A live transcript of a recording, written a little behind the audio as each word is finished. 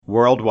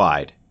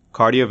Worldwide,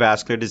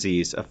 cardiovascular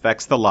disease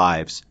affects the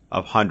lives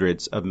of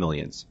hundreds of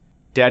millions.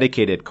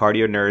 Dedicated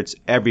cardio nerds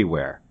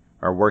everywhere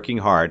are working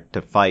hard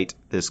to fight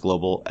this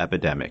global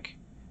epidemic.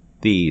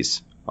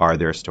 These are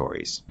their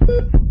stories.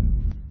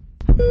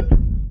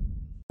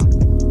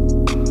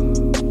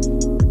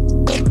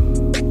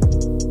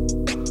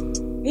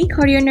 Hey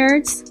cardio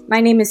nerds,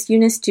 my name is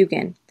Eunice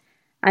Dugan.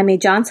 I'm a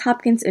Johns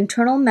Hopkins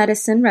internal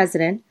medicine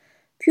resident,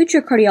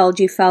 future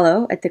cardiology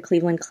fellow at the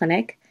Cleveland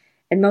Clinic,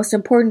 and most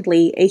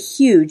importantly, a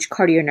huge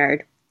cardio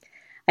nerd.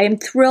 I am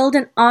thrilled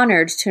and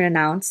honored to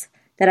announce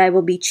that I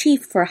will be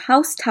chief for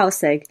Haus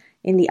Taussig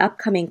in the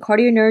upcoming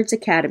Cardio Nerds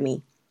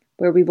Academy,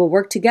 where we will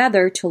work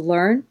together to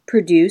learn,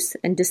 produce,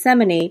 and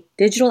disseminate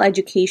digital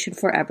education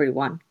for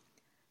everyone.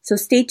 So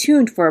stay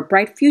tuned for a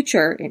bright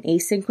future in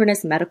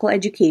asynchronous medical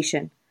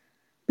education.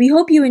 We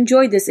hope you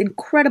enjoyed this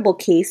incredible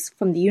case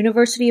from the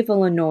University of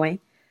Illinois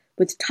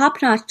with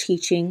top-notch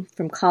teaching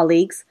from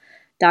colleagues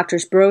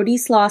Drs. Brody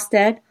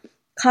Slosted,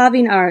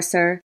 Kavin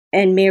Arasar,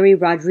 and Mary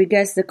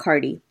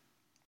Rodriguez-Zaccardi.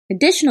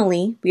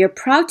 Additionally, we are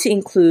proud to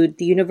include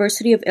the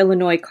University of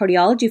Illinois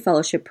Cardiology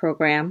Fellowship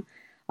Program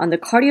on the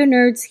Cardio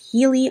Nerds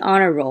Healy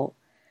Honor Roll,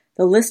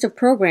 the list of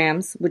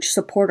programs which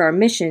support our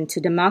mission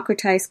to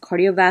democratize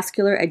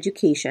cardiovascular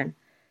education.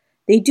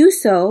 They do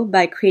so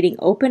by creating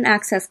open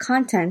access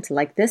content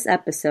like this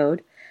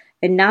episode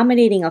and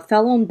nominating a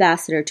fellow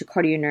ambassador to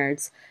Cardio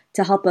Nerds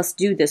to help us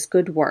do this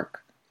good work.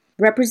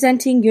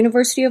 Representing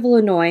University of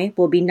Illinois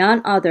will be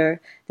none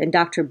other than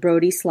Dr.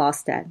 Brody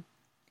Slosted.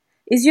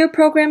 Is your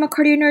program a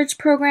Cardio Nerds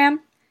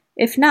program?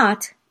 If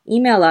not,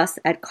 email us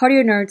at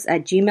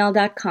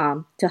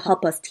cardionerds@gmail.com to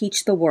help us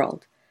teach the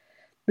world.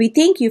 We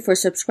thank you for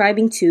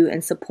subscribing to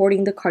and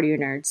supporting the Cardio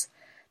Nerds.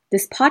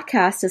 This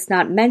podcast is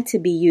not meant to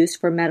be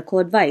used for medical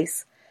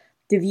advice.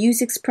 The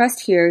views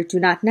expressed here do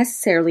not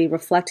necessarily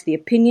reflect the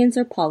opinions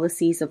or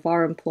policies of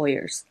our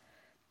employers.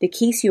 The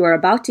case you are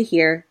about to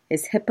hear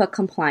is HIPAA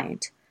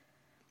compliant.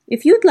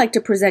 If you'd like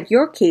to present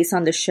your case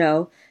on the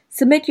show,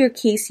 submit your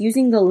case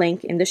using the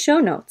link in the show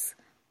notes.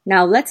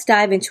 Now let's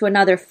dive into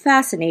another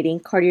fascinating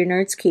Cardio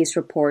Nerds case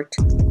report.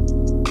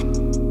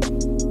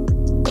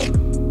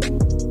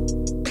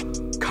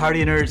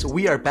 Cardio Nerds,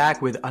 we are back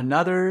with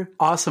another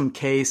awesome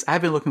case.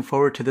 I've been looking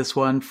forward to this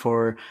one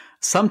for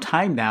some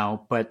time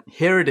now, but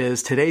here it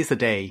is. Today's the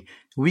day.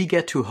 We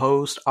get to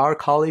host our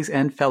colleagues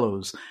and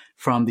fellows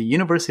from the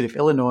University of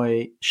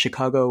Illinois,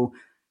 Chicago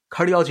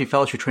Cardiology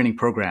Fellowship Training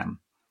Program.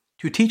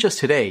 To teach us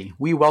today,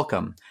 we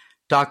welcome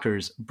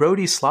Drs.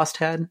 Brody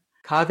Slosted,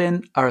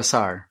 Kavin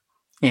Arasar,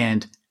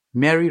 and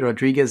Mary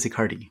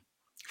Rodriguez-Zaccardi.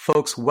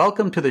 Folks,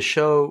 welcome to the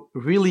show.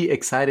 Really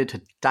excited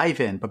to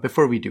dive in, but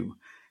before we do,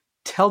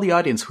 tell the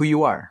audience who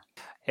you are.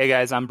 Hey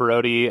guys, I'm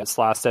Brody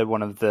Slosted,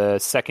 one of the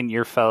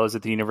second-year fellows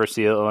at the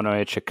University of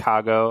Illinois at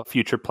Chicago.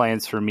 Future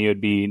plans for me would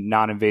be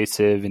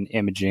non-invasive and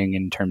imaging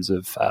in terms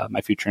of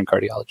my future in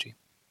cardiology.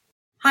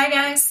 Hi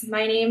guys,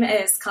 my name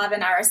is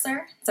Kavin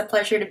Arasar. It's a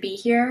pleasure to be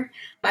here.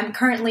 I'm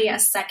currently a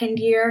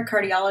second-year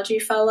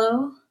cardiology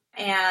fellow,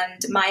 and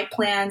my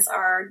plans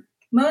are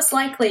most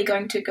likely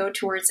going to go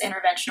towards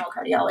interventional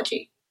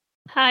cardiology.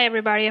 Hi,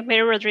 everybody. I'm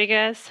Mary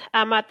Rodriguez.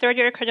 I'm a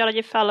third-year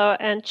cardiology fellow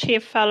and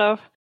chief fellow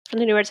from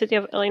the University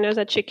of Illinois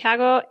at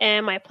Chicago,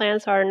 and my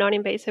plans are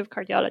non-invasive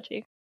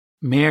cardiology.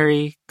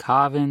 Mary,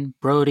 Kavin,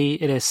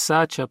 Brody, it is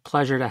such a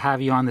pleasure to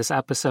have you on this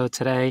episode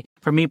today.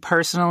 For me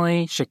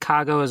personally,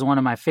 Chicago is one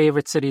of my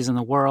favorite cities in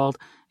the world.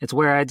 It's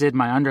where I did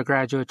my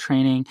undergraduate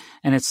training,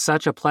 and it's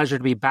such a pleasure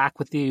to be back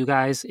with you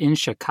guys in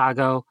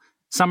Chicago.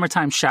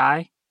 Summertime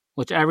Shy,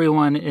 which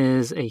everyone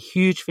is a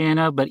huge fan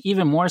of, but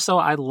even more so,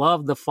 I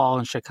love the fall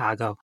in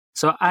Chicago.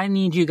 So I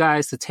need you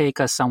guys to take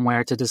us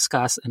somewhere to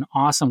discuss an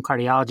awesome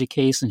cardiology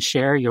case and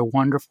share your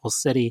wonderful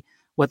city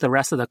with the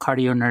rest of the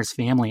Cardio Nerds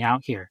family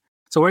out here.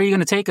 So where are you going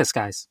to take us,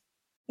 guys?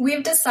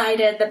 We've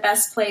decided the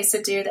best place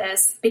to do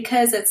this,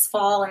 because it's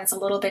fall and it's a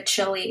little bit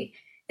chilly,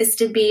 is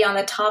to be on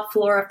the top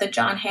floor of the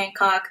John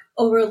Hancock,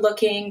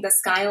 overlooking the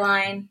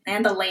skyline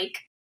and the lake,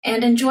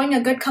 and enjoying a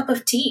good cup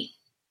of tea.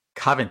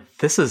 Kavin,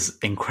 this is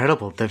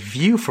incredible. The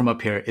view from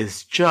up here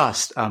is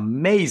just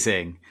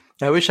amazing.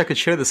 I wish I could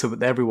share this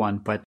with everyone,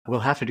 but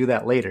we'll have to do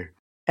that later.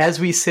 As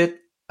we sit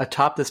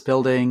atop this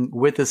building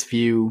with this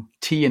view,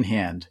 tea in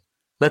hand,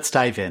 let's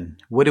dive in.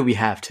 What do we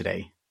have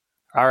today?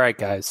 All right,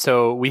 guys.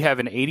 So we have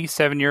an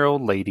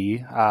 87-year-old lady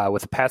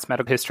with a past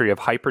medical history of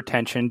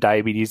hypertension,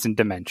 diabetes, and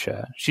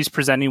dementia. She's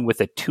presenting with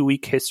a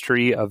 2-week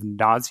history of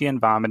nausea and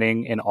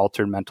vomiting and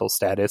altered mental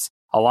status,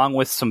 along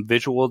with some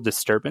visual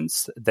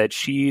disturbance that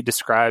she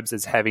describes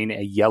as having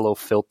a yellow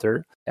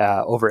filter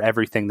over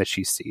everything that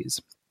she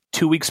sees.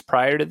 2 weeks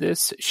prior to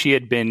this, she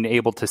had been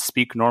able to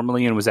speak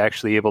normally and was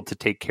actually able to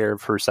take care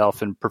of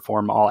herself and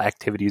perform all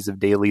activities of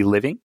daily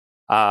living.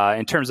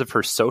 In terms of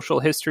her social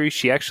history,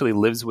 she actually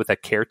lives with a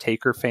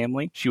caretaker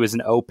family. She was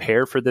an au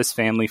pair for this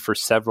family for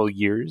several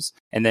years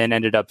and then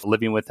ended up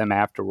living with them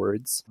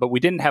afterwards. But we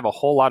didn't have a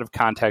whole lot of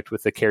contact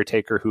with the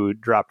caretaker who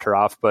dropped her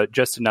off, but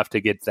just enough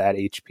to get that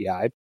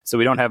HPI. So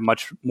we don't have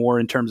much more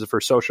in terms of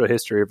her social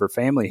history of her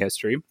family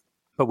history.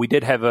 But we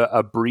did have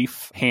a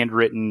brief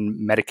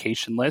handwritten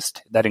medication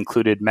list that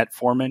included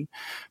metformin,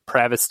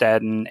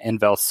 pravastatin, and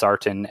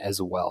valsartan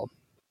as well.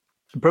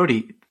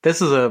 Brody,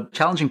 this is a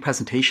challenging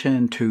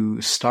presentation to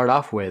start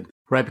off with,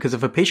 right? Because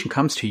if a patient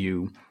comes to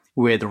you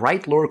with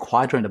right lower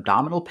quadrant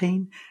abdominal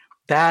pain,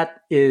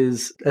 that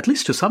is, at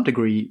least to some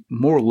degree,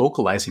 more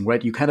localizing,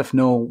 right? You kind of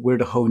know where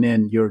to hone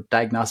in your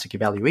diagnostic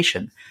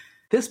evaluation.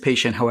 This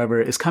patient,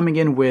 however, is coming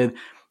in with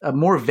a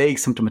more vague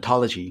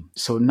symptomatology.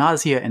 So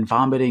nausea and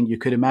vomiting, you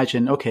could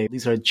imagine, okay,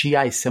 these are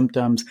GI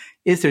symptoms.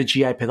 Is there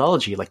GI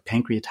pathology like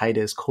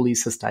pancreatitis,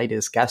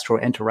 cholecystitis,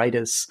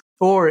 gastroenteritis?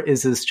 Or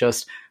is this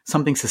just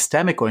something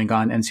systemic going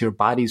on and it's your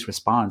body's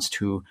response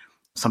to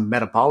some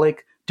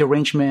metabolic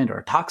derangement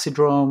or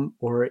toxidrome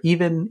or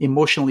even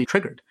emotionally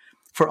triggered?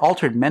 For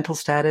altered mental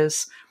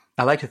status,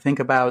 I like to think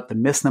about the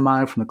MISS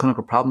mnemonic from the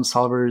clinical problem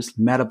solvers: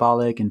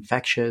 metabolic,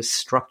 infectious,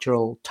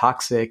 structural,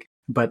 toxic,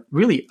 but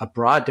really a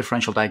broad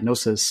differential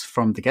diagnosis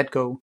from the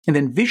get-go. And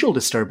then visual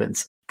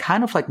disturbance,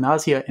 kind of like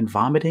nausea and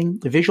vomiting,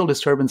 the visual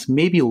disturbance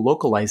may be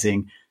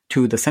localizing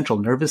to the central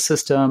nervous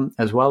system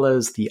as well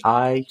as the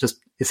eye,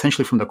 just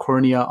essentially from the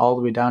cornea all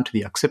the way down to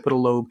the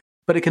occipital lobe.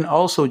 But it can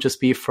also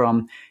just be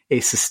from a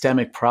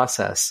systemic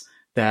process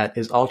that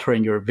is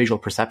altering your visual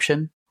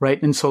perception,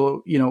 right? And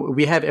so,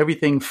 we have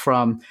everything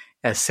from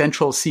a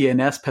central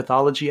CNS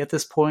pathology at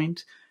this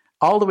point,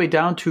 all the way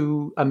down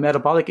to a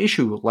metabolic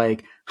issue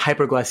like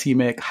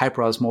hyperglycemic,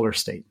 hyperosmolar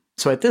state.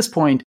 So at this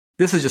point,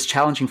 this is just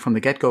challenging from the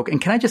get-go.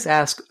 And can I just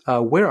ask,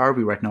 where are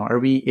we right now? Are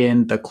we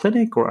in the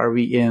clinic or are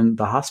we in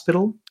the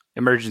hospital?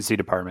 Emergency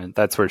department.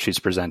 That's where she's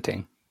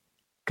presenting.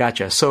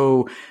 Gotcha.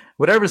 So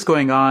whatever's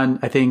going on,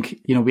 I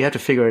think, we have to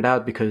figure it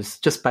out, because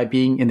just by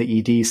being in the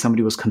ED,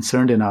 somebody was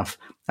concerned enough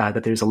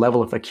that there's a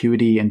level of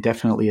acuity and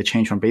definitely a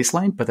change from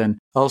baseline, but then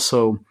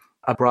also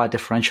a broad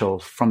differential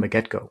from the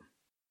get-go.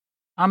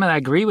 Amit, I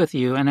agree with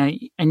you. And I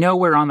know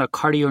we're on the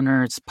Cardio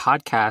Nerds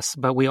podcast,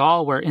 but we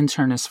all were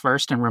internists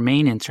first and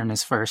remain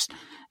internists first.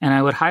 And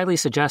I would highly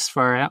suggest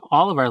for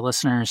all of our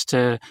listeners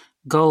to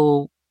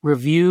go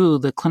review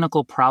the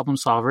Clinical Problem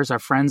Solvers, our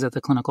friends at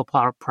the Clinical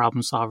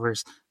Problem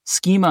Solvers,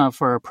 schema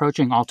for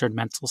approaching altered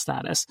mental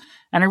status.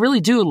 And I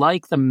really do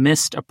like the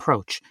MIST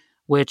approach,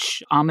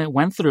 which Amit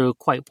went through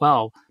quite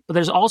well. But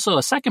there's also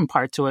a second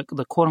part to it,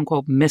 the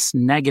quote-unquote MIST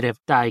negative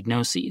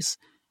diagnoses,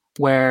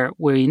 where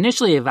we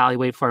initially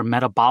evaluate for a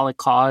metabolic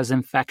cause,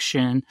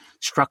 infection,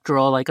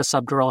 structural like a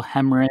subdural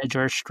hemorrhage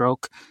or a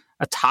stroke,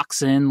 a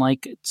toxin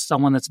like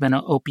someone that's been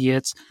on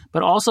opiates,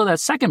 but also that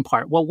second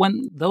part. Well,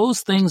 when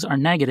those things are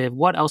negative,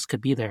 what else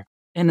could be there?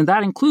 And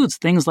that includes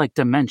things like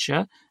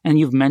dementia, and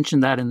you've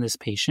mentioned that in this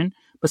patient,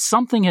 but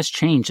something has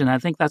changed, and I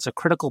think that's a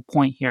critical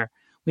point here.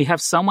 We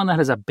have someone that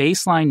has a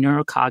baseline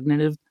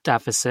neurocognitive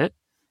deficit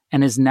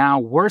and is now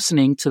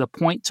worsening to the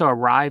point to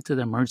arrive to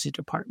the emergency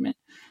department.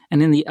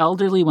 And in the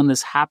elderly, when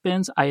this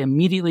happens, I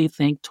immediately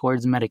think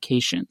towards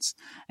medications.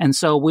 And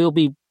so we'll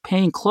be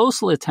paying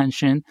close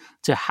attention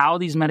to how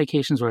these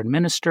medications were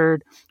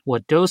administered,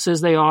 what doses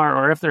they are,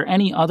 or if there are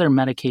any other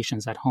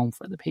medications at home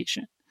for the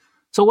patient.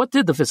 So what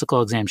did the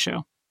physical exam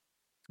show?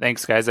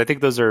 Thanks, guys. I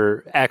think those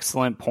are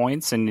excellent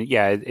points. And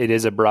yeah, it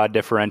is a broad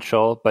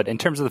differential. But in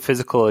terms of the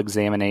physical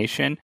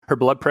examination, her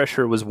blood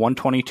pressure was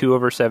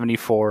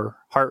 122/74.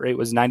 Heart rate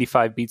was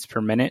 95 beats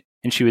per minute.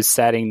 And she was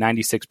satting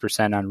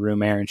 96% on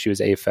room air, and she was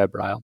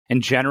afebrile.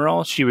 In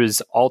general, she was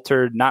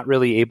altered, not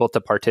really able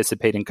to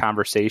participate in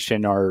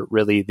conversation or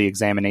really the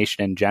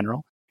examination in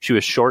general. She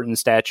was short in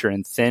stature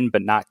and thin,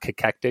 but not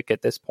cachectic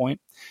at this point.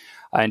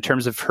 In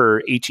terms of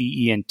her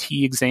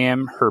HEE&T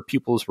exam, her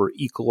pupils were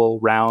equal,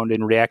 round,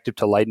 and reactive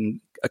to light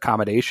and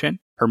accommodation.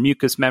 Her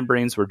mucous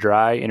membranes were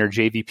dry, and her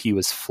JVP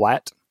was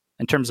flat.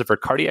 In terms of her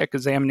cardiac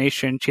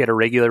examination, she had a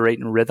regular rate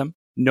and rhythm,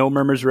 no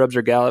murmurs, rubs,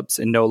 or gallops,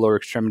 and no lower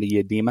extremity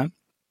edema.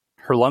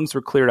 Her lungs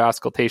were cleared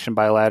auscultation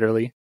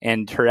bilaterally,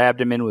 and her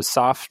abdomen was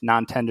soft,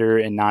 non-tender,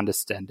 and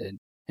non-distended.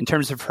 In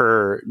terms of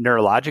her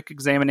neurologic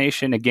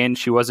examination, again,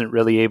 she wasn't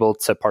really able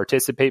to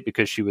participate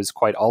because she was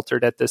quite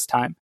altered at this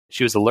time.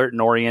 She was alert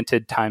and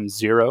oriented times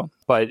 0,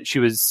 but she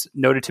was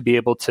noted to be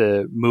able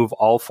to move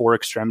all 4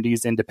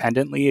 extremities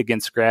independently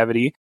against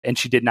gravity, and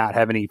she did not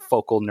have any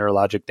focal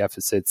neurologic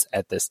deficits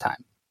at this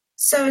time.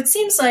 So it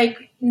seems like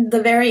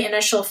the very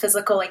initial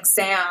physical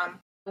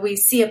exam, we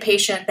see a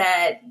patient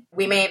that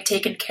we may have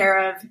taken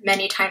care of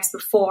many times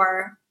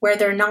before, where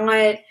they're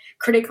not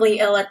critically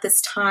ill at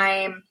this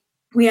time.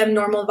 We have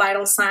normal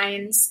vital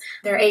signs.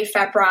 They're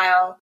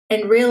afebrile,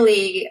 and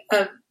really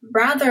a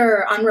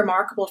rather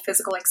unremarkable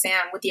physical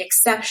exam, with the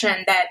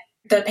exception that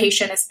the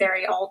patient is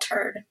very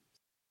altered.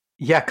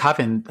 Yeah,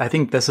 Kavin, I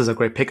think this is a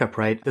great pickup,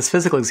 right? This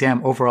physical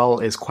exam overall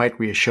is quite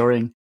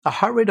reassuring. A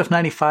heart rate of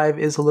 95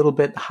 is a little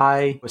bit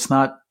high. It's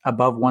not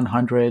above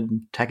 100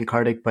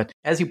 tachycardic. But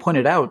as you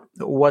pointed out,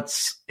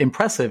 what's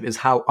impressive is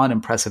how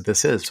unimpressive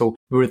this is. So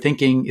we were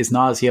thinking, is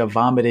nausea,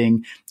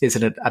 vomiting, is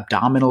it an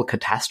abdominal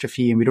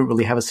catastrophe? And we don't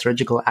really have a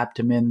surgical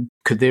abdomen.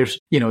 Could there's,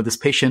 this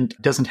patient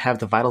doesn't have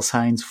the vital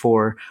signs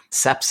for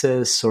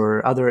sepsis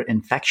or other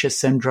infectious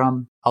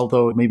syndrome,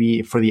 although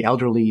maybe for the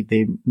elderly,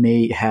 they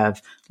may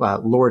have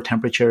lower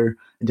temperature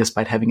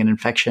despite having an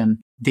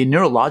infection. The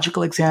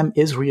neurological exam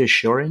is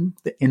reassuring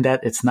in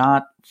that it's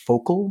not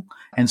focal.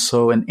 And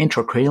so an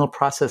intracranial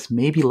process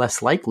may be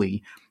less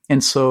likely.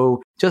 And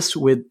so just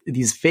with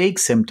these vague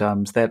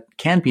symptoms that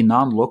can be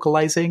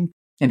non-localizing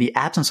and the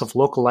absence of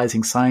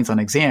localizing signs on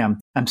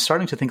exam, I'm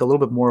starting to think a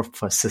little bit more of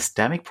a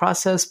systemic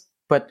process.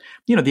 But,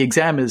 the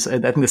exam I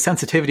think the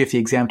sensitivity of the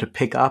exam to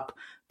pick up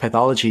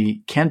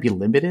pathology can be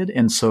limited.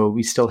 And so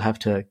we still have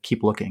to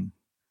keep looking.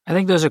 I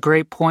think those are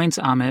great points,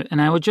 Amit.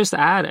 And I would just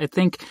add, I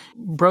think,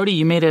 Brody,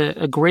 you made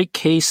a great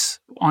case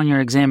on your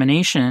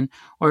examination,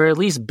 or at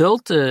least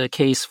built a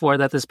case for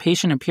that this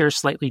patient appears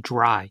slightly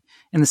dry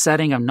in the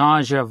setting of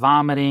nausea,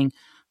 vomiting.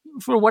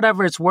 For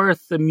whatever it's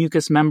worth, the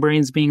mucous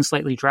membranes being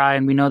slightly dry,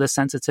 and we know the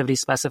sensitivity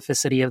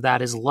specificity of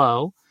that is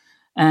low,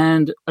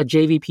 and a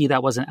JVP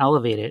that wasn't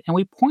elevated. And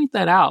we point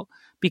that out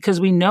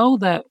because we know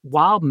that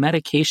while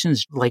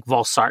medications like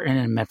valsartan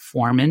and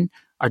metformin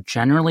are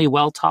generally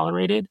well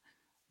tolerated,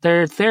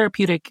 their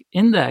therapeutic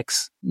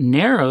index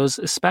narrows,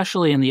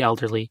 especially in the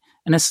elderly,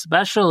 and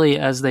especially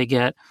as they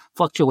get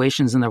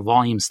fluctuations in their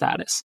volume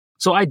status.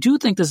 So I do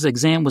think this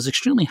exam was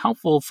extremely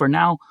helpful for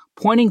now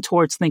pointing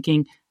towards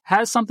thinking,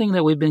 has something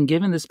that we've been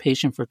giving this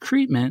patient for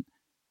treatment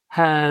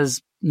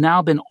has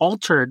now been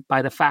altered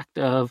by the fact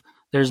of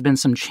there's been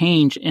some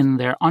change in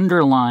their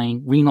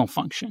underlying renal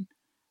function.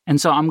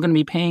 And so I'm going to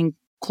be paying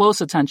close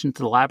attention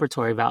to the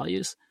laboratory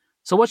values.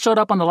 So what showed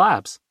up on the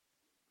labs?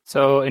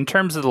 So in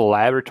terms of the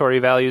laboratory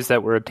values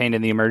that were obtained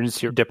in the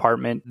emergency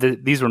department,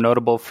 these were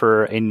notable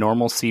for a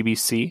normal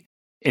CBC.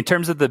 In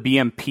terms of the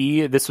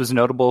BMP, this was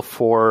notable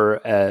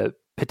for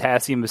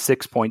potassium of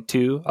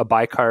 6.2, a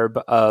bicarb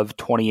of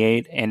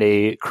 28, and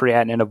a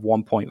creatinine of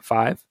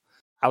 1.5.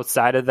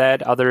 Outside of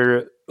that,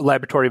 other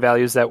laboratory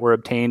values that were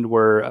obtained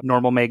were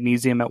normal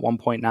magnesium at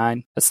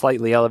 1.9, a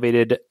slightly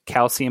elevated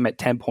calcium at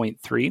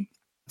 10.3,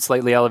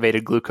 slightly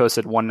elevated glucose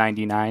at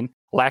 199.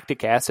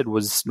 Lactic acid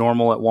was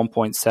normal at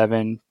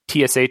 1.7.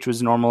 TSH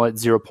was normal at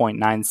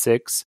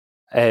 0.96.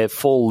 A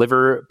full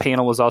liver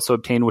panel was also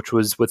obtained, which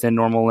was within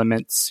normal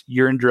limits.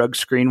 Urine drug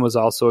screen was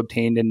also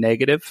obtained and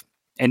negative.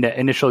 And the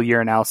initial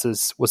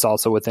urinalysis was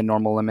also within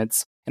normal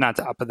limits. And on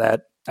top of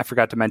that, I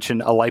forgot to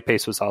mention a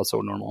lipase was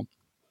also normal.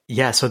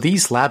 Yeah, so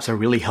these labs are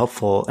really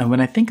helpful. And when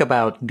I think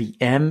about the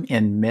M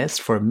in MIST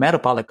for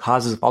metabolic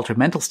causes of altered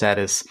mental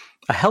status,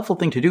 a helpful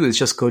thing to do is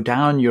just go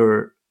down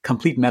your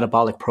complete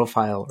metabolic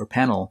profile or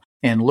panel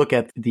and look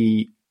at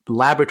the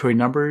laboratory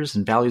numbers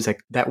and values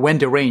that when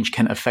deranged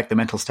can affect the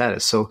mental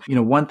status. So,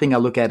 one thing I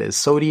look at is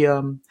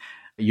sodium,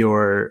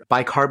 your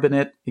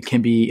bicarbonate. It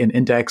can be an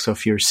index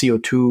of your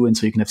CO2, and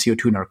so you can have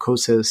CO2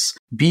 narcosis.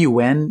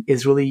 BUN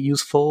is really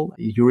useful,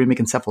 uremic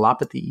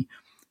encephalopathy.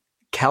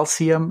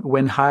 Calcium,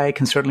 when high,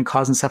 can certainly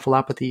cause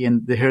encephalopathy,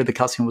 and here the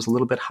calcium was a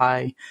little bit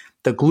high.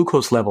 The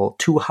glucose level,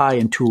 too high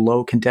and too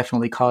low, can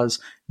definitely cause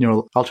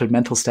altered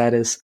mental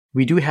status.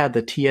 We do have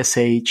the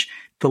TSH.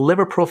 The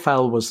liver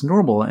profile was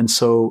normal, and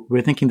so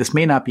we're thinking this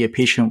may not be a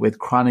patient with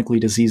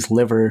chronically diseased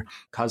liver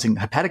causing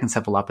hepatic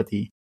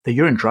encephalopathy. The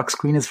urine drug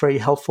screen is very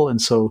helpful,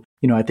 and so,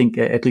 I think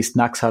at least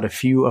knocks out a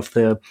few of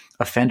the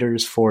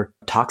offenders for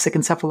toxic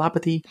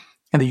encephalopathy.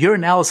 And the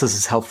urinalysis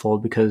is helpful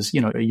because,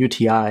 a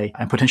UTI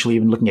and potentially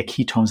even looking at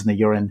ketones in the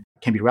urine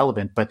can be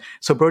relevant. But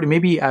so, Brody,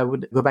 maybe I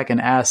would go back and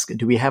ask,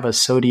 do we have a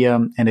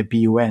sodium and a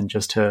BUN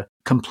just to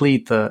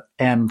complete the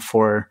M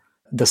for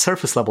the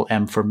surface level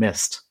M for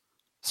MIST?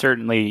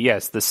 Certainly,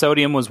 yes. The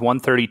sodium was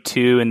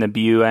 132 and the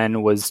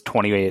BUN was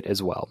 28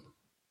 as well.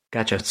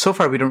 Gotcha. So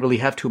far, we don't really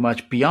have too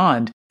much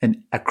beyond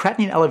a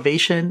creatinine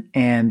elevation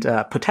and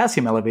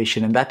potassium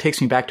elevation. And that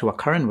takes me back to what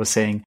Karan was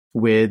saying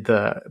with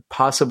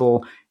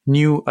possible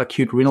new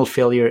acute renal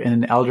failure in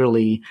an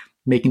elderly,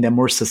 making them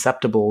more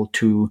susceptible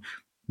to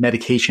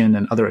medication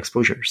and other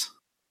exposures.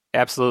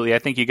 Absolutely. I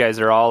think you guys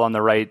are all on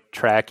the right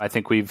track. I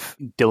think we've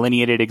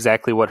delineated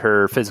exactly what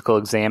her physical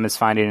exam is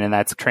finding, and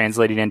that's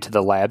translating into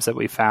the labs that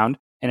we found.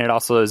 And it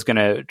also is going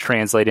to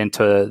translate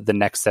into the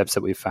next steps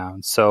that we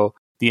found. So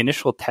the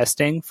initial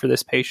testing for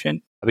this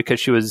patient, because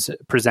she was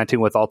presenting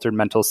with altered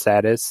mental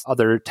status,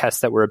 other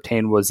tests that were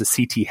obtained was a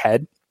CT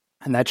head,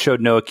 and that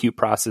showed no acute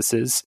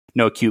processes,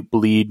 no acute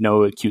bleed,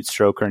 no acute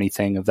stroke or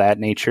anything of that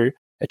nature.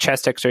 A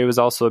chest x-ray was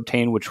also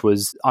obtained, which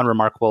was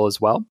unremarkable as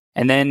well.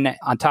 And then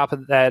on top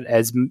of that,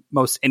 as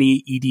most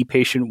any ED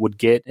patient would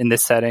get in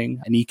this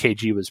setting, an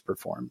EKG was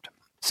performed.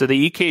 So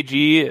the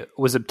EKG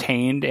was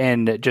obtained,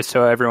 and just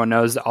so everyone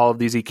knows, all of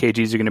these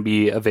EKGs are going to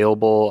be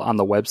available on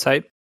the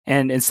website.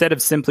 And instead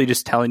of simply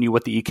just telling you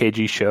what the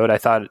EKG showed, I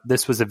thought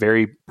this was a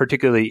very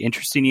particularly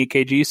interesting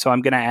EKG. So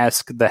I'm going to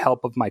ask the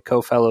help of my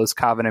co-fellows,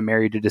 Kavin and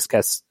Mary, to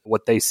discuss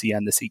what they see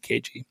on this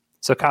EKG.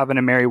 So Kavin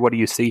and Mary, what do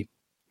you see?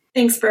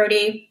 Thanks,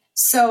 Brody.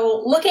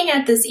 So looking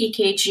at this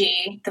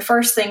EKG, the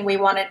first thing we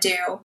want to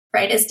do,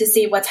 right, is to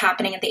see what's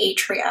happening in the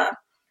atria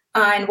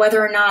and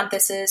whether or not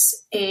this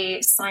is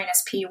a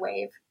sinus P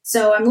wave.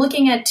 So I'm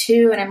looking at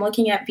 2 and I'm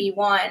looking at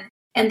V1,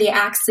 and the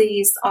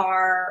axes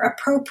are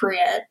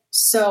appropriate.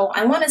 So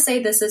I want to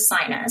say this is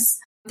sinus.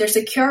 There's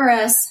a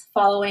QRS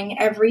following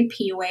every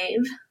P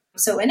wave.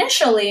 So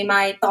initially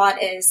my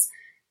thought is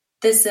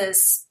this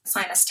is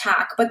sinus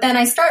tach, but then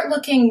I start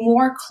looking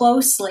more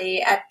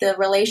closely at the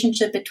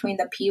relationship between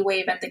the P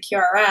wave and the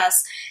QRS.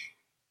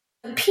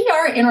 The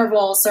PR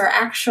intervals are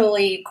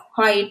actually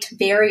quite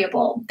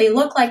variable. They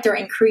look like they're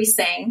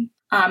increasing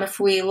if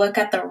we look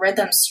at the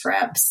rhythm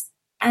strips.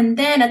 And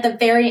then at the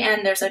very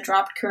end, there's a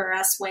dropped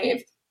QRS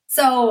wave.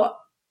 So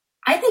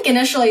I think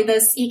initially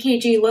this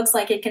EKG looks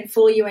like it can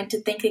fool you into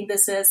thinking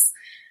this is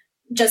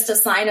just a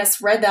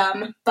sinus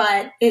rhythm,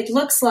 but it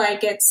looks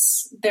like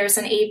there's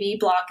an AV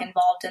block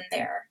involved in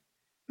there.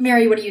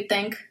 Mary, what do you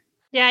think?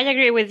 Yeah, I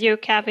agree with you,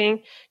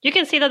 Kevin. You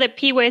can see that the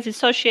P waves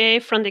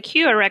dissociate from the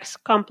QRS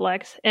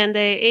complex, and the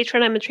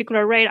atrial and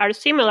ventricular rate are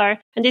similar,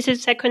 and this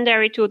is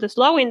secondary to the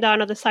slowing down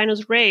of the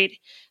sinus rate,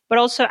 but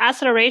also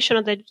acceleration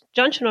of the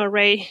junctional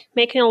rate,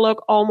 making it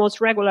look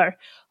almost regular,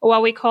 or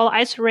what we call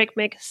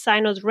isorhythmic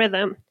sinus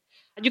rhythm.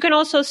 You can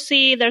also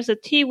see there's a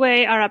T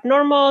wave are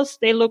abnormals.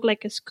 They look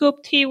like a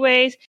scoop T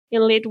waves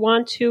in lead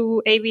 1,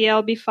 2,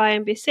 AVL, B5,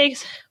 and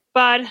B6.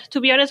 But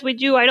to be honest with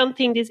you, I don't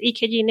think this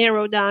EKG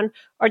narrowed down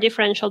our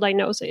differential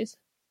diagnosis.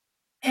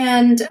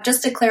 And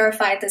just to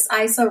clarify, this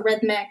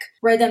isorhythmic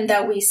rhythm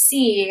that we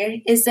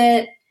see, is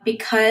it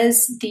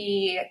because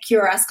the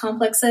QRS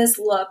complexes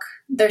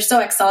they're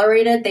so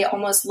accelerated, they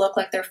almost look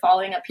like they're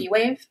following a P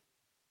wave?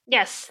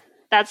 Yes,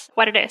 that's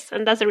what it is.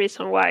 And that's the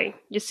reason why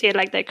you see it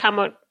like they come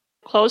out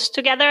close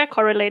together,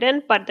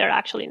 correlated, but they're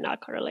actually not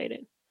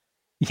correlated.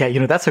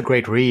 Yeah, that's a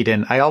great read.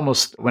 And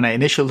when I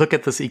initially look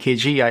at this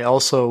EKG, I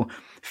also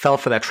fell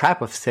for that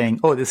trap of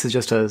saying, oh, this is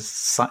just a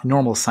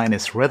normal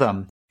sinus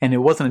rhythm. And it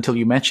wasn't until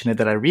you mentioned it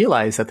that I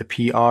realized that the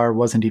PR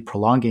was indeed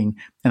prolonging.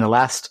 And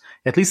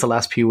at least the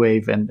last P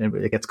wave, and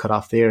it gets cut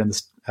off there in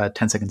this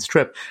 10-second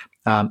strip,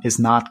 is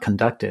not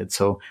conducted.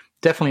 So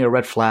definitely a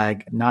red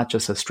flag, not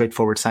just a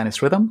straightforward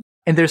sinus rhythm.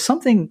 And there's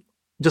something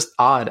just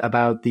odd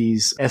about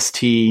these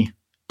ST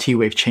T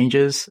wave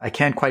changes. I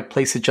can't quite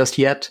place it just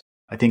yet.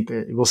 I think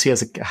we'll see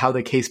how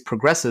the case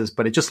progresses,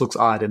 but it just looks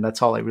odd, and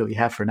that's all I really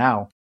have for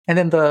now. And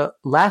then the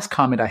last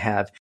comment I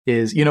have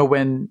is,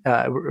 when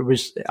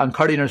on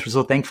CardioNerds, we're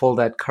so thankful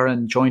that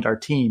Karan joined our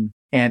team.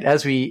 And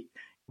as we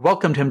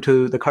welcomed him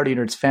to the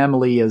CardioNerds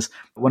family as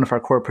one of our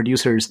core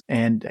producers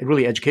and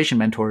really education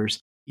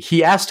mentors,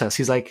 he asked us,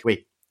 he's like,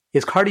 wait,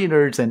 is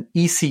CardioNerds an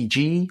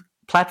ECG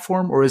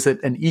platform or is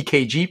it an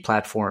EKG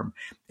platform?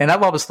 And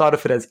I've always thought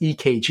of it as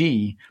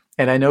EKG.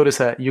 And I notice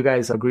that you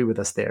guys agree with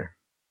us there.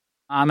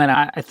 And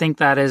I think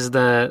that is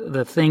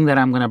the thing that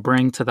I'm going to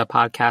bring to the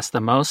podcast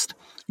the most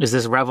is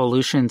this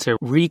revolution to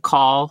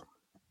recall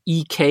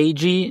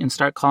EKG and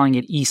start calling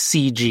it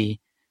ECG,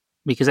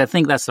 because I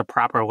think that's the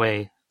proper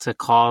way to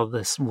call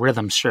this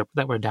rhythm strip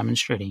that we're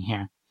demonstrating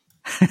here.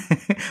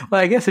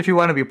 Well, I guess if you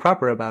want to be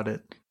proper about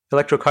it,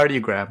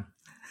 electrocardiogram.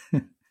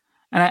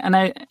 And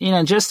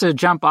I just to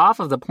jump off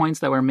of the points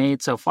that were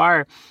made so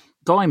far,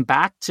 going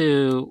back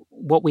to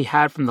what we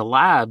had from the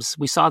labs,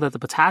 we saw that the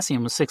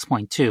potassium was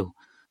 6.2.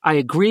 I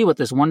agree with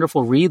this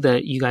wonderful read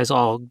that you guys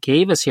all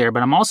gave us here,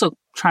 but I'm also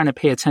trying to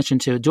pay attention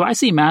to, do I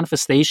see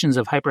manifestations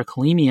of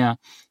hyperkalemia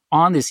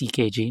on this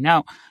EKG?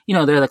 Now,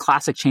 there are the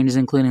classic changes,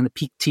 including the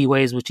peak T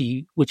waves,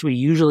 which we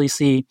usually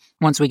see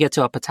once we get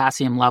to a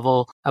potassium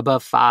level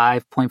above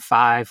 5.5,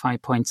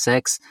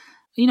 5.6.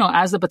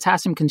 As the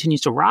potassium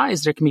continues to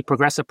rise, there can be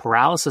progressive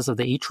paralysis of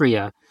the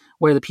atria,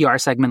 where the PR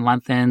segment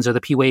lengthens or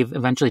the P wave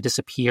eventually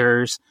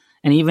disappears.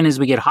 And even as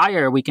we get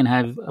higher, we can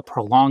have a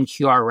prolonged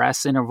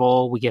QRS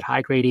interval. We get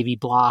high-grade AV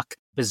block,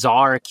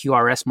 bizarre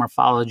QRS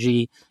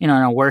morphology,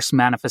 and worse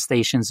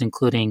manifestations,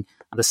 including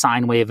the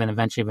sine wave and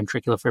eventually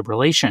ventricular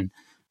fibrillation.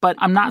 But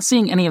I'm not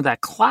seeing any of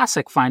that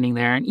classic finding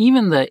there. And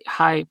even the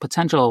high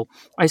potential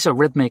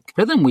isorhythmic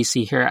rhythm we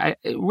see here,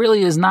 it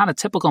really is not a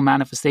typical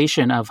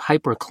manifestation of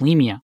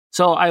hyperkalemia.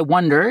 So I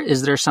wonder,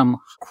 is there some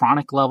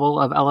chronic level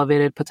of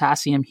elevated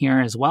potassium here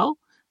as well?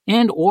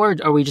 Or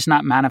are we just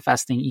not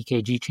manifesting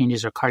EKG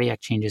changes or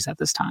cardiac changes at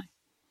this time?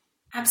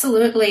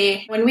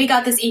 Absolutely. When we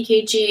got this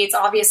EKG, it's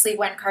obviously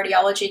when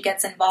cardiology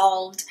gets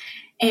involved.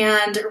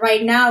 And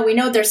right now we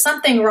know there's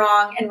something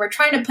wrong and we're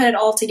trying to put it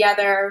all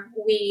together.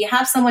 We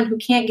have someone who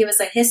can't give us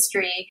a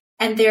history,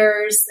 and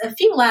there's a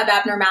few lab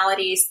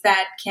abnormalities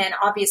that can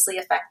obviously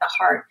affect the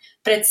heart,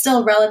 but it's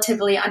still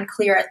relatively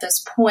unclear at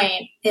this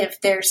point if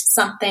there's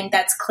something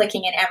that's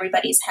clicking in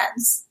everybody's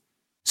heads.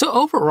 So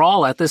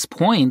overall, at this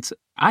point,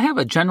 I have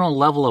a general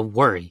level of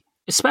worry,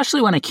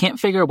 especially when I can't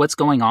figure out what's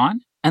going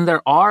on, and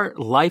there are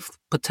life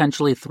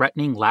potentially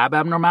threatening lab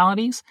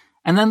abnormalities,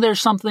 and then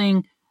there's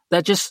something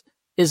that just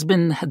has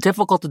been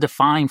difficult to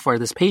define for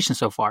this patient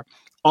so far.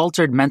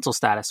 altered mental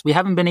status. We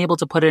haven't been able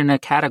to put it in a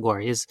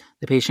category. Is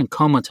the patient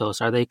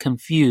comatose? Are they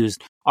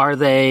confused? Are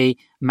they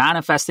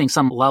manifesting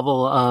some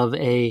level of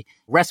a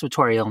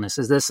respiratory illness?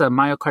 Is this a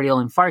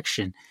myocardial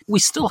infarction? We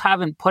still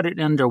haven't put it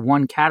under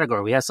one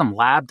category. We have some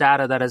lab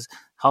data that has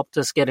helped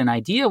us get an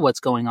idea of what's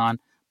going on,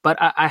 but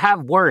I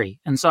have worry.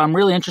 And so I'm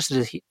really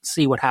interested to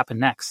see what happened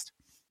next.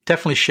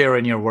 Definitely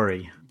sharing your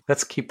worry.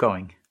 Let's keep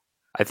going.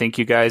 I think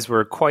you guys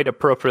were quite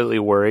appropriately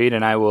worried,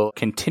 and I will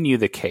continue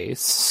the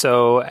case.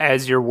 So,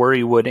 as your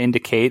worry would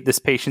indicate, this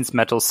patient's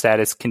mental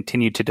status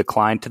continued to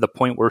decline to the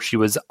point where she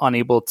was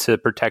unable to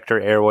protect her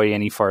airway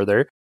any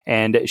farther,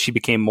 and she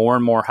became more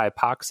and more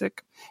hypoxic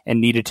and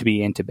needed to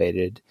be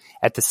intubated.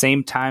 At the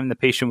same time, the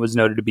patient was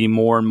noted to be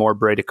more and more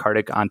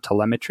bradycardic on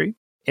telemetry.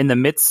 In the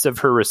midst of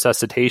her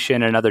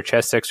resuscitation, another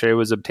chest x-ray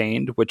was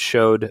obtained, which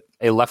showed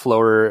a left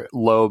lower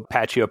lobe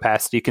patchy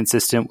opacity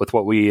consistent with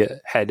what we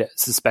had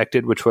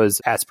suspected, which was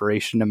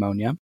aspiration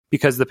pneumonia.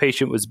 Because the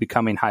patient was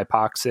becoming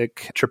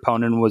hypoxic,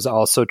 troponin was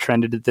also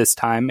trended at this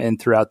time and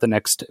throughout the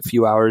next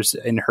few hours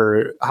in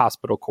her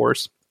hospital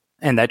course.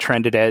 And that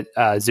trended at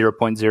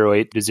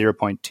 0.08 to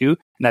 0.2. And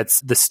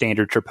that's the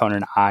standard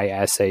troponin I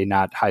assay,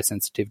 not high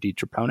sensitivity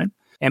troponin.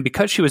 And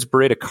because she was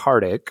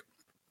bradycardic,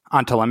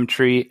 on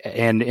telemetry,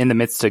 and in the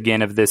midst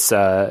again of this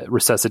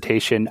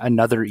resuscitation,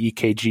 another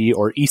EKG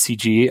or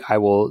ECG, I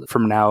will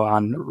from now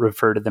on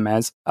refer to them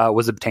as,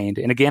 was obtained.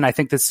 And again, I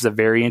think this is a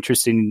very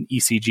interesting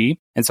ECG.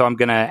 And so I'm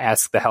going to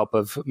ask the help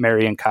of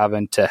Mary and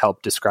Kavin to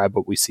help describe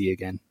what we see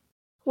again.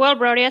 Well,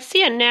 Brody, I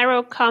see a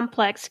narrow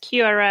complex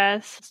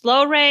QRS,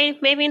 slow rate,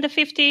 maybe in the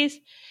 50s,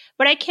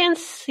 but I can't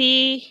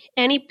see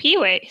any P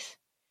waves.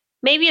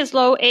 Maybe a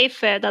slow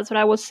AFib, that's what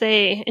I would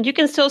say. And you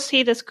can still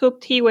see the scoop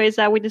T waves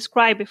that we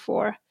described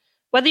before.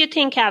 What do you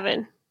think,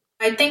 Kavin?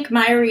 I think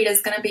my read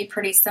is going to be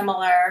pretty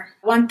similar.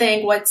 One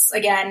thing,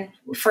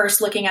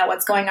 first looking at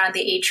what's going on in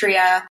the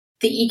atria,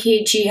 the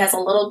EKG has a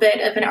little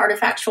bit of an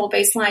artifactual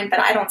baseline, but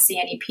I don't see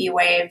any P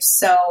waves.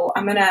 So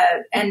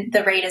and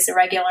the rate is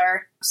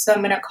irregular. So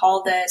I'm going to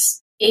call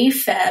this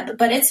AFib,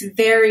 but it's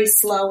very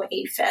slow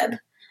AFib.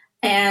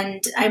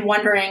 And I'm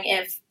wondering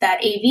if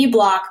that AV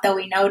block that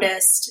we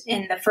noticed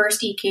in the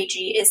first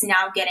EKG is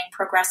now getting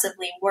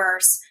progressively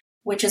worse,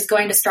 which is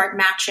going to start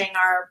matching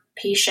our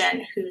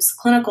patient whose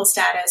clinical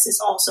status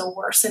is also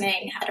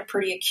worsening at a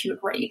pretty acute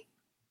rate.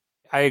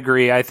 I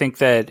agree. I think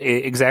that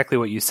exactly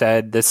what you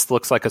said, this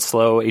looks like a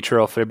slow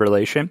atrial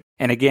fibrillation.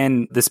 And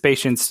again, this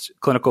patient's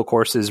clinical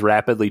course is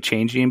rapidly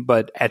changing,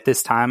 but at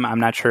this time, I'm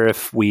not sure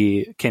if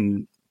we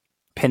can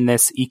pin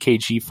this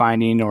EKG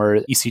finding or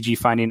ECG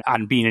finding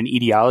on being an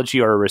etiology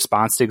or a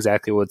response to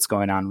exactly what's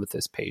going on with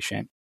this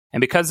patient. And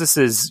because this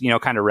is,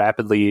 kind of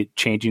rapidly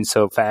changing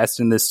so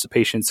fast in this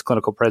patient's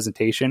clinical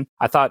presentation,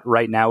 I thought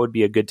right now would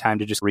be a good time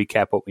to just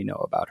recap what we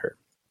know about her.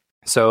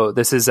 So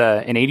this is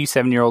an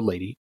 87-year-old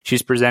lady.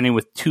 She's presenting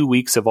with 2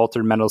 weeks of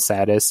altered mental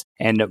status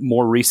and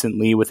more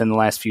recently, within the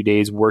last few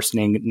days,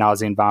 worsening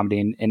nausea and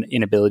vomiting and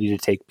inability to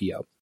take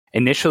BO.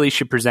 Initially,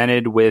 she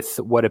presented with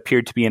what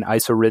appeared to be an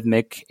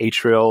isorhythmic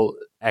atrial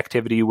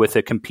activity with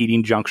a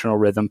competing junctional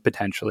rhythm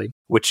potentially,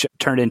 which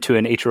turned into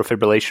an atrial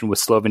fibrillation with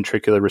slow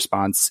ventricular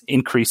response,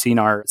 increasing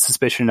our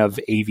suspicion of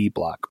AV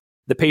block.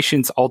 The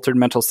patient's altered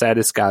mental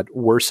status got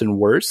worse and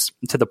worse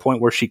to the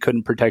point where she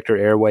couldn't protect her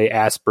airway,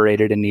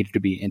 aspirated, and needed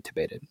to be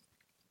intubated.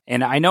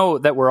 And I know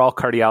that we're all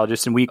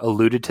cardiologists, and we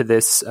alluded to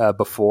this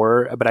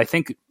before, but I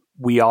think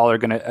we all are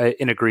going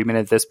to in agreement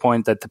at this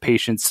point that the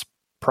patient's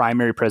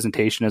primary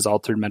presentation is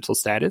altered mental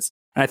status.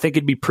 And I think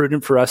it'd be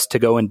prudent for us to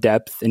go in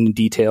depth and in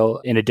detail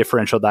in a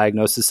differential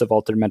diagnosis of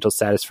altered mental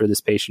status for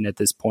this patient at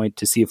this point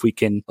to see if we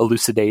can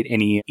elucidate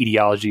any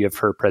etiology of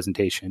her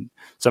presentation.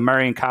 So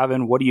Mary and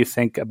Kavin, what do you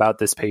think about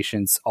this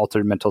patient's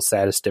altered mental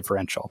status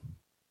differential?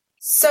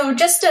 So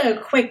just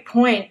a quick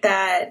point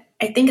that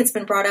I think it's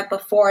been brought up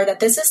before, that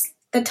this is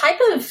the type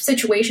of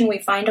situation we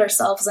find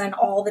ourselves in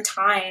all the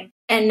time.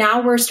 And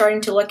now we're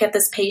starting to look at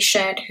this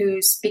patient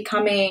who's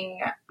becoming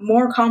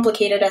more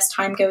complicated as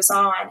time goes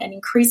on and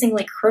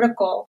increasingly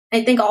critical.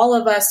 I think all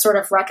of us sort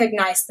of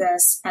recognize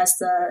this as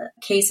the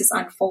case is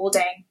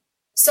unfolding.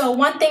 So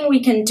one thing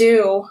we can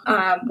do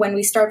when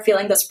we start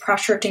feeling this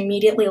pressure to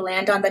immediately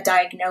land on the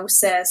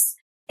diagnosis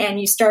and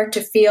you start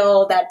to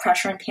feel that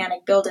pressure and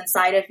panic build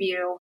inside of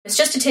you, is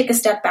just to take a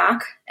step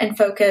back and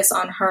focus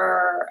on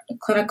her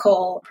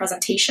clinical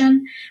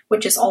presentation,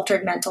 which is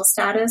altered mental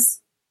status.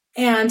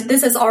 And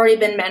this has already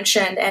been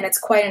mentioned, and it's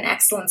quite an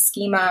excellent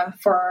schema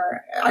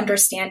for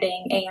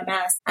understanding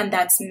AMS, and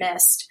that's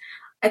MIST.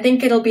 I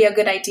think it'll be a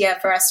good idea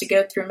for us to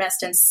go through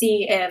MIST and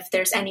see if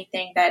there's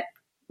anything that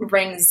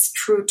rings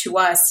true to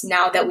us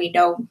now that we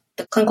know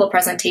the clinical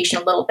presentation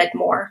a little bit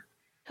more.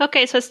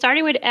 Okay, so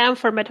starting with M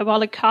for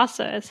metabolic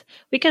causes,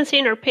 we can see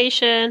in our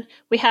patient,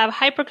 we have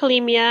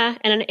hyperkalemia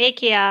and an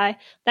AKI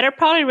that are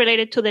probably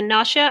related to the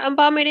nausea and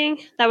vomiting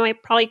that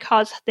might probably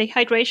cause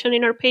dehydration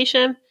in our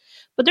patient.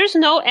 But there's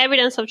no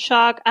evidence of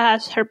shock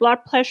as her blood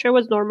pressure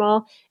was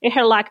normal and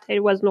her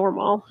lactate was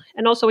normal.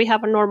 And also we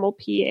have a normal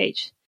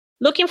pH.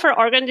 Looking for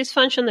organ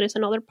dysfunction, that is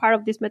another part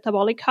of these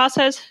metabolic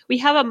causes. We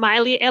have a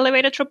mildly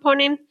elevated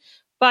troponin,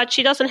 but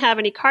she doesn't have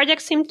any cardiac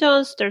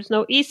symptoms. There's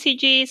no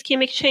ECG,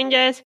 ischemic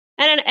changes,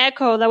 and an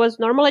echo that was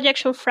normal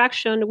ejection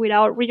fraction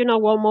without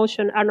regional wall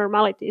motion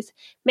abnormalities,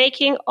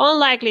 making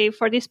unlikely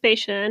for this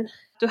patient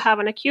to have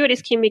an acute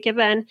ischemic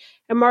event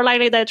and more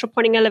likely that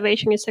troponin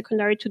elevation is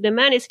secondary to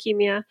demand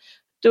ischemia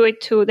due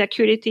to the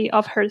acuity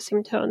of her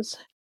symptoms.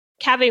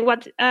 Kevin,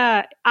 what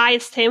I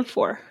stand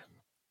for?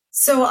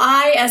 So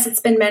I, as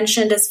it's been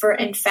mentioned, is for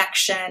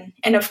infection.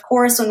 And of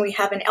course, when we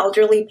have an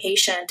elderly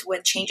patient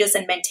with changes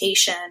in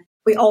mentation,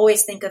 we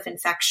always think of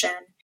infection.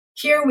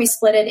 Here we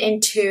split it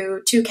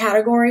into two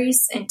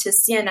categories, into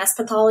CNS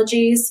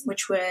pathologies,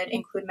 which would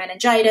include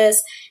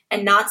meningitis,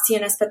 and not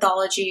CNS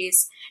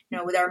pathologies,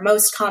 with our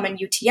most common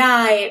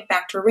UTI,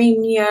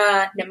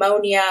 bacteremia,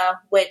 pneumonia,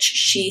 which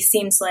she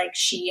seems like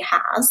she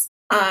has.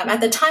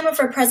 At the time of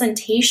her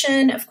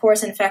presentation, of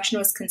course, infection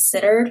was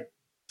considered.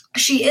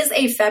 She is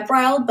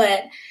afebrile,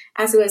 but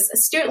as it was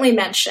astutely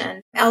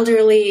mentioned,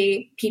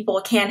 elderly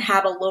people can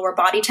have a lower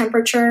body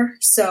temperature,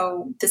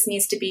 so this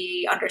needs to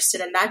be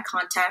understood in that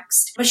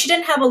context. But she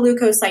didn't have a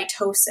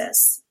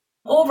leukocytosis.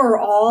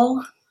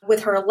 Overall,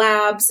 with her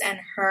labs and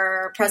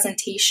her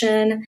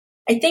presentation,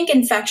 I think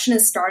infection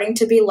is starting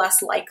to be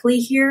less likely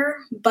here,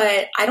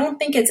 but I don't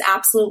think it's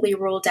absolutely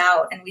ruled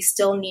out, and we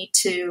still need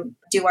to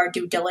do our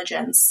due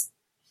diligence.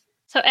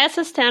 So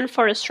S stands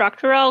for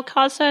structural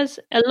causes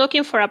and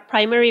looking for a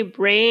primary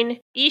brain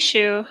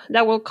issue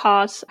that will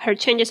cause her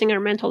changes in her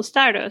mental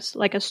status,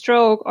 like a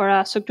stroke or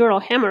a subdural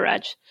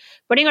hemorrhage.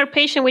 But in our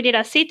patient, we did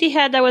a CT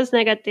head that was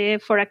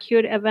negative for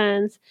acute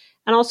events,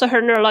 and also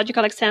her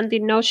neurological exam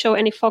did not show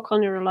any focal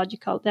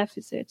neurological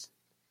deficits.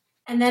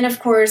 And then, of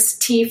course,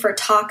 T for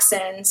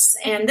toxins,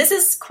 and this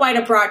is quite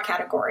a broad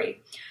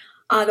category.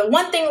 The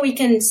one thing we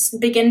can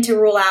begin to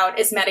rule out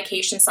is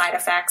medication side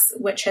effects,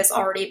 which has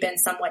already been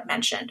somewhat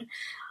mentioned.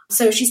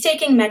 So she's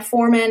taking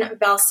metformin,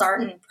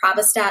 valsartan,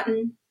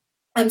 pravastatin.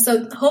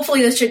 So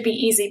hopefully this should be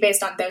easy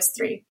based on those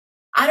three.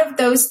 Out of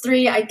those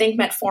three, I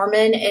think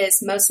metformin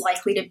is most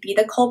likely to be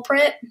the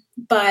culprit,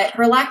 but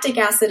her lactic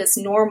acid is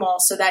normal,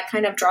 so that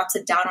kind of drops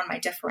it down on my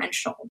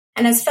differential.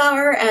 And as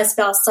far as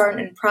valsartan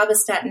and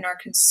pravastatin are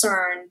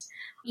concerned,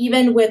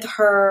 even with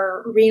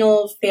her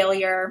renal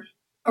failure,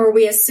 or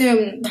we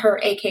assume her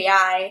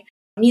AKI,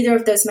 neither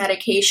of those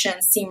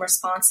medications seem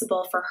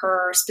responsible for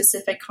her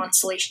specific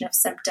constellation of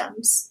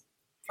symptoms.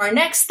 Our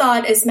next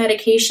thought is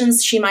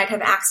medications she might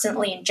have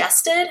accidentally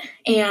ingested,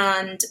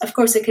 and of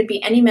course it could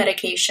be any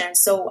medication,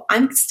 so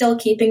I'm still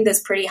keeping this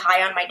pretty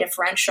high on my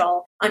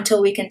differential until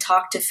we can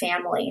talk to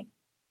family.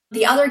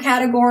 The other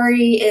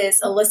category is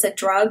illicit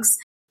drugs,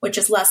 which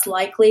is less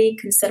likely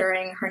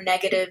considering her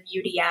negative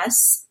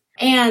UDS,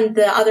 and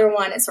the other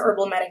one is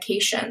herbal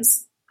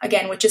medications.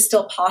 Again, which is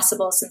still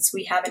possible since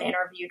we haven't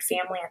interviewed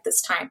family at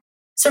this time.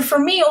 So for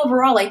me,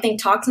 overall, I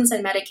think toxins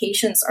and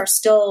medications are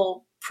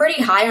still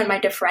pretty high on my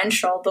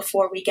differential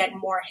before we get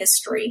more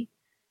history.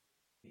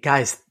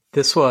 Guys,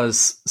 this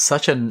was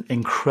such an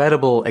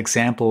incredible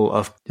example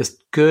of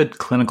just good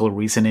clinical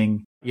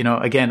reasoning.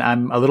 Again,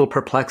 I'm a little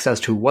perplexed as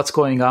to what's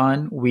going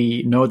on.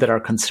 We know that our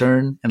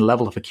concern and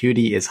level of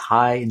acuity is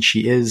high, and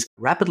she is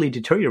rapidly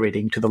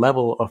deteriorating to the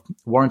level of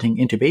warranting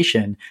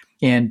intubation.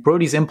 And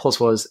Brody's impulse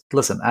was,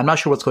 listen, I'm not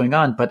sure what's going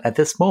on, but at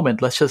this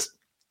moment, let's just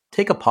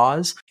take a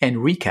pause and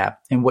recap.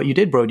 And what you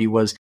did, Brody,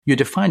 was you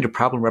defined your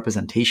problem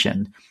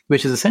representation,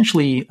 which is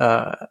essentially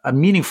a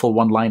meaningful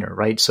one-liner,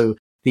 right? So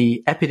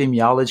the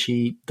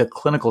epidemiology, the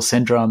clinical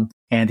syndrome,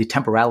 and the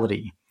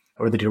temporality,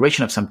 or the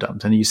duration of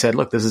symptoms. And you said,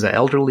 look, this is an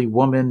elderly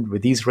woman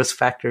with these risk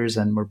factors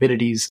and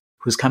morbidities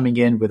who's coming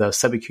in with a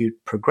subacute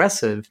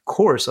progressive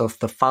course of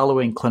the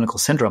following clinical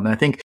syndrome. And I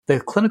think the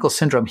clinical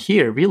syndrome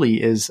here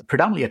really is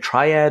predominantly a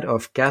triad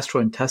of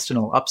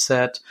gastrointestinal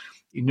upset,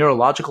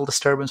 neurological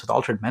disturbance with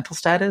altered mental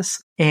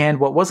status, and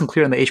what wasn't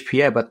clear in the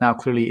HPA, but now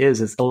clearly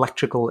is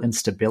electrical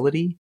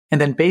instability.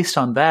 And then based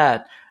on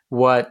that,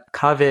 what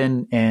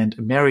Kavin and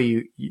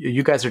Mary,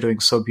 you guys are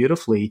doing so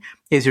beautifully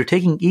is you're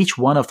taking each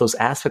one of those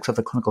aspects of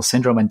the clinical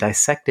syndrome and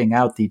dissecting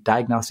out the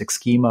diagnostic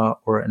schema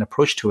or an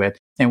approach to it.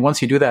 And once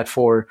you do that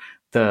for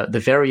the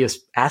various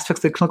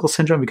aspects of the clinical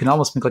syndrome, you can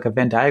almost make like a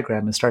Venn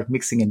diagram and start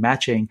mixing and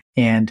matching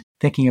and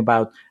thinking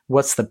about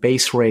what's the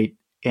base rate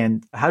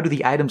and how do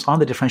the items on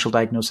the differential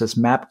diagnosis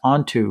map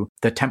onto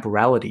the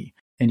temporality,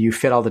 and you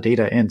fit all the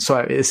data in.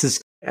 So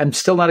I'm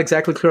still not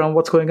exactly clear on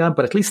what's going on,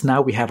 but at least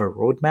now we have a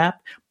roadmap,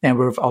 and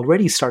we've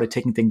already started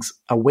taking things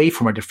away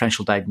from our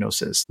differential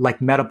diagnosis, like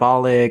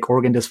metabolic,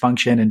 organ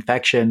dysfunction,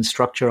 infection,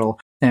 structural,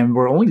 and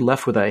we're only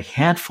left with a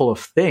handful of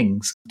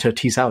things to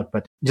tease out.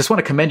 But just want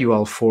to commend you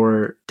all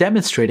for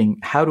demonstrating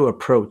how to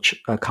approach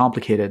a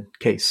complicated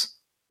case.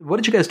 What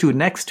did you guys do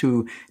next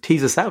to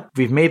tease this out?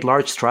 We've made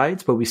large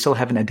strides, but we still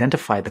haven't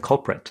identified the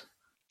culprit.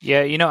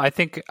 Yeah, I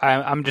think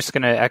I'm just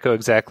going to echo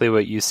exactly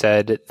what you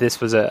said.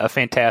 This was a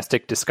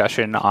fantastic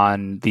discussion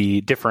on the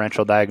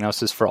differential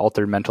diagnosis for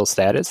altered mental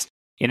status.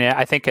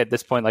 I think at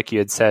this point, like you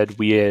had said,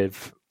 we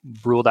have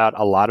ruled out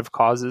a lot of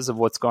causes of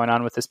what's going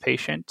on with this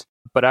patient.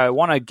 But I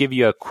want to give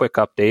you a quick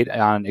update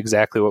on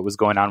exactly what was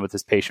going on with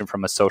this patient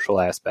from a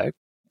social aspect.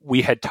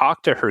 We had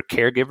talked to her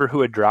caregiver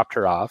who had dropped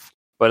her off.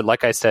 But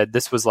like I said,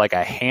 this was like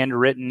a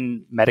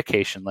handwritten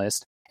medication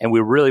list. And we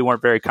really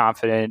weren't very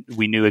confident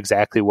we knew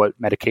exactly what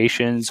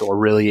medications or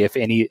really if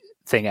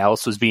anything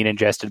else was being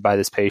ingested by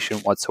this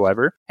patient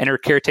whatsoever. And her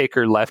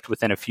caretaker left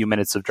within a few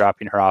minutes of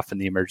dropping her off in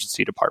the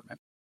emergency department.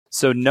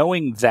 So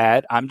knowing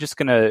that, I'm just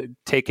going to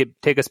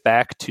take us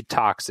back to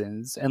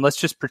toxins, and let's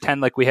just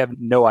pretend like we have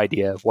no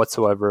idea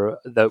whatsoever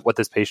what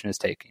this patient is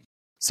taking.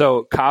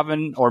 So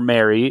Kavin or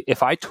Mary,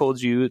 if I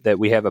told you that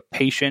we have a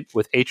patient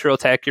with atrial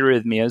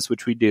tachyarrhythmias,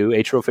 which we do,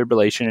 atrial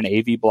fibrillation and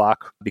AV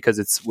block because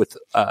it's with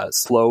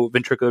slow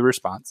ventricular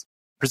response,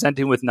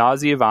 presenting with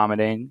nausea,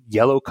 vomiting,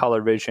 yellow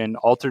color vision,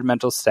 altered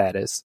mental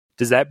status,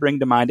 does that bring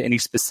to mind any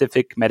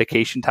specific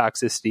medication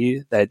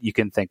toxicity that you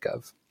can think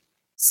of?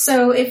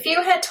 So if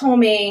you had told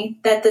me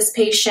that this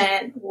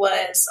patient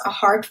was a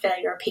heart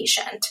failure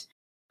patient,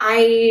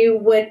 I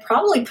would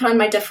probably put on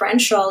my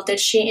differential,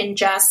 did she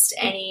ingest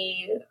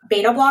any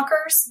beta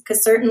blockers?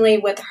 Because certainly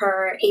with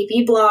her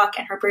AV block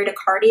and her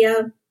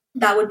bradycardia,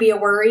 that would be a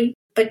worry.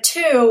 But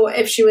two,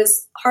 if she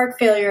was heart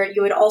failure,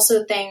 you would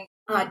also think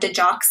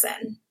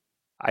digoxin.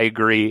 I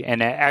agree.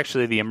 And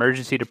actually, the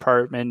emergency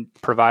department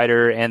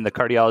provider and the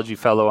cardiology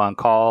fellow on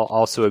call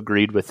also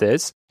agreed with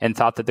this and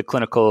thought that the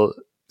clinical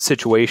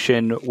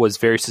situation was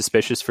very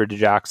suspicious for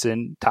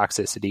digoxin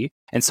toxicity.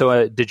 And so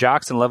a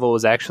digoxin level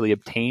was actually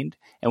obtained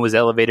and was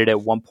elevated at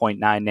 1.9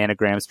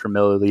 nanograms per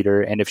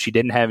milliliter. And if she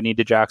didn't have any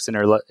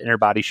digoxin in her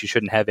body, she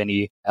shouldn't have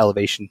any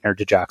elevation in her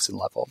digoxin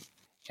level.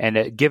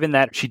 And given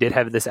that she did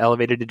have this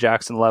elevated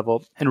digoxin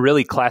level and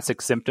really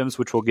classic symptoms,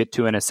 which we'll get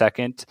to in a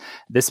second,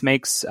 this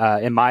makes,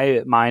 in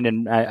my mind,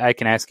 and I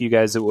can ask you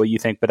guys what you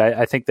think, but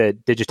I think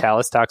that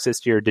digitalis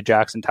toxicity or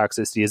digoxin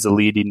toxicity is a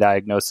leading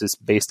diagnosis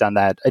based on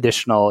that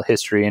additional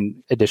history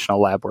and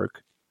additional lab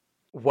work.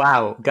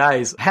 Wow,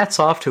 guys, hats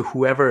off to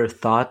whoever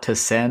thought to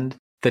send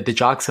the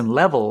digoxin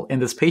level in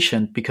this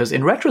patient, because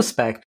in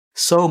retrospect,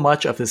 so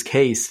much of this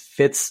case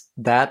fits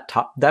that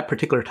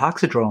particular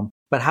toxidrome.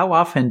 But how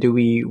often do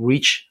we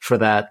reach for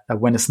that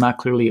when it's not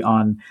clearly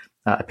on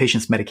a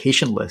patient's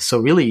medication list? So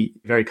really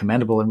very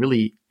commendable and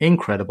really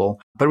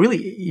incredible. But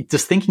really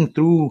just thinking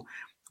through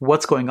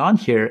what's going on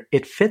here,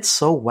 it fits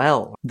so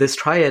well. This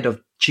triad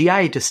of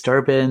GI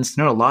disturbance,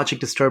 neurologic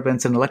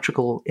disturbance, and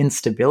electrical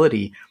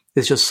instability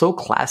is just so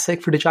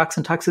classic for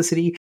digoxin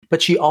toxicity.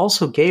 But she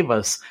also gave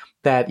us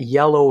that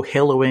yellow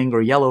haloing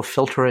or yellow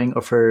filtering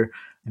of her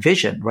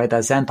vision, right?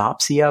 That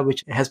xanthopsia,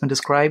 which has been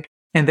described.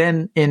 And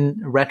then in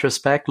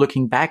retrospect,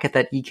 looking back at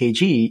that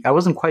EKG, I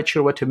wasn't quite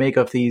sure what to make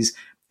of these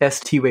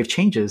ST wave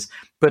changes,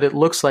 but it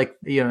looks like,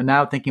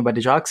 now thinking about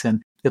digoxin,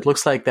 it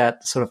looks like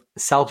that sort of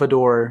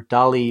Salvador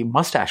Dali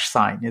mustache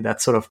sign,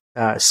 that sort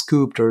of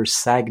scooped or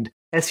sagged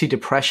ST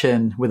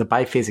depression with a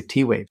biphasic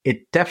T wave.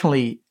 It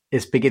definitely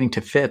is beginning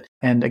to fit.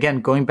 And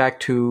again, going back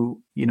to,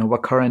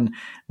 what Karin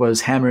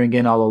was hammering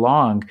in all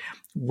along,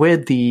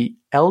 with the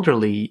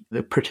elderly,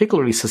 they're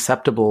particularly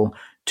susceptible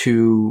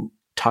to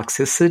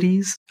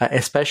toxicities,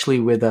 especially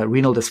with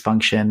renal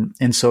dysfunction.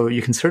 And so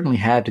you can certainly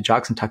have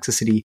digoxin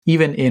toxicity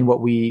even in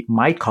what we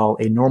might call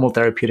a normal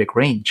therapeutic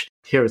range.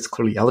 Here it's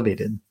clearly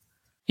elevated.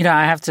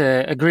 I have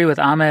to agree with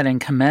Ahmed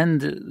and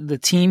commend the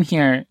team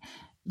here.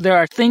 There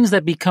are things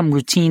that become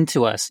routine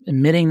to us,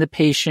 admitting the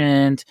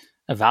patient,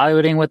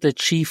 evaluating what the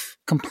chief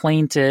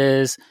complaint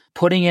is,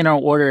 putting in our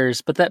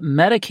orders, but that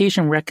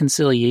medication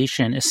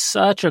reconciliation is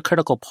such a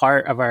critical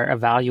part of our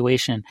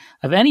evaluation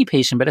of any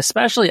patient, but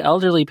especially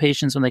elderly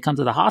patients when they come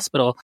to the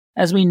hospital,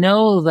 as we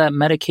know that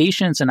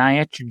medications and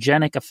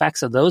iatrogenic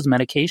effects of those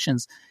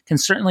medications can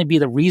certainly be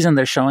the reason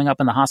they're showing up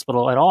in the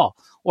hospital at all,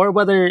 or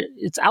whether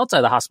it's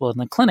outside the hospital in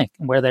the clinic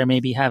where they may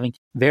be having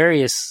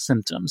various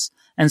symptoms.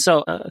 And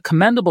so a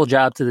commendable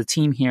job to the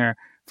team here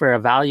for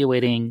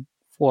evaluating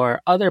for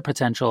other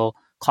potential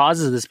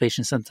causes of this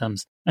patient's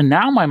symptoms. And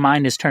now my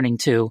mind is turning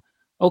to,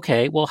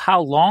 okay, well,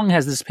 how long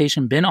has this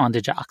patient been on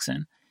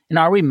digoxin? And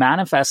are we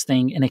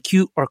manifesting an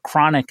acute or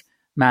chronic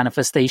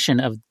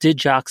manifestation of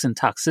digoxin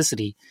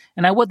toxicity?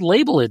 And I would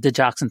label it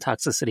digoxin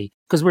toxicity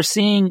because we're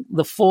seeing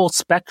the full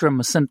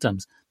spectrum of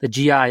symptoms, the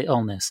GI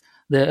illness,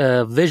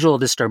 the visual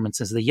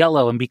disturbances, the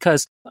yellow. And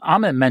because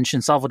Ahmed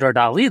mentioned Salvador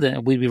Dali,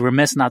 then we'd be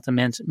remiss not to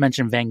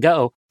mention Van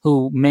Gogh,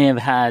 who may have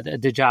had a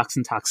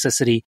digoxin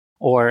toxicity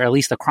or at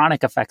least the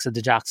chronic effects of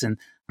digoxin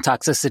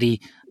toxicity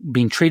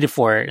being treated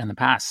for it in the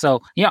past.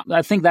 So,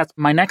 I think that's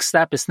my next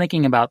step is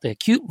thinking about the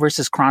acute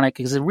versus chronic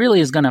because it really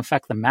is going to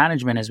affect the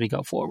management as we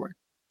go forward.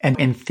 And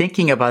in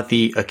thinking about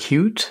the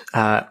acute,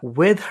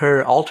 with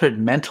her altered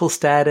mental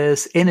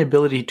status,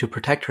 inability to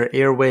protect her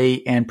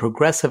airway, and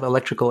progressive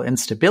electrical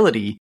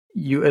instability,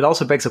 it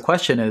also begs the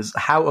question is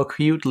how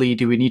acutely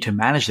do we need to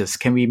manage this?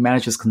 Can we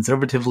manage this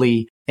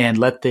conservatively and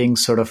let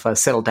things sort of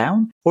settle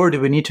down? Or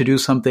do we need to do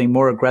something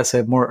more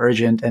aggressive, more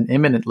urgent, and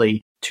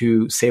imminently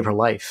to save her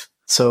life?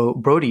 So,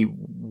 Brody,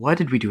 what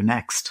did we do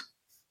next?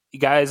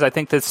 Guys, I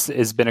think this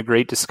has been a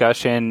great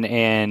discussion.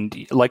 And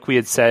like we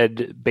had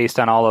said, based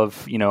on all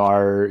of,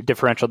 our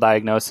differential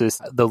diagnosis,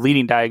 the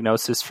leading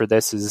diagnosis for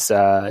this is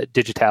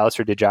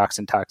digitalis or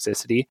digoxin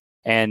toxicity.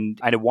 And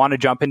I want to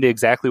jump into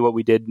exactly what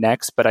we did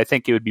next, but I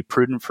think it would be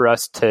prudent for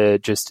us to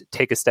just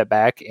take a step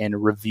back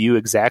and review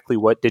exactly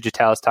what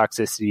digitalis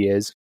toxicity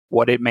is,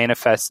 what it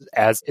manifests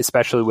as,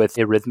 especially with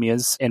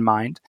arrhythmias in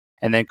mind,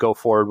 and then go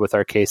forward with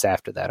our case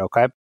after that,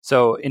 okay?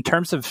 So in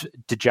terms of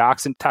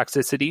digoxin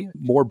toxicity,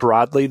 more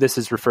broadly, this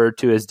is referred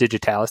to as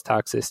digitalis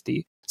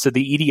toxicity. So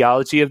the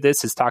etiology of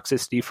this is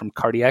toxicity from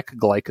cardiac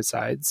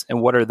glycosides.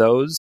 And what are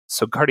those?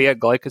 So cardiac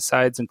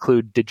glycosides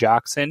include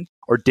digoxin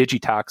or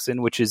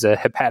digitoxin, which is a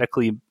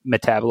hepatically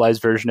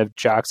metabolized version of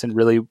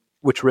digoxin,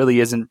 which really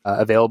isn't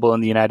available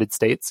in the United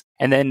States.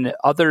 And then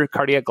other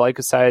cardiac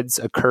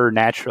glycosides occur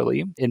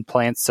naturally in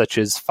plants such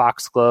as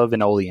foxglove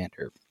and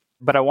oleander.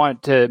 But I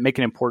want to make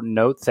an important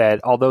note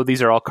that although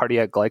these are all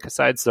cardiac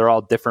glycosides, they're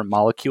all different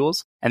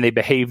molecules, and they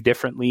behave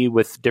differently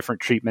with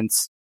different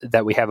treatments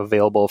that we have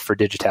available for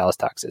digitalis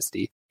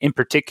toxicity. In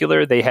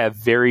particular, they have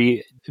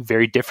very,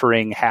 very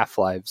differing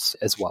half-lives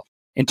as well.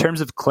 In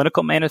terms of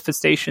clinical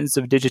manifestations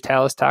of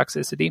digitalis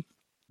toxicity,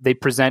 they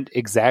present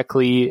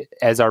exactly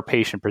as our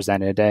patient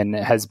presented and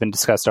has been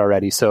discussed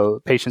already.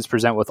 So patients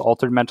present with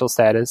altered mental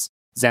status,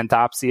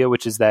 xanthopsia,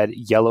 which is that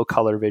yellow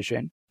color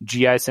vision,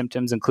 GI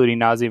symptoms, including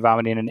nausea,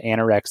 vomiting, and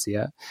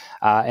anorexia.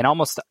 And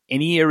almost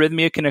any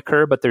arrhythmia can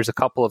occur, but there's a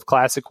couple of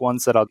classic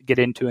ones that I'll get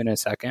into in a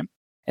second.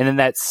 And then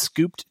that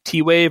scooped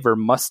T wave or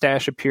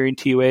mustache appearing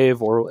T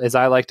wave, or as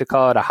I like to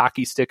call it, a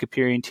hockey stick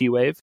appearing T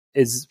wave,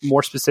 is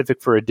more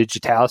specific for a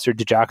digitalis or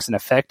digoxin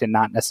effect and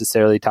not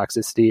necessarily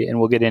toxicity. And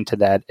we'll get into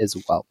that as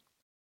well.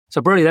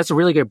 So, Brody, that's a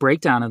really good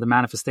breakdown of the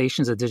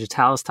manifestations of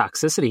digitalis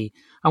toxicity.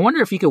 I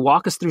wonder if you could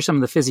walk us through some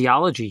of the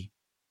physiology.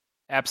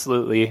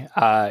 Absolutely.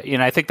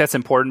 And I think that's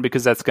important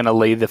because that's going to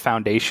lay the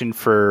foundation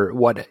for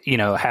what,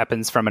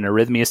 happens from an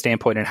arrhythmia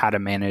standpoint and how to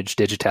manage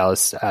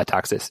digitalis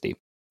toxicity.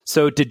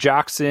 So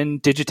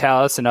digoxin,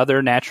 digitalis, and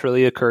other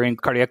naturally occurring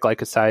cardiac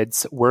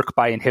glycosides work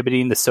by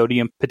inhibiting the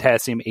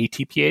sodium-potassium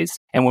ATPase.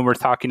 And when we're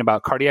talking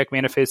about cardiac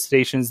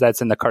manifestations,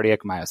 that's in the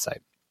cardiac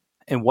myocyte.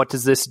 And what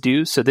does this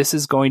do? So this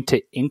is going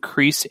to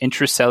increase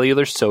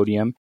intracellular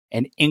sodium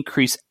and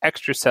increase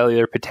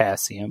extracellular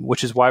potassium,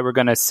 which is why we're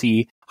going to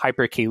see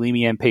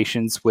hyperkalemia in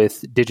patients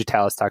with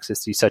digitalis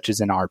toxicity, such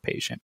as in our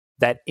patient.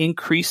 That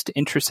increased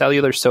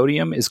intracellular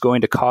sodium is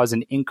going to cause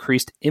an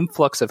increased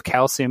influx of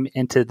calcium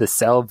into the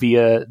cell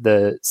via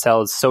the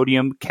cell's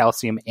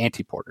sodium-calcium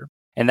antiporter.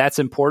 And that's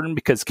important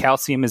because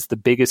calcium is the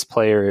biggest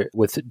player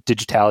with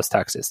digitalis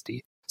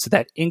toxicity. So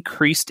that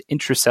increased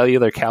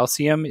intracellular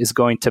calcium is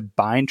going to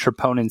bind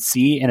troponin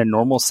C in a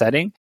normal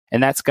setting,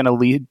 and that's going to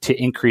lead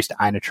to increased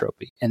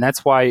inotropy. And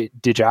that's why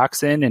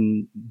digoxin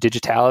and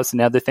digitalis and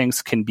other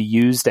things can be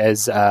used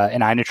as an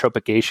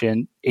inotropic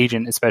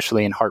agent,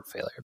 especially in heart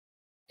failure.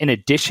 In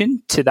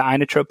addition to the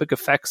inotropic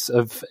effects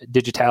of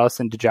digitalis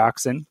and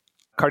digoxin,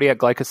 cardiac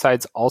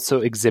glycosides also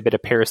exhibit a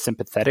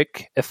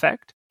parasympathetic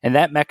effect. And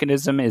that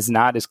mechanism is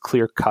not as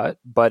clear-cut,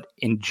 but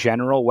in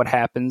general, what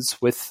happens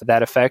with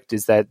that effect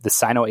is that the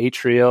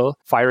sinoatrial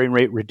firing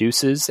rate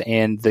reduces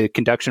and the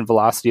conduction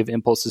velocity of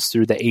impulses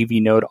through the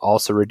AV node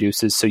also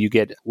reduces. So you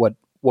get what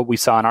we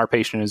saw in our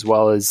patient as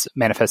well as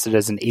manifested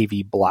as an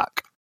AV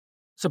block.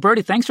 So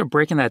Brody, thanks for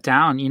breaking that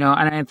down. And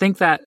I think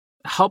that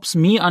helps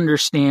me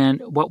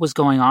understand what was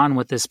going on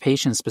with this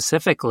patient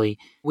specifically.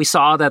 We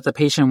saw that the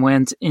patient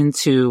went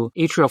into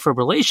atrial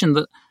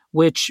fibrillation,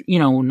 which,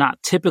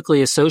 not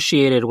typically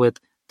associated with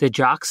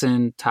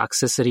digoxin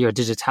toxicity or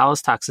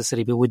digitalis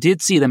toxicity, but we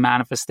did see the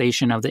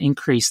manifestation of the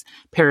increased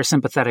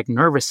parasympathetic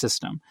nervous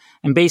system.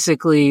 And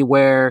basically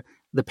where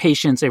the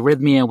patient's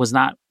arrhythmia was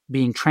not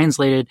being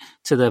translated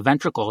to the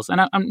ventricles.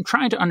 And I'm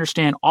trying to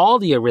understand all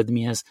the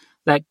arrhythmias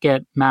that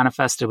get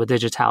manifested with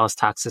digitalis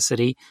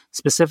toxicity,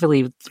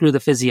 specifically through the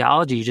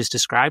physiology you just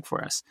described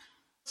for us.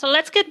 So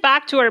let's get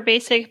back to our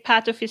basic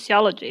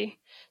pathophysiology.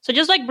 So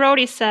just like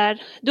Brody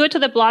said, due to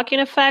the blocking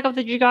effect of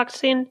the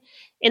digoxin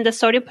in the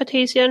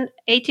sodium-potassium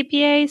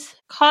ATPase,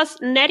 cause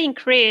net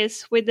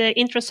increase with the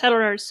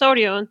intracellular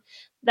sodium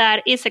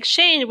that is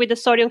exchanged with the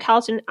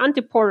sodium-calcium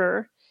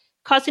antiporter,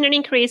 causing an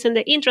increase in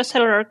the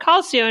intracellular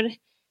calcium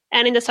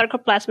and in the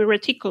sarcoplasmic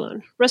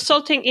reticulum,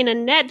 resulting in a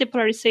net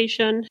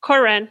depolarization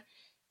current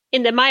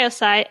in the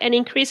myocyte and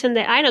increasing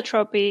the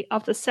inotropy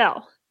of the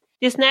cell.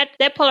 This net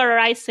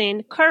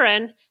depolarizing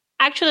current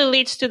actually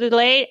leads to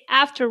delay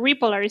after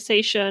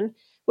repolarization,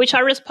 which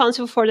are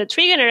responsible for the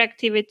trigeminal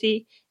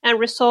activity and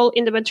result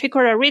in the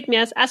ventricular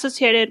arrhythmias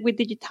associated with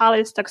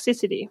digitalis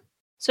toxicity.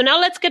 So now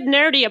let's get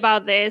nerdy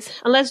about this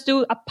and let's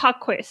do a pop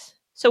quiz.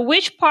 So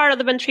which part of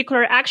the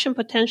ventricular action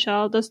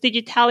potential does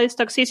digitalis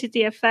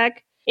toxicity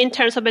affect in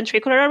terms of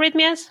ventricular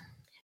arrhythmias?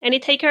 Any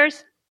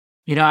takers?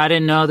 I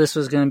didn't know this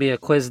was going to be a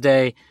quiz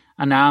day,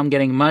 and now I'm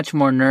getting much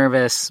more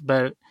nervous,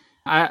 but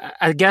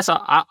I guess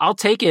I'll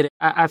take it.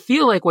 I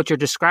feel like what you're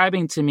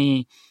describing to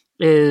me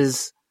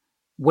is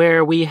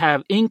where we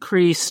have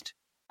increased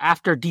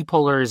after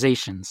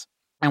depolarizations,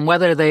 and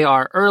whether they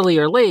are early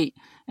or late.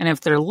 And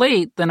if they're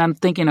late, then I'm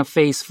thinking of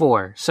phase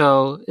 4.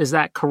 So is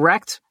that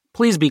correct?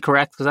 Please be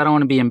correct, because I don't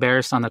want to be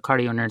embarrassed on the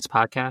Cardio Nerds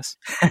podcast.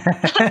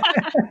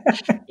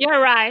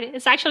 You're right.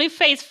 It's actually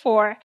phase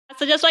 4.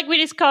 So just like we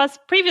discussed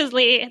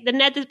previously, the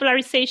net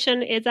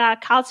depolarization is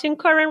calcium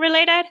current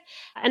related,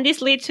 and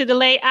this leads to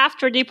delay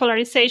after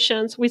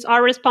depolarizations, which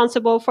are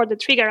responsible for the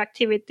trigger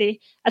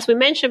activity, as we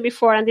mentioned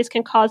before, and this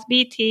can cause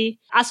VT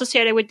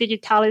associated with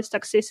digitalis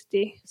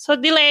toxicity. So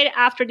delayed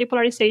after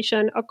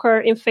depolarization occur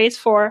in phase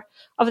 4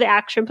 of the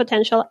action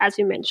potential, as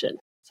you mentioned.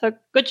 So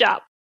good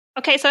job.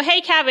 Okay, so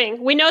hey,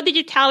 Kevin, we know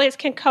digitalis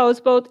can cause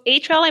both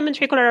atrial and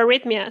ventricular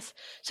arrhythmias.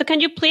 So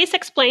can you please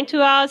explain to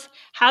us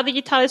how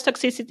digitalis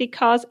toxicity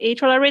causes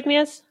atrial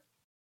arrhythmias?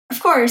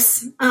 Of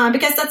course,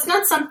 because that's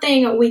not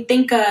something we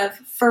think of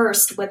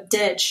first with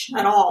DIG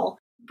at all.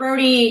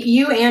 Brody,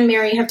 you and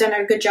Mary have done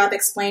a good job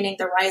explaining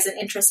the rise in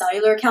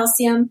intracellular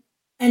calcium.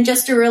 And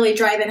just to really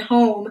drive it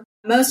home,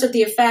 most of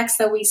the effects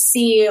that we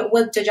see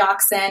with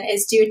digoxin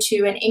is due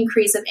to an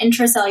increase of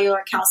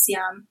intracellular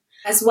calcium,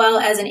 as well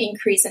as an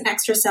increase in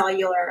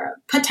extracellular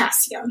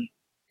potassium.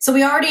 So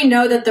we already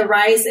know that the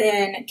rise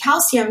in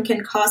calcium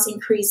can cause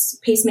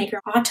increased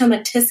pacemaker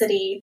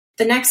automaticity.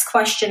 The next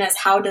question is,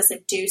 how does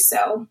it do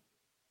so?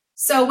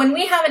 So when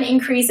we have an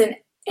increase in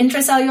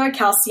intracellular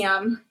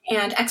calcium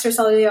and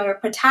extracellular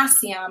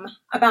potassium,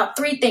 about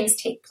 3 things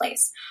take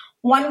place.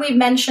 One we've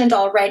mentioned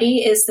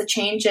already is the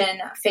change in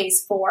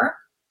phase 4.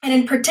 And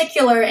in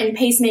particular, in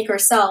pacemaker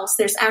cells,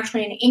 there's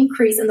actually an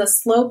increase in the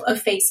slope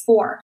of phase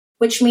 4,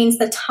 which means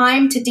the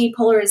time to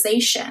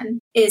depolarization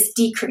is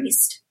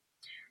decreased.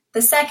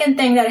 The second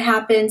thing that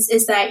happens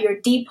is that your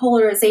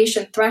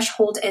depolarization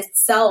threshold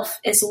itself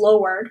is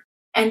lowered.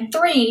 And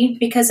 3,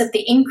 because of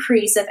the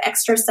increase of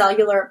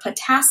extracellular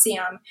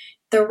potassium,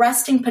 the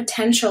resting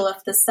potential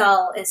of the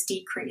cell is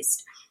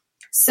decreased.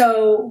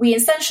 So we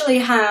essentially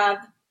have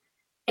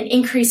an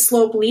increased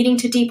slope leading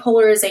to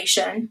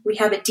depolarization. We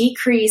have a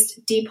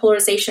decreased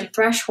depolarization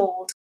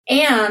threshold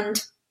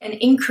and an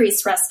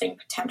increased resting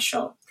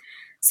potential.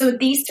 So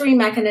these 3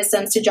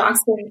 mechanisms,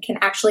 digoxin can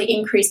actually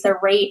increase the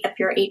rate of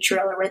your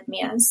atrial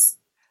arrhythmias.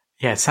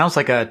 Yeah, it sounds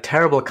like a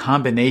terrible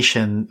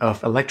combination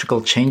of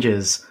electrical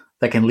changes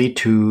that can lead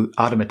to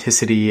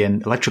automaticity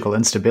and electrical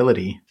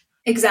instability.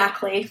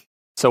 Exactly.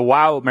 So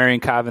wow, Mary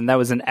and Kevin, that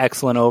was an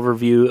excellent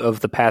overview of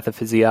the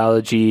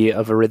pathophysiology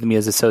of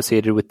arrhythmias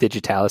associated with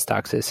digitalis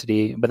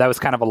toxicity. But that was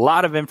kind of a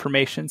lot of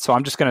information, so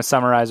I'm just going to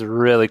summarize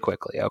really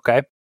quickly,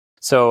 okay?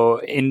 So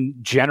in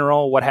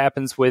general, what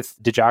happens with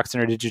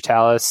digoxin or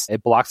digitalis,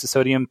 it blocks the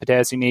sodium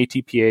potassium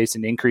ATPase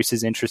and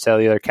increases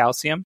intracellular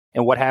calcium.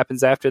 And what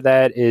happens after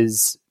that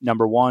is,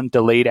 number 1,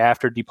 delayed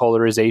after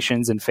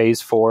depolarizations in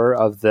phase 4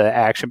 of the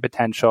action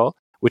potential,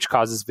 which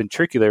causes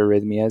ventricular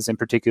arrhythmias, in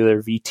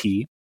particular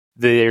VT.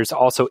 There's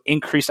also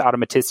increased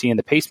automaticity in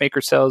the pacemaker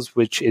cells,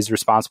 which is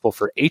responsible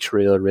for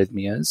atrial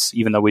arrhythmias,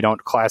 even though we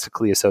don't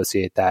classically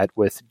associate that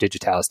with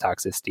digitalis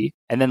toxicity.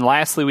 And then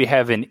lastly, we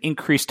have an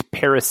increased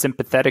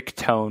parasympathetic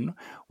tone,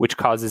 which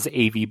causes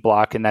AV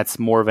block, and that's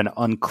more of an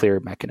unclear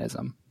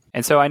mechanism.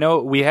 And so I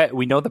know we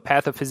know the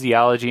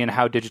pathophysiology and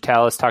how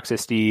digitalis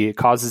toxicity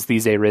causes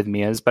these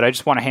arrhythmias, but I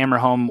just want to hammer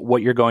home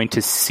what you're going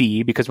to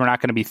see, because we're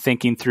not going to be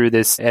thinking through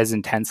this as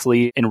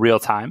intensely in real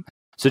time.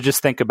 So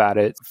just think about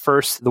it.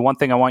 First, the one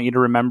thing I want you to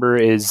remember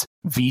is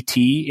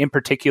VT. In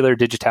particular,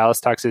 digitalis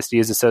toxicity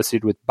is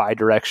associated with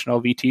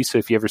bidirectional VT. So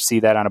if you ever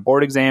see that on a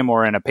board exam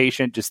or in a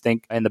patient, just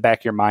think in the back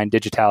of your mind,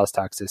 digitalis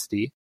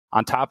toxicity.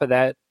 On top of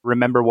that,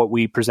 remember what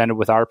we presented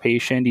with our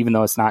patient, even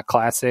though it's not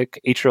classic,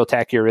 atrial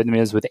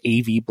tachyarrhythmias with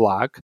AV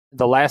block.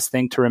 The last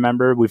thing to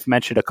remember, we've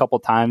mentioned a couple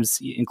times,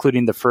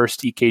 including the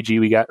first EKG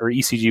we got or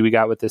ECG we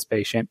got with this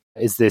patient,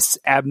 is this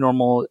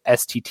abnormal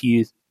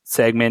STT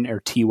segment or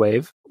T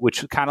wave,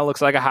 which kind of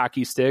looks like a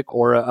hockey stick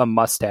or a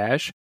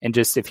mustache. And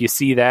just if you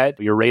see that,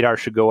 your radar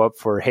should go up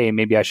for, hey,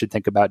 maybe I should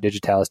think about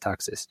digitalis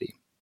toxicity.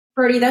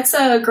 Brody, that's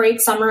a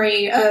great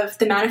summary of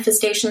the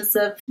manifestations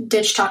of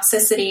dig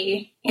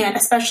toxicity, and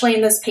especially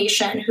in this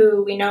patient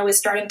who we know is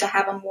starting to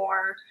have a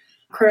more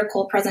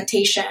critical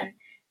presentation.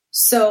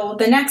 So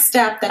the next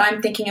step that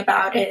I'm thinking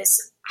about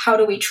is, how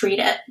do we treat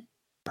it?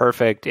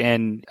 Perfect.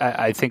 And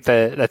I think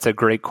that's a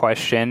great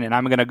question. And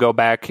I'm going to go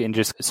back and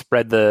just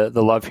spread the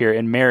love here.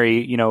 And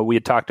Mary, we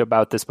had talked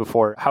about this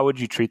before. How would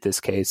you treat this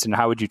case? And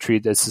how would you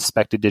treat the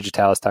suspected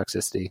digitalis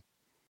toxicity?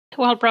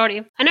 Well,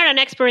 Brody, I'm not an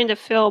expert in the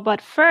field,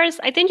 but first,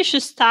 I think you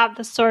should stop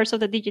the source of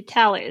the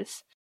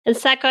digitalis. And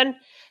second,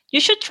 you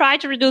should try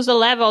to reduce the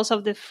levels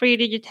of the free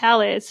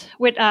digitalis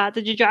with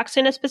the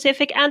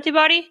digoxin-specific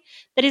antibody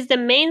that is the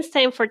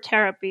mainstay for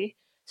therapy.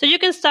 So you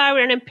can start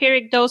with an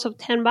empiric dose of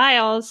 10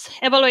 vials,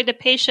 evaluate the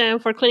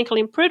patient for clinical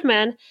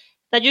improvement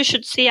that you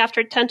should see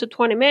after 10 to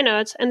 20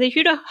 minutes. And if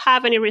you don't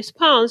have any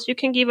response, you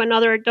can give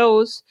another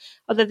dose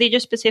of the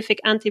DIG-specific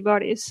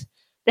antibodies.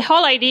 The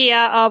whole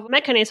idea of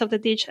mechanism of the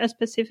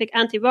DIG-specific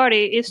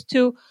antibody is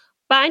to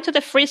bind to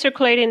the free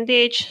circulating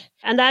DIG,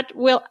 and that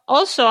will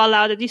also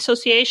allow the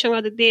dissociation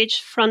of the DIG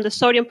from the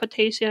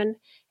sodium-potassium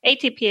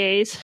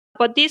ATPase.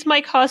 But this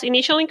might cause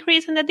initial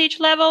increase in the DIG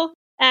level,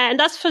 and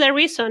that's for the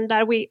reason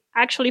that we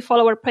actually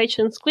follow our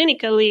patients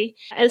clinically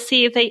and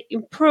see if they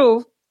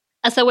improve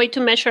as a way to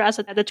measure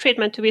the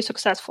treatment to be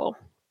successful.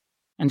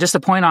 And just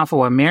to point off of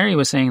what Mary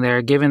was saying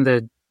there, given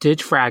the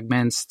DIG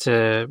fragments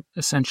to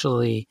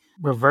essentially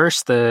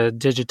reverse the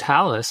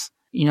digitalis,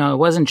 it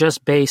wasn't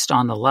just based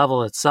on the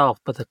level itself,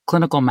 but the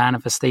clinical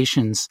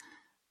manifestations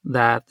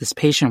that this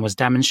patient was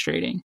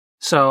demonstrating.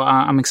 So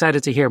I'm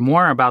excited to hear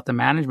more about the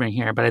management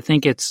here, but I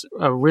think it's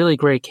a really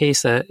great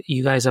case that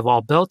you guys have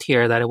all built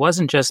here, that it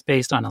wasn't just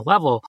based on a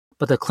level,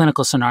 but the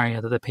clinical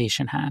scenario that the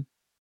patient had.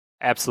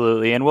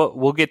 Absolutely. And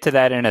we'll get to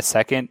that in a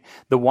second.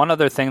 The one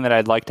other thing that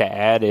I'd like to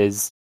add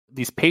is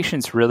these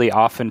patients really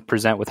often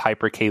present with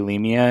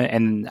hyperkalemia.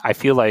 And I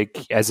feel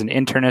like as an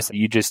internist,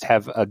 you just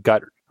have a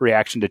gut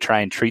reaction to try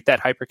and treat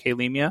that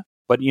hyperkalemia.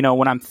 But,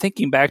 when I'm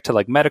thinking back to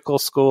like medical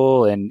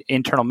school and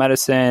internal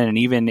medicine and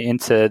even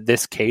into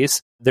this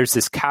case, there's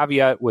this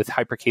caveat with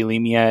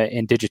hyperkalemia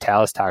and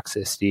digitalis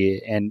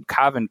toxicity. And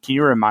Kavin, can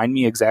you remind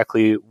me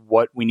exactly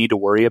what we need to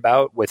worry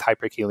about with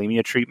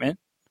hyperkalemia treatment?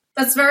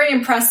 That's very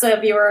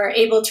impressive. You were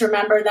able to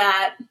remember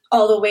that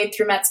all the way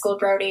through med school,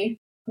 Brody.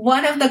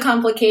 One of the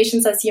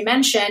complications, as you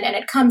mentioned, and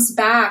it comes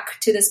back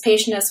to this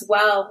patient as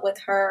well with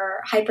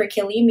her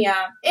hyperkalemia,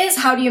 is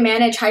how do you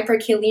manage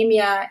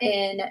hyperkalemia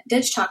in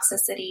DIG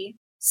toxicity?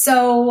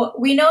 So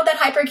we know that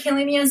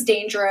hyperkalemia is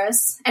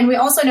dangerous, and we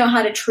also know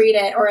how to treat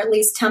it, or at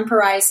least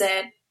temporize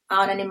it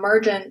on an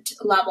emergent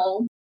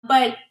level.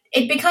 But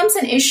it becomes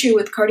an issue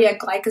with cardiac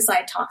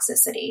glycoside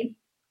toxicity.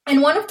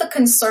 And one of the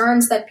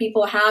concerns that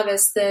people have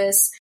is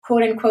this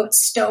quote unquote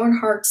stone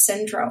heart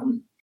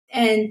syndrome.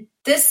 And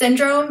this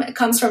syndrome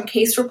comes from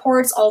case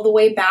reports all the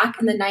way back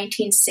in the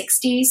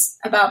 1960s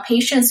about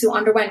patients who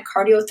underwent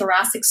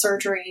cardiothoracic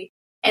surgery.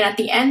 And at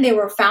the end, they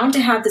were found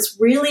to have this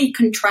really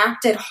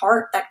contracted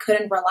heart that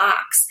couldn't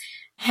relax,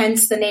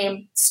 hence the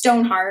name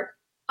stone heart.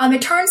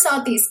 It turns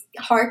out these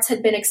hearts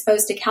had been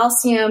exposed to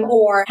calcium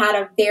or had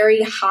a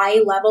very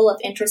high level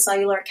of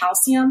intracellular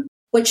calcium,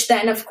 which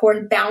then, of course,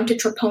 bound to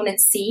troponin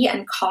C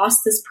and caused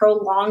this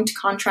prolonged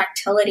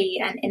contractility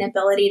and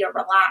inability to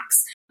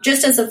relax.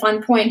 Just as a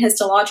fun point,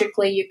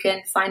 histologically, you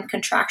can find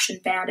contraction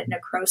band and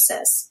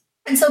necrosis.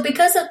 And so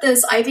because of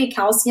this, IV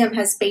calcium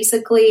has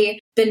basically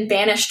been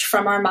banished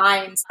from our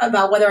minds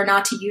about whether or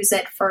not to use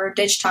it for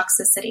DIG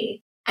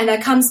toxicity. And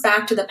that comes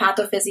back to the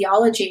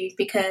pathophysiology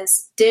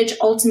because DIG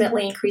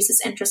ultimately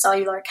increases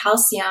intracellular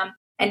calcium.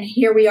 And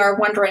here we are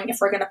wondering if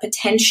we're going to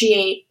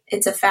potentiate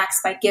its effects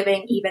by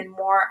giving even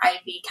more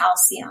IV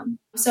calcium.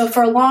 So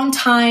for a long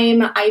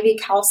time,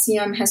 IV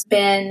calcium has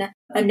been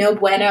a no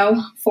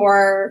bueno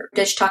for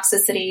DIG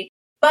toxicity.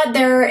 But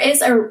there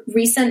is a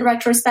recent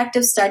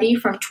retrospective study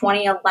from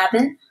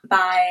 2011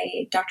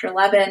 by Dr.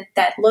 Levin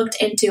that looked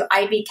into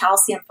IV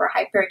calcium for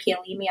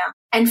hyperkalemia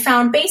and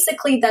found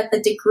basically that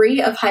the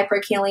degree of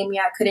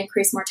hyperkalemia could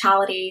increase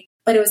mortality,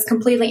 but it was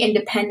completely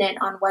independent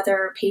on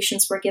whether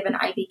patients were given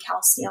IV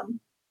calcium.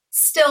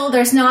 Still,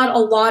 there's not a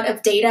lot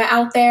of data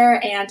out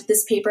there, and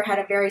this paper had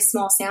a very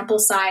small sample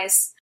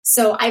size.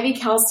 So IV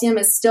calcium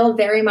is still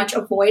very much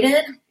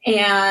avoided,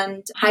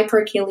 and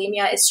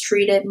hyperkalemia is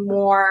treated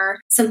more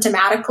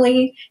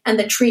symptomatically. And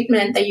the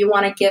treatment that you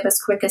want to give as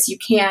quick as you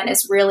can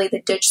is really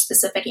the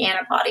DIG-specific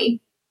antibody.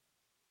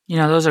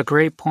 Those are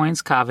great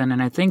points, Kavin.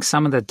 And I think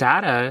some of the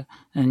data,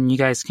 and you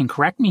guys can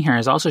correct me here,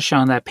 has also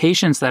shown that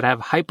patients that have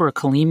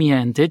hyperkalemia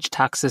and DIG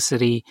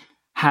toxicity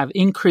have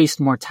increased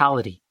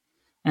mortality.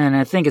 And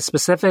I think it's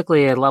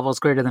specifically at levels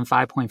greater than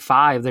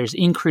 5.5, there's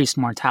increased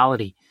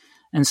mortality.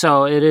 And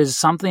so it is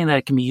something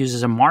that can be used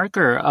as a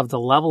marker of the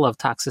level of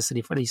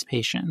toxicity for these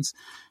patients.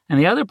 And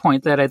the other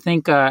point that I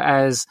think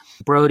as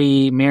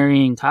Brody,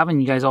 Mary, and Kavin,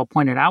 you guys all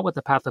pointed out with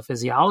the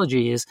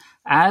pathophysiology is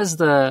as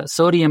the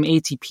sodium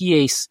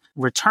ATPase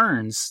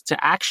returns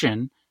to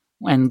action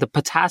and the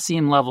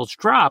potassium levels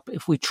drop,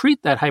 if we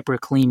treat that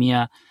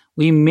hyperkalemia,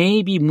 we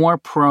may be more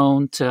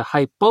prone to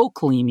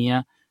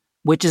hypokalemia,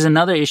 which is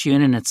another issue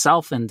in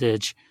itself in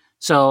DIG.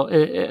 So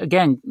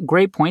again,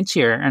 great points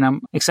here, and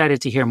I'm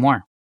excited to hear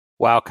more.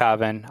 Wow,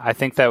 Kavin. I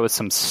think that was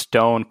some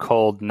stone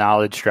cold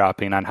knowledge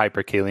dropping on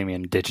hyperkalemia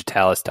and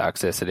digitalis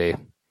toxicity.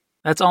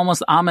 That's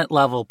almost Amit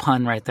level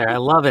pun right there. I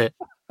love it.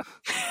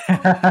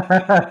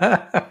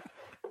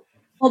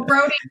 Well,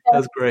 Brody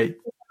that's great.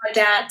 My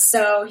dad,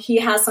 so he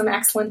has some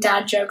excellent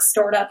dad jokes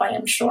stored up, I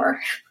am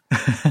sure.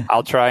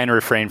 I'll try and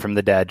refrain from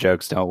the dad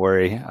jokes. Don't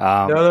worry.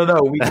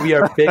 No. We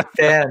are big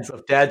fans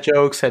of dad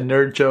jokes and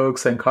nerd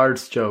jokes and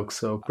cards jokes.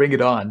 So bring it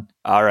on.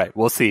 All right.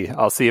 We'll see.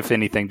 I'll see if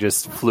anything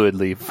just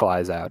fluidly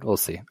flies out. We'll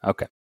see.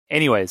 Okay.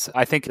 Anyways,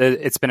 I think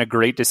that it's been a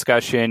great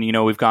discussion.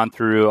 We've gone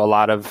through a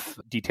lot of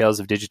details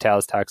of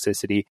digitalis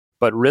toxicity,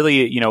 but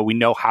really, we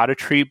know how to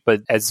treat,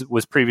 but as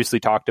was previously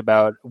talked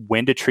about,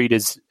 when to treat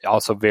is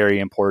also very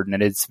important.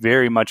 And it's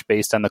very much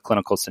based on the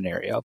clinical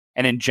scenario.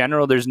 And in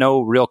general, there's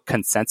no real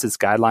consensus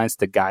guidelines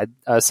to guide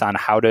us on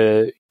how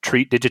to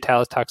treat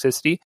digitalis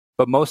toxicity.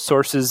 But most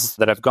sources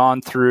that I've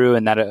gone through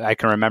and that I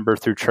can remember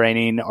through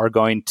training are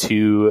going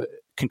to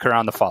concur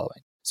on the following.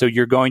 So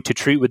you're going to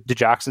treat with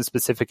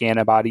digoxin-specific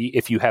antibody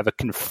if you have a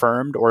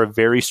confirmed or a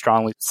very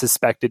strongly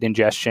suspected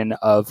ingestion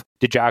of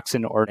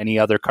digoxin or any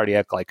other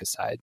cardiac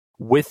glycoside,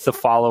 with the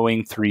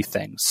following three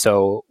things.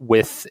 So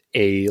with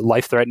a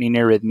life-threatening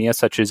arrhythmia,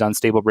 such as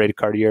unstable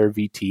bradycardia or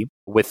VT,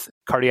 with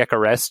cardiac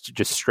arrest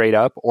just straight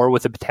up, or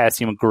with a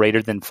potassium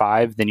greater than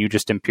 5, then you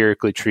just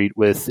empirically treat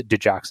with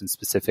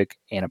digoxin-specific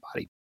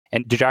antibody.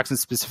 And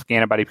digoxin-specific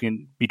antibody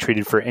can be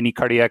treated for any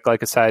cardiac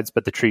glycosides,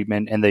 but the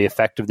treatment and the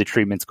effect of the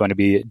treatment is going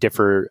to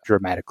differ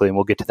dramatically, and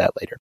we'll get to that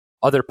later.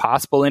 Other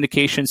possible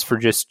indications for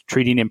just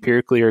treating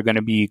empirically are going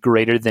to be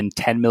greater than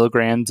 10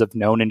 milligrams of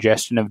known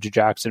ingestion of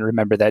digoxin.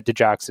 Remember that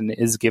digoxin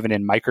is given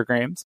in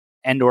micrograms.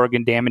 End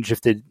organ damage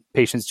if the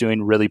patient's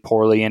doing really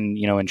poorly and,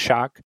 in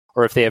shock,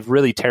 or if they have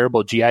really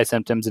terrible GI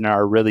symptoms and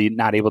are really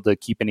not able to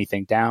keep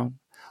anything down.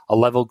 A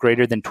level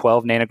greater than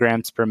 12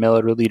 nanograms per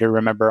milliliter.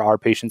 Remember, our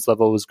patient's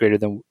level was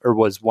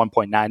was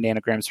 1.9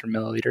 nanograms per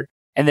milliliter.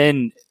 And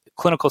then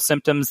clinical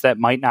symptoms that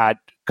might not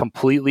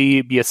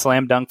completely be a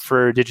slam dunk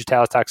for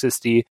digitalis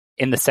toxicity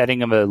in the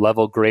setting of a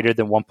level greater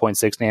than 1.6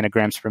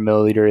 nanograms per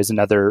milliliter is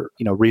another,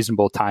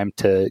 reasonable time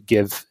to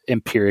give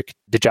empiric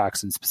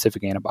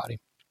digoxin-specific antibody.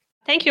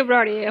 Thank you,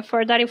 Brody,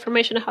 for that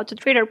information on how to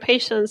treat our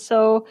patients.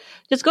 So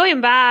just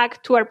going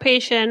back to our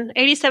patient,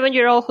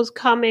 87-year-old who's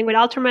coming with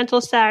altered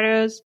mental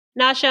status,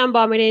 nausea and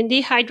vomiting,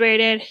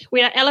 dehydrated,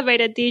 with an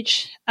elevated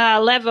DIGE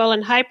level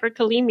and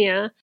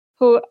hyperkalemia,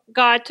 who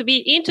got to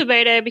be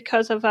intubated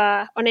because of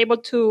unable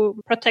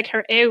to protect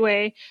her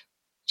airway.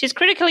 She's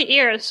critically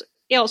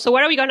ill. So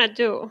what are we going to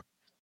do?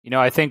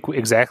 I think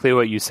exactly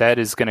what you said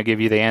is going to give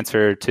you the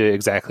answer to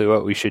exactly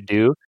what we should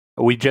do.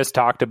 We just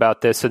talked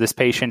about this. So this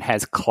patient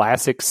has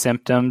classic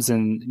symptoms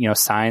and,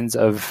 signs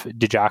of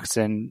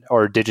digoxin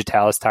or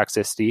digitalis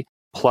toxicity.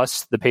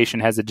 Plus, the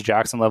patient has a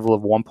digoxin level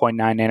of 1.9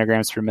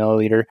 nanograms per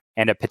milliliter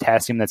and a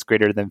potassium that's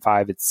greater than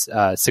 5. It's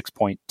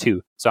 6.2.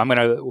 So I'm going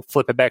to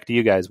flip it back to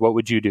you guys. What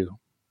would you do?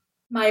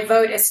 My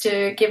vote is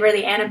to give her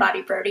the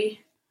antibody, Brody.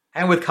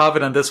 And with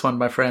COVID on this one,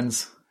 my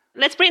friends.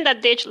 Let's bring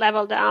that DIGE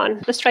level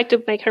down. Let's try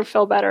to make her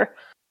feel better.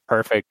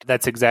 Perfect.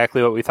 That's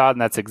exactly what we thought,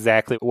 and that's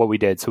exactly what we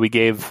did. So we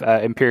gave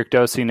empiric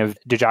dosing of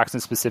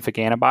digoxin-specific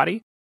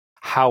antibody.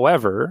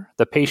 However,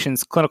 the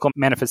patient's clinical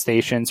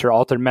manifestations, her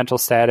altered mental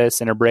status,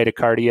 and her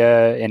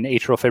bradycardia and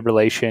atrial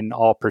fibrillation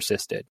all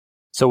persisted.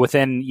 So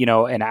within,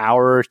 an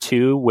hour or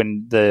two,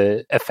 when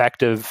the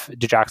effect of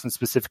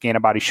digoxin-specific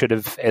antibody should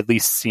have at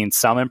least seen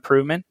some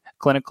improvement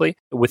clinically,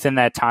 within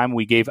that time,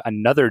 we gave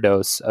another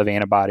dose of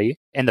antibody,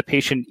 and the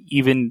patient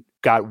even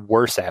got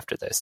worse after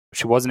this.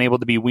 She wasn't able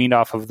to be weaned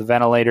off of the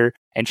ventilator,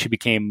 and she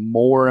became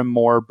more and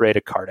more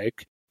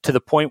bradycardic to the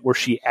point where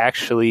she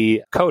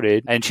actually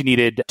coded, and she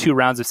needed 2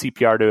 rounds of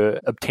CPR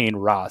to obtain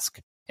ROSC.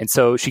 And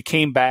so she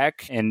came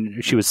back,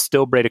 and she was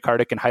still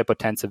bradycardic and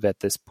hypotensive at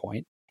this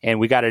point. And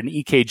we got an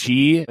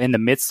EKG in the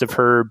midst of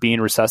her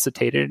being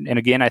resuscitated. And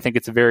again, I think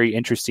it's a very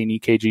interesting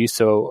EKG.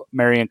 So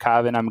Mary and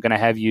Kavin, I'm going to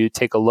have you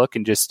take a look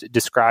and just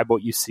describe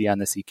what you see on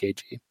this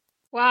EKG.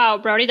 Wow,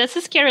 Brody, that's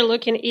a scary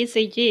looking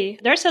ECG.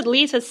 There's at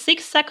least a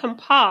 6-second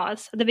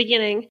pause at the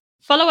beginning,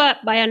 followed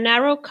up by a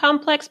narrow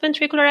complex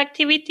ventricular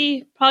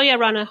activity, probably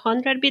around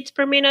 100 beats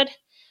per minute.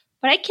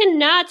 But I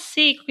cannot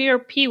see clear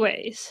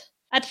P-waves.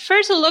 At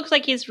first, it looks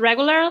like it's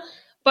regular,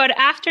 but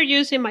after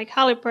using my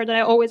caliper that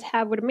I always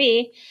have with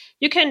me,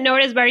 you can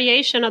notice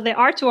variation of the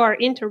R2R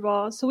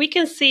interval. So we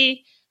can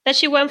see that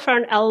she went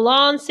from a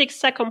long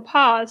 6-second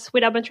pause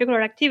without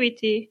ventricular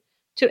activity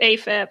to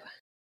AFib.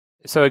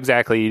 So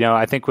exactly,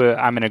 I think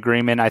I'm in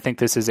agreement. I think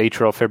this is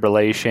atrial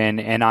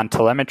fibrillation. And on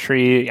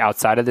telemetry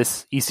outside of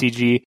this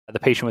ECG, the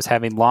patient was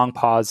having long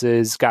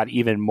pauses, got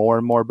even more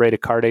and more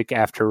bradycardic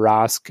after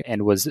ROSC,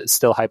 and was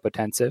still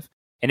hypotensive.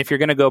 And if you're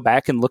going to go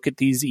back and look at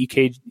these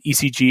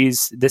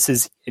ECGs, this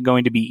is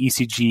going to be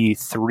ECG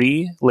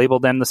 3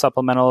 labeled in the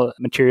supplemental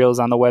materials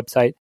on the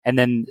website. And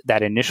then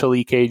that initial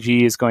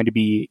EKG is going to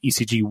be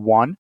ECG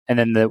 1. And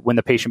then when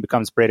the patient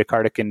becomes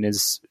bradycardic and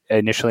is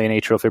initially in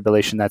atrial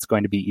fibrillation, that's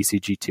going to be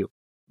ECG 2.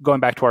 Going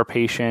back to our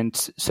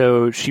patient,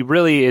 so she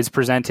really is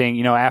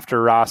presenting,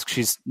 after ROSC,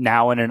 she's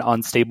now in an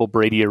unstable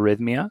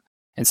bradyarrhythmia.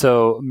 And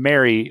so,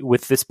 Mary,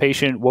 with this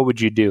patient, what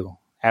would you do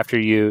after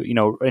you,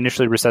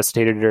 initially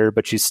resuscitated her,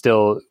 but she's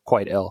still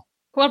quite ill?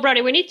 Well,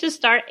 Brody, we need to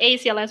start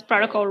ACLS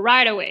protocol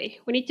right away.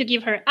 We need to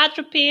give her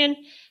atropine,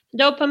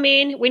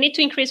 dopamine. We need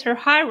to increase her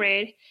heart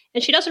rate.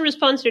 And she doesn't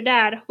respond to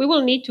that. We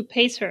will need to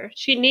pace her.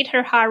 She need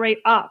her heart rate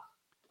up.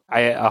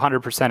 I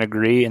 100%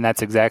 agree, and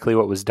that's exactly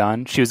what was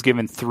done. She was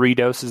given 3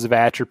 doses of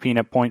atropine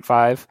at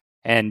 0.5,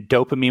 and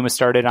dopamine was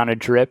started on a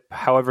drip.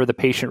 However, the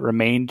patient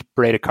remained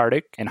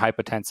bradycardic and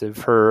hypotensive.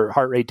 Her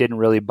heart rate didn't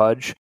really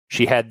budge.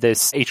 She had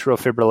this atrial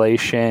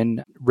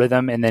fibrillation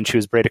rhythm, and then she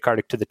was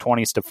bradycardic to the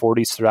 20s to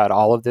 40s throughout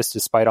all of this,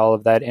 despite all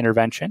of that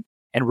intervention.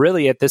 And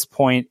really, at this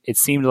point, it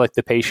seemed like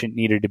the patient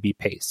needed to be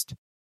paced.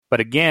 But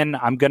again,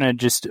 I'm going to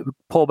just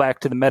pull back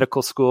to the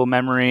medical school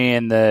memory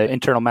and the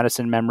internal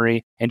medicine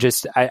memory. And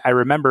just, I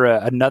remember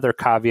another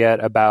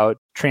caveat about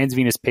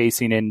transvenous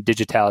pacing and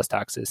digitalis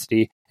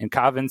toxicity. And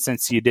Kavin,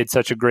 since you did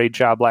such a great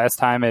job last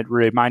time, it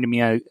reminded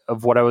me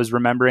of what I was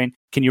remembering.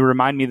 Can you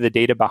remind me of the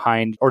data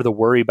behind, or the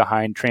worry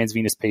behind,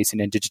 transvenous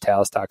pacing and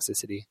digitalis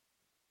toxicity?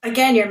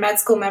 Again, your med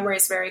school memory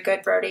is very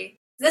good, Brody.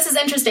 This is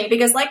interesting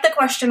because, like the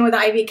question with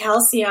IV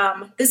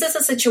calcium, this is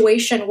a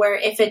situation where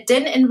if it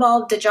didn't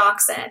involve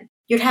digoxin,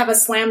 you'd have a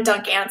slam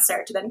dunk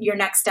answer to your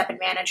next step in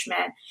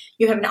management.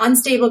 You have an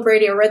unstable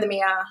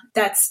bradyarrhythmia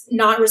that's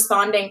not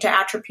responding to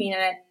atropine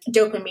and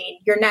dopamine.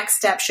 Your next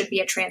step should be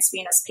a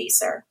transvenous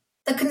pacer.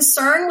 The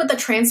concern with the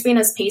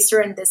transvenous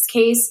pacer in this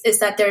case is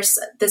that there's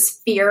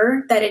this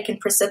fear that it can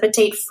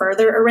precipitate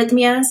further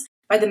arrhythmias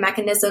by the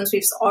mechanisms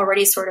we've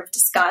already sort of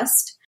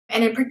discussed.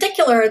 And in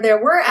particular,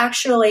 there were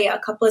actually a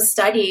couple of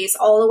studies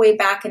all the way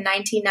back in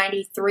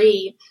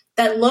 1993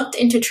 that looked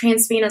into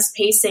transvenous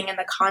pacing in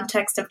the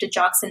context of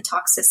digoxin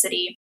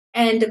toxicity.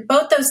 And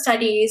both those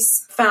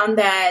studies found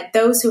that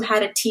those who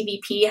had a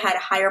TVP had a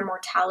higher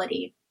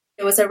mortality.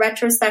 It was a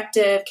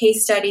retrospective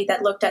case study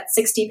that looked at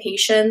 60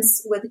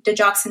 patients with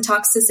digoxin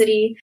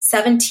toxicity.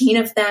 17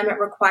 of them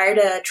required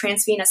a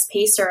transvenous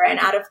pacer, and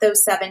out of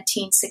those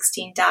 17,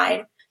 16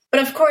 died.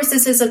 But of course,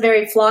 this is a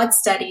very flawed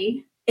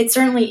study. It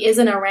certainly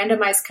isn't a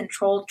randomized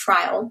controlled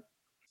trial.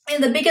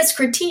 And the biggest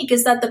critique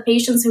is that the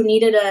patients who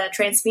needed a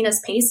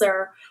transvenous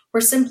pacer were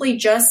simply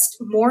just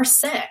more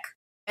sick.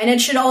 And it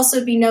should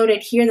also be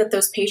noted here that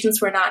those patients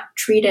were not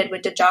treated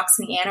with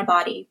digoxin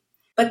antibody.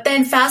 But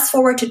then fast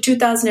forward to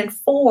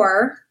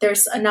 2004,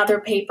 there's another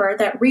paper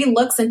that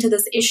re-looks into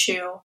this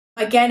issue.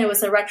 Again, it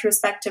was a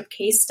retrospective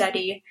case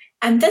study.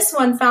 And this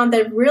one found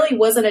there really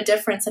wasn't a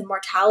difference in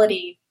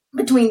mortality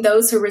between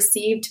those who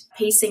received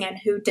pacing and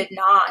who did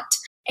not.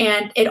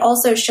 And it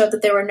also showed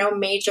that there were no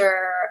major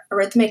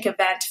arrhythmic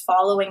event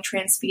following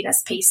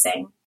transvenous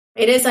pacing.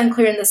 It is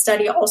unclear in the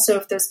study also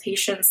if those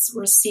patients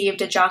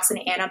received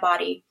digoxin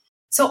antibody.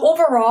 So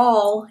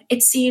overall,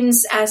 it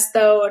seems as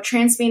though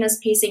transvenous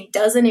pacing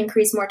doesn't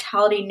increase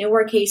mortality in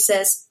newer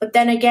cases, but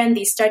then again,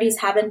 these studies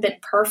haven't been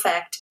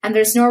perfect, and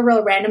there's no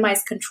real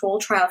randomized control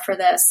trial for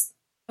this.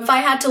 If I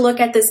had to look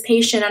at this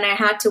patient and I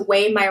had to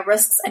weigh my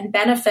risks and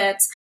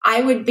benefits,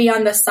 I would be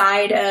on the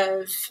side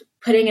of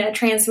putting in a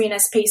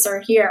transvenous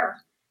pacer here.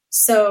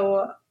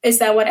 So is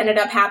that what ended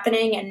up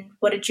happening, and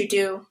what did you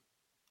do?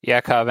 Yeah,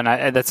 Kevin,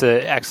 that's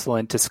an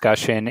excellent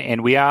discussion.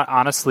 And we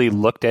honestly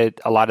looked at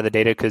a lot of the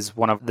data because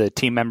one of the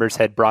team members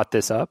had brought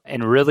this up.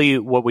 And really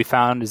what we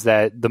found is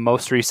that the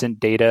most recent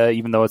data,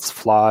 even though it's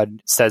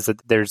flawed, says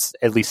that there's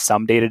at least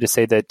some data to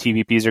say that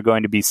TVPs are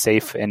going to be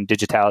safe in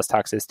digitalis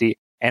toxicity.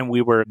 And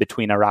we were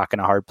between a rock and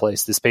a hard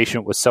place. This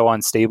patient was so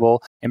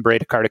unstable and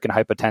bradycardic and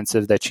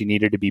hypotensive that she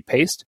needed to be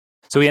paced.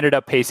 So we ended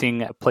up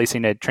placing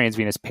a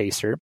transvenous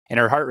pacer, and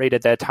her heart rate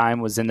at that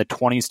time was in the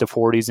 20s to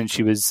 40s, and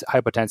she was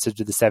hypotensive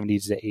to the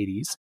 70s to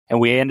 80s.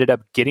 And we ended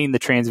up getting the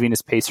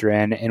transvenous pacer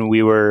in, and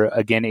we were,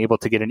 again, able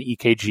to get an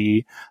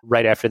EKG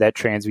right after that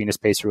transvenous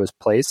pacer was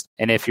placed.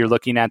 And if you're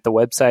looking at the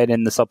website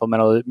and the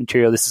supplemental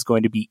material, this is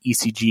going to be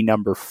ECG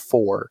number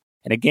 4.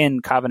 And again,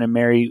 Kevin and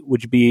Mary,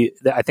 would you be,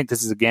 I think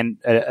this is, again,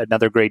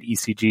 another great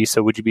ECG,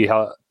 so would you be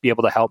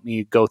able to help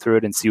me go through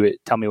it and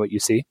tell me what you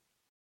see?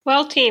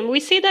 Well, team,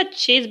 we see that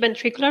she's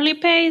ventricularly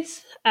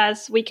paced.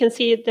 As we can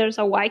see, there's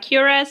a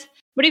YQRS.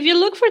 But if you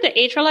look for the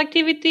atrial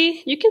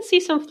activity, you can see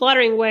some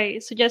fluttering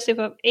waves suggestive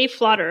of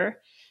aflutter.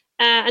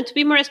 And to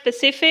be more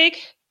specific,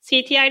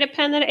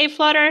 CTI-dependent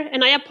aflutter.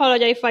 And I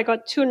apologize if I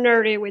got too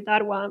nerdy with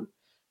that one.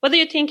 What do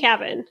you think,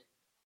 Kevin?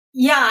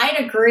 Yeah,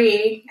 I'd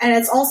agree. And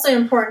it's also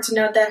important to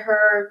note that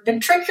her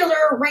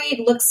ventricular rate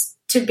looks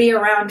to be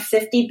around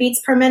 50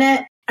 beats per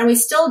minute. And we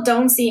still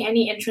don't see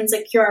any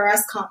intrinsic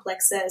QRS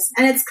complexes.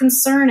 And it's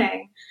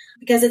concerning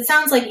because it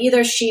sounds like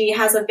either she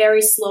has a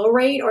very slow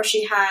rate or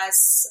she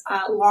has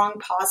long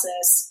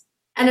pauses.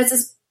 And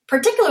it's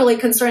particularly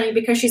concerning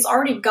because she's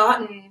already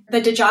gotten the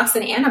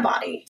digoxin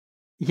antibody.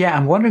 Yeah,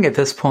 I'm wondering at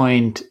this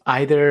point,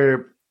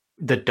 either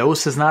the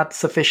dose is not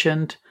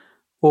sufficient,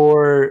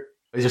 or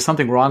is there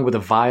something wrong with the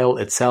vial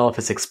itself?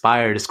 It's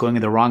expired, it's going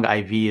in the wrong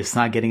IV, it's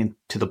not getting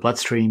into the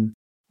bloodstream,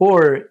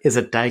 or is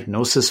a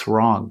diagnosis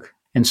wrong?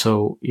 And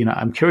so,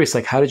 I'm curious,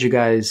 how did you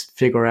guys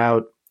figure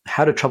out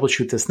how to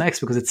troubleshoot this next?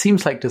 Because it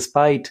seems like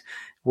despite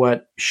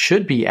what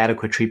should be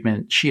adequate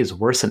treatment, she is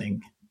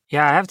worsening.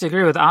 Yeah, I have to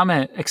agree with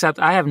Amit, except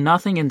I have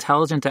nothing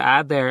intelligent to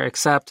add there,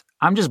 except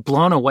I'm just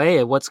blown away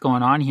at what's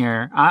going on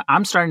here.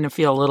 I'm starting to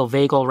feel a little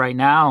vagal right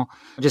now.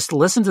 Just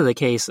listen to the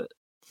case,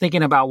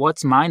 thinking about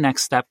what's my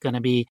next step going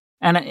to be.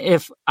 And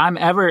if I'm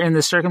ever in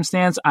this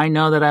circumstance, I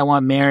know that I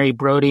want Mary,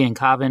 Brody, and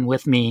Kevin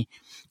with me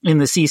in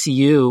the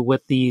CCU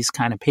with these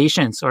kind of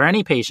patients, or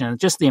any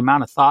patient, just the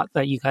amount of thought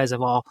that you guys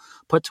have all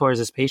put towards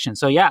this patient.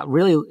 So yeah,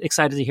 really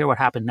excited to hear what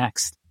happened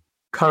next.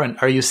 Karan,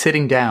 are you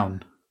sitting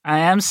down? I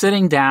am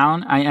sitting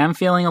down. I am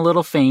feeling a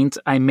little faint.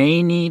 I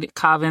may need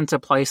Kevin to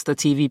place the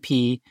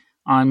TVP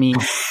on me.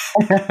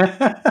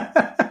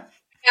 Got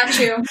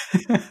you.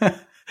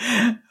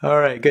 All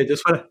right, good.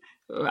 Just want to...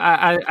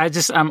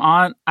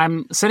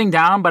 I'm sitting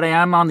down, but I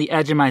am on the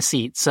edge of my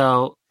seat.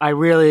 So I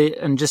really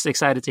am just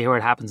excited to hear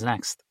what happens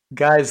next.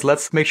 Guys,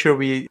 let's make sure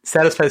we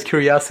satisfy his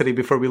curiosity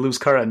before we lose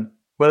Karan.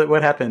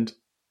 What happened?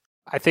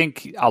 I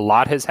think a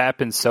lot has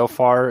happened so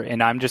far,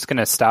 and I'm just going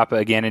to stop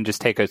again and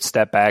just take a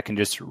step back and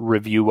just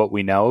review what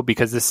we know,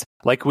 because this,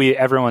 like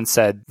everyone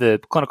said, the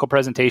clinical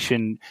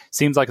presentation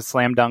seems like a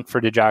slam dunk for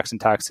digoxin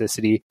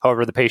toxicity.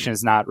 However, the patient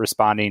is not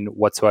responding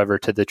whatsoever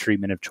to the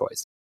treatment of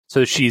choice.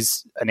 So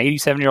she's an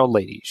 87-year-old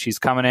lady. She's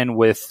coming in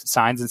with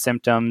signs and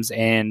symptoms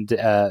and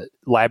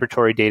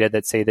laboratory data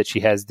that say that she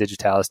has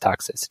digitalis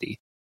toxicity.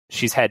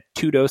 She's had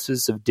 2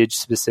 doses of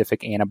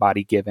DIG-specific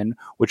antibody given,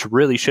 which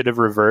really should have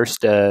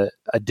reversed a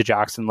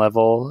digoxin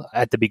level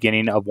at the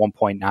beginning of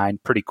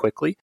 1.9 pretty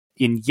quickly.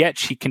 And yet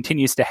she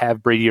continues to have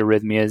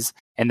bradyarrhythmias,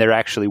 and they're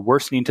actually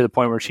worsening to the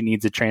point where she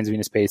needs a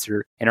transvenous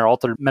pacer, and her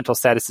altered mental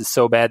status is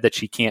so bad that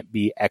she can't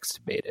be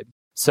extubated.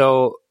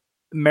 So,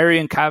 Mary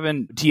and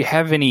Kavin, do you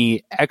have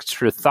any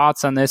extra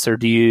thoughts on this, or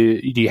do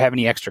you have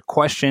any extra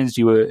questions?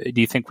 Do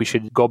you think we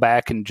should go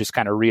back and just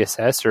kind of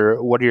reassess,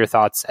 or what are your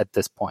thoughts at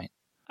this point?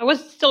 I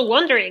was still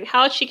wondering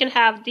how she can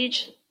have DIG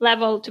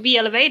level to be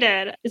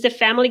elevated. Is the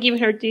family giving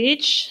her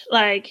DIG?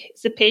 Like,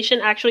 is the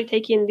patient actually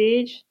taking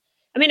DIG?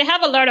 I mean, I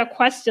have a lot of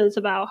questions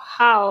about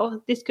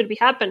how this could be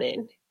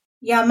happening.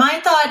 Yeah, my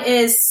thought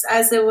is,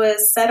 as it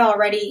was said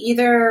already,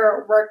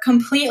 either we're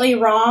completely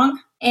wrong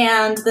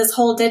and this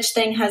whole DIG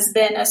thing has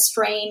been a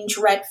strange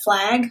red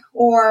flag,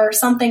 or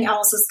something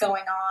else is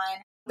going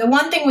on. The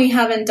one thing we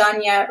haven't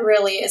done yet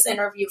really is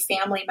interview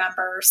family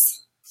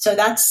members. So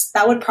that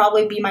would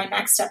probably be my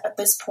next step at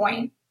this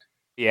point.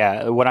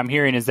 Yeah, what I'm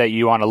hearing is that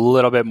you want a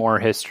little bit more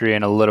history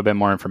and a little bit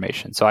more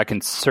information. So I can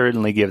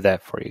certainly give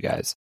that for you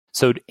guys.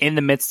 So in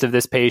the midst of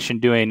this patient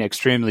doing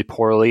extremely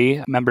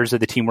poorly, members of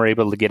the team were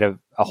able to get a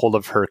hold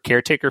of her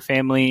caretaker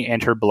family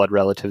and her blood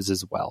relatives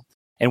as well.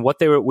 And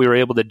what we were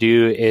able to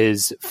do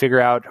is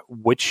figure out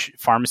which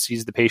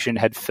pharmacies the patient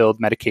had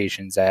filled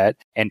medications at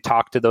and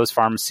talk to those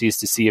pharmacies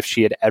to see if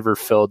she had ever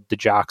filled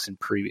digoxin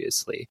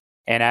previously.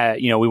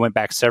 And, we went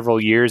back several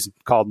years and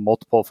called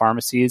multiple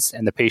pharmacies,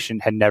 and the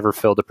patient had never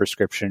filled a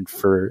prescription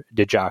for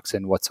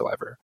digoxin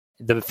whatsoever.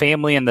 The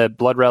family and the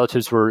blood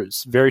relatives were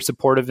very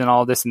supportive in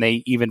all of this, and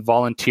they even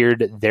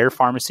volunteered their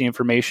pharmacy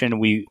information.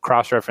 We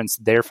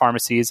cross-referenced their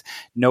pharmacies.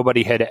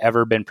 Nobody had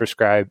ever been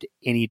prescribed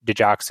any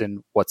digoxin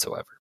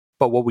whatsoever.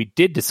 But what we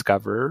did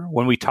discover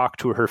when we talked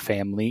to her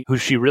family, who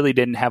she really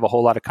didn't have a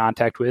whole lot of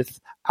contact with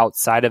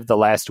outside of the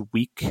last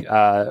week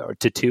or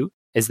to 2,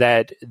 is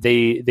that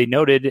they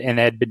noted and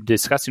had been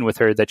discussing with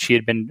her that she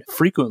had been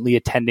frequently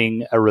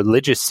attending a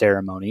religious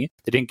ceremony.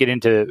 They didn't get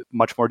into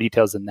much more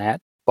details than that.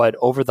 But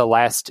over the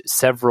last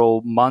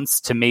several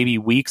months to maybe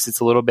weeks, it's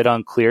a little bit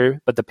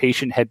unclear, but the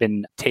patient had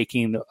been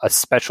taking a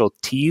special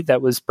tea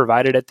that was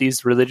provided at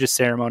these religious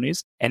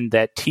ceremonies, and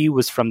that tea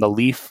was from the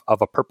leaf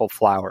of a purple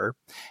flower.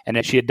 And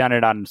that she had done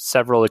it on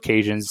several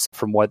occasions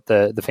from what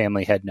the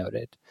family had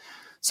noted.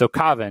 So,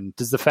 Kavin,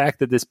 does the fact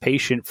that this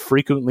patient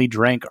frequently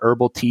drank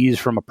herbal teas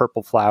from a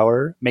purple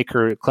flower make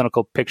her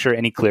clinical picture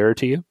any clearer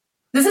to you?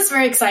 This is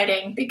very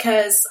exciting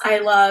because I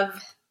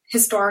love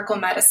historical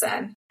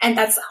medicine. And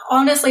that's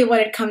honestly what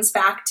it comes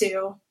back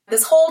to.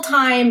 This whole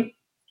time,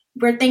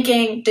 we're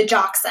thinking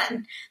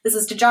digoxin. This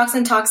is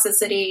digoxin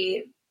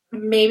toxicity.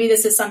 Maybe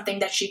this is something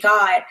that she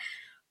got.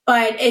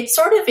 But it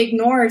sort of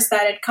ignores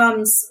that it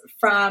comes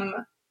from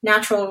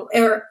natural,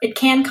 or it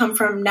can come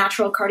from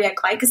natural cardiac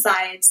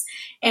glycosides.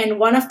 And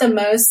one of the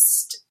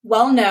most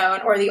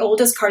well-known or the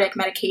oldest cardiac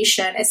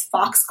medication is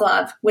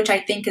foxglove, which I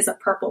think is a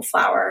purple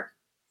flower.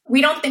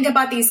 We don't think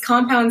about these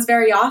compounds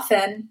very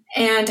often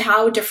and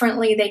how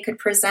differently they could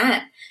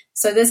present.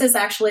 So this is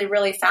actually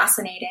really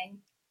fascinating.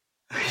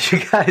 You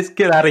guys,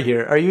 get out of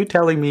here. Are you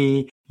telling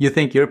me you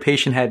think your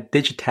patient had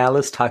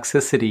digitalis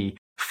toxicity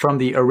from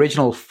the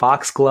original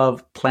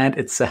foxglove plant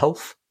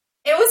itself?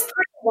 It was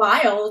pretty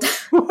wild.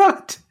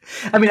 What?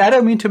 I mean, I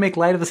don't mean to make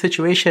light of the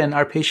situation.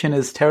 Our patient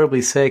is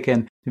terribly sick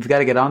and we've got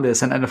to get on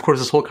this. And of course,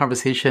 this whole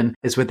conversation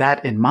is with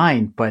that in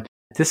mind. But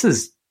this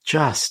is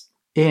just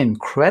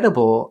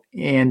incredible.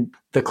 And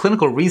the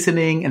clinical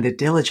reasoning and the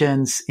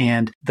diligence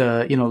and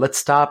the, let's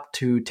stop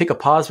to take a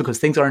pause because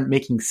things aren't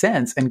making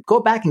sense and go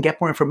back and get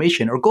more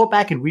information or go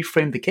back and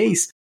reframe the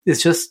case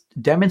is just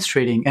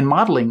demonstrating and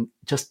modeling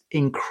just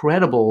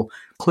incredible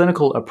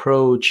clinical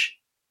approach,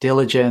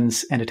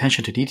 diligence, and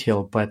attention to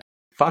detail. But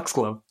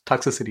foxglove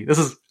toxicity, this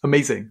is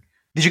amazing.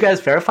 Did you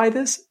guys verify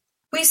this?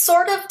 We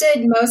sort of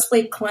did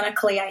mostly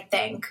clinically, I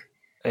think.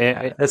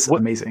 That's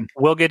amazing.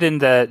 We'll get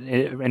into that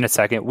in a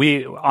second.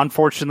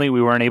 Unfortunately,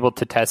 we weren't able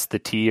to test the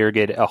tea or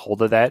get a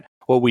hold of that.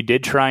 What we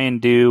did try and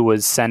do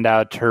was send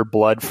out her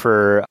blood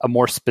for a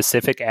more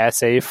specific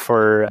assay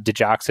for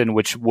digoxin,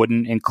 which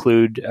wouldn't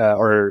include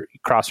or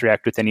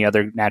cross-react with any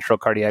other natural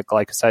cardiac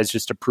glycosides,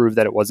 just to prove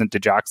that it wasn't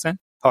digoxin.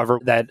 However,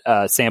 that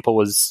sample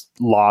was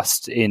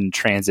lost in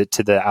transit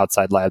to the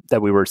outside lab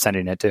that we were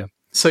sending it to.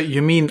 So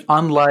you mean,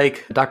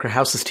 unlike Dr.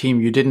 House's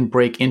team, you didn't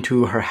break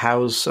into her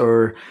house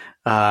or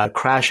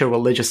crash a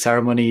religious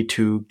ceremony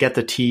to get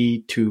the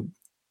tea to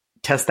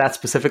test that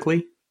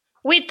specifically?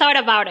 We thought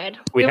about it.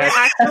 We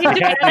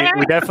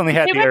definitely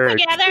had the urge. We were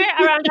together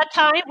around that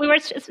time. We were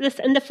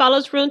in the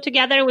fellows room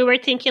together, and we were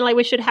thinking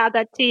we should have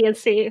that tea and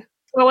see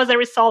what was the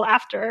result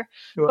after.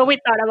 But we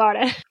thought about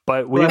it.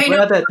 But I'm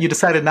glad that you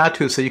decided not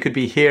to, so you could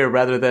be here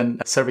rather than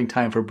serving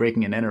time for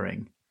breaking and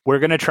entering. We're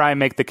going to try and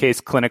make the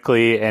case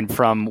clinically and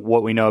from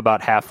what we know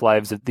about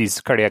half-lives of these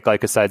cardiac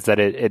glycosides that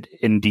it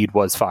indeed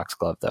was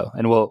foxglove, though.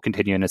 And we'll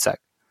continue in a sec.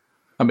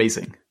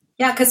 Amazing.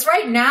 Yeah, because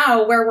right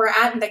now where we're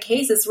at in the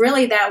case is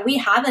really that we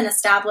haven't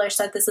established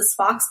that this is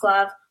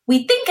foxglove.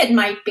 We think it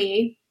might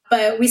be,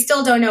 but we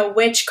still don't know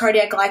which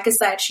cardiac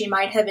glycoside she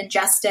might have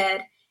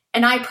ingested.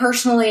 And I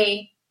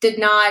personally did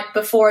not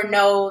before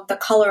know the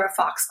color of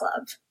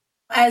foxglove.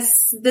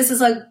 As this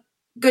is a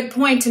good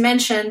point to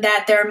mention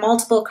that there are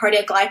multiple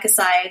cardiac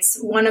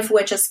glycosides, one of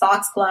which is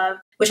foxglove,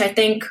 which I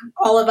think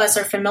all of us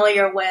are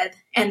familiar with,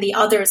 and the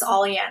other is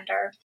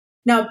oleander.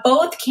 Now,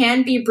 both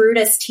can be brewed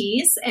as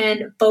teas,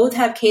 and both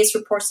have case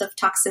reports of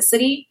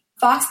toxicity.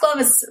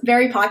 Foxglove is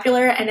very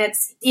popular, and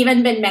it's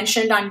even been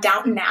mentioned on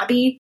Downton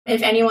Abbey,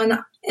 if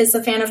anyone is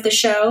a fan of the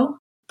show.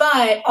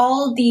 But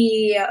all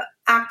the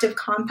active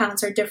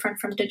compounds are different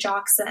from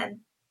digoxin.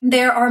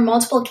 There are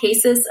multiple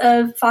cases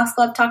of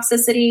foxglove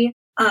toxicity,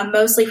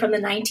 mostly from the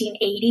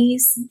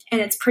 1980s,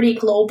 and it's pretty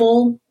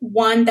global.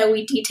 One that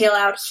we detail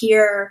out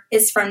here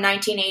is from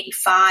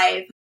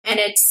 1985, and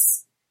it's,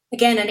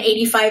 again, an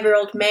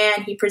 85-year-old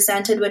man. He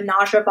presented with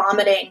nausea,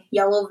 vomiting,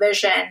 yellow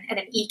vision, and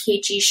an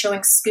EKG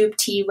showing scoop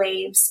T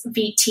waves,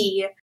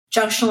 VT,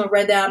 junctional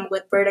rhythm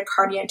with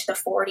bradycardia into the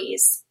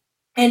 40s.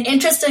 And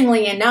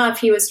interestingly enough,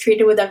 he was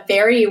treated with a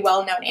very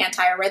well-known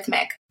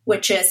antiarrhythmic,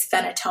 which is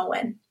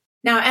phenytoin.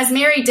 Now, as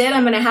Mary did,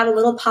 I'm going to have a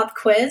little pop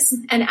quiz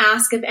and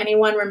ask if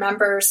anyone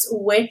remembers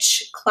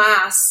which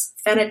class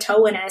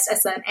phenytoin is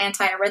as an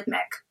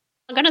antiarrhythmic.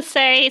 I'm going to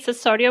say it's a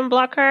sodium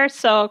blocker,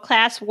 so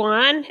class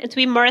 1. And to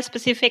be more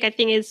specific, I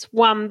think it's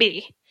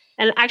 1B,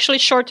 and actually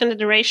shorten the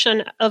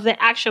duration of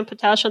the action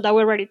potential that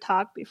we already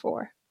talked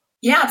before.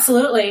 Yeah,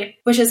 absolutely,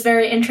 which is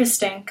very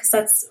interesting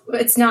because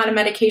it's not a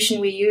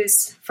medication we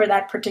use for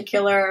that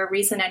particular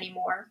reason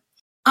anymore.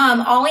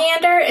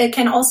 Oleander, it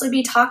can also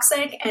be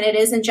toxic, and it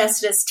is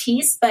ingested as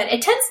teas, but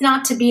it tends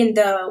not to be in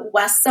the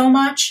West so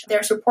much.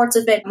 There's reports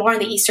of it more in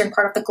the eastern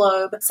part of the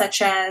globe,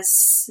 such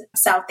as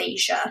South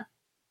Asia.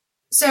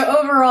 So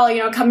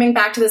overall, coming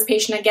back to this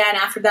patient again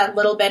after that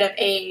little bit of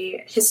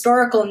a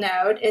historical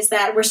note is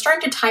that we're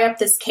starting to tie up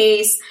this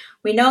case.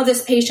 We know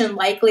this patient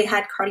likely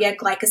had cardiac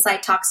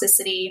glycoside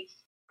toxicity.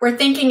 We're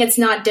thinking it's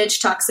not DIG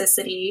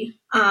toxicity.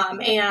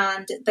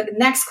 And the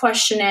next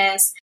question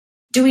is,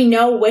 do we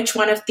know which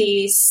one of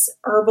these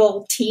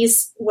herbal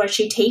teas was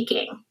she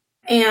taking?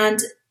 And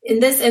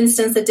in this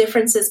instance, the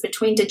differences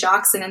between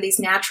digoxin and these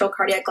natural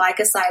cardiac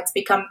glycosides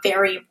become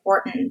very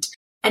important.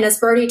 And as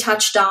Bertie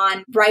touched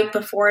on right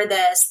before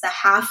this, the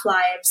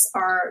half-lives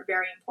are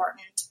very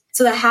important.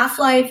 So the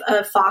half-life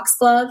of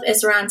foxglove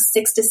is around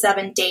 6 to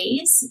 7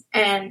 days,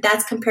 and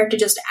that's compared to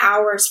just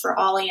hours for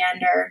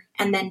oleander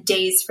and then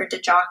days for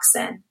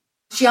digoxin.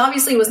 She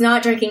obviously was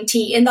not drinking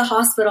tea in the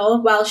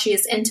hospital while she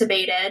is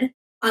intubated,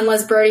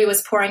 unless Bertie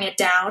was pouring it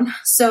down.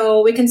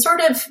 So we can sort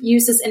of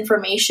use this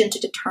information to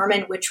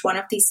determine which one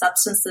of these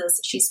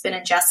substances she's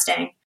been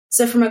ingesting.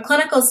 So from a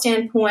clinical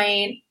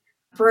standpoint,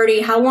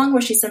 Bertie, how long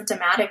was she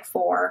symptomatic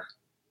for?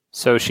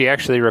 So she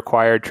actually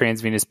required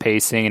transvenous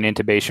pacing and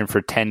intubation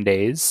for 10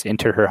 days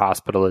into her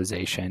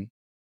hospitalization.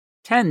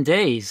 10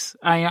 days?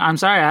 I'm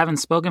sorry, I haven't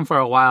spoken for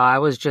a while. I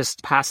was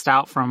just passed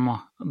out from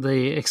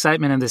the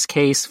excitement of this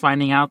case,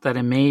 finding out that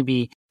it may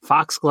be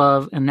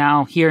foxglove, and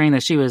now hearing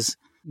that she was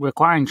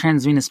requiring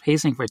transvenous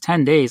pacing for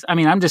 10 days. I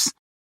mean, I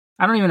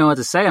don't even know what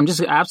to say. I'm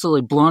just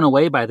absolutely blown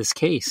away by this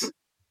case.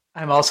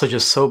 I'm also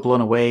just so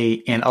blown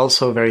away and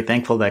also very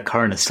thankful that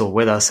Karin is still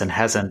with us and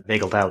hasn't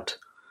bailed out.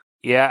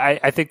 Yeah,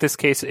 I think this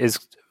case is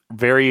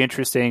very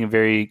interesting and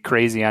very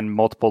crazy on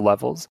multiple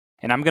levels.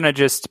 And I'm going to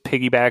just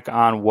piggyback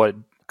on what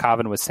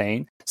Kavin was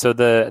saying. So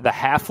the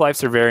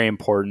half-lives are very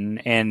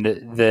important, and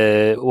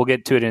we'll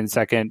get to it in a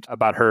second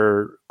about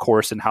her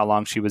course and how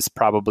long she was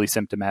probably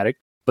symptomatic.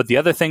 But the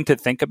other thing to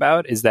think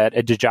about is that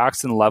a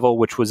digoxin level,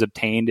 which was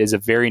obtained, is a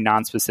very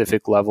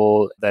nonspecific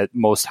level that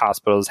most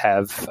hospitals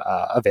have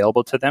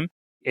available to them.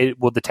 It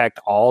will detect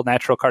all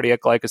natural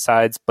cardiac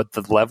glycosides, but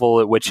the level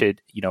at which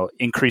it,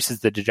 increases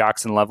the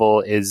digoxin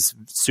level is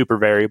super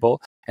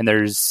variable. And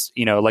there's,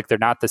 they're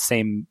not the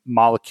same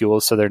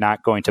molecules, so they're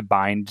not going to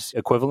bind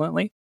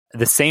equivalently.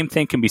 The same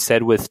thing can be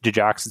said with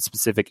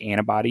digoxin-specific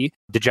antibody.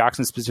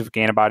 Digoxin-specific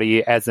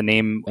antibody, as the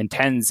name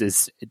intends,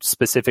 is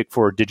specific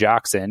for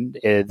digoxin,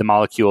 the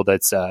molecule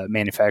that's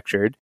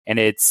manufactured. And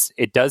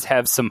it does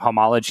have some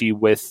homology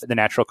with the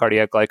natural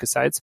cardiac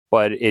glycosides,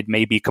 but it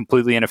may be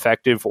completely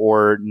ineffective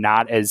or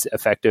not as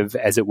effective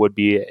as it would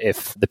be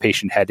if the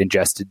patient had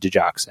ingested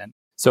digoxin.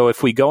 So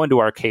if we go into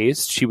our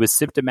case, she was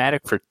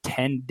symptomatic for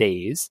 10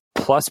 days,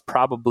 plus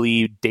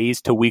probably days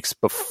to weeks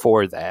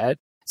before that.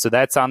 So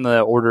that's on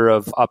the order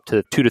of up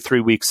to 2 to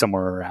 3 weeks,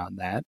 somewhere around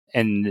that.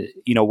 And,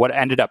 what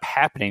ended up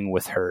happening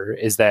with her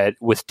is that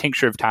with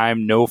tincture of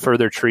time, no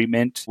further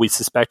treatment, we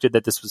suspected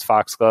that this was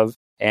foxglove.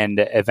 And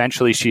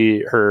eventually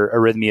her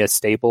arrhythmia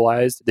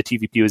stabilized. The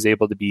TVP was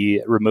able to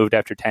be removed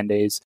after 10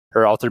 days.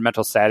 Her altered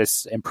mental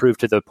status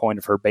improved to the point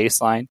of her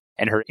baseline,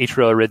 and her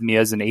atrial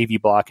arrhythmias and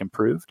AV block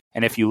improved.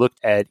 And if you looked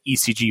at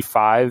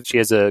ECG5, she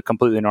has a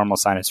completely normal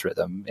sinus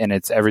rhythm, and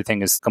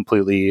everything is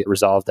completely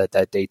resolved at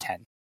that day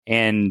 10.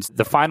 And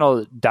the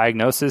final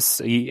diagnosis,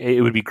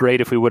 it would be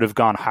great if we would have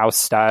gone house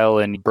style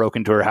and broke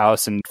into her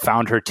house and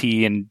found her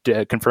tea and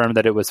confirmed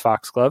that it was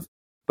foxglove.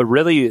 But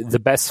really, the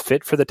best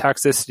fit for the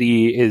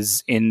toxicity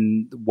is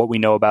in what we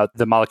know about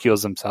the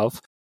molecules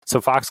themselves. So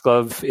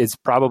foxglove is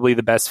probably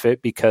the best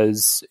fit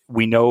because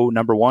we know,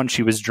 number one,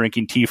 she was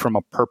drinking tea from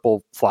a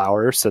purple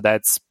flower. So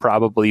that's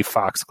probably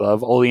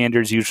foxglove.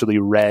 Oleander is usually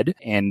red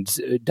and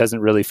it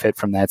doesn't really fit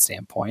from that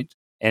standpoint.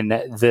 And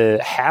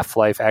the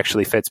half-life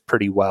actually fits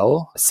pretty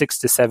well. 6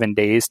 to 7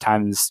 days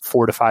times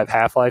 4 to 5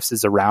 half-lives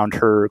is around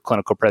her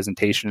clinical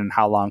presentation and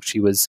how long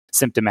she was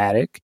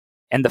symptomatic.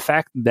 And the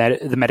fact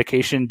that the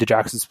medication,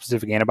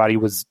 digoxin-specific antibody,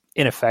 was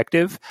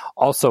ineffective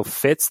also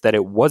fits that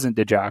it wasn't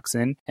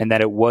digoxin and that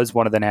it was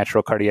one of the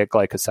natural cardiac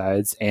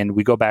glycosides. And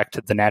we go back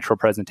to the natural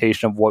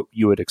presentation of what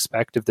you would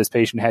expect if this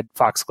patient had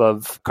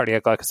foxglove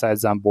cardiac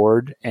glycosides on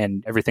board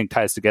and everything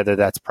ties together.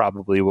 That's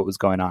probably what was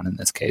going on in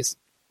this case.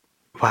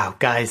 Wow,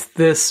 guys,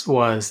 this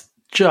was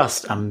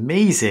just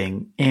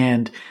amazing.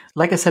 And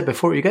like I said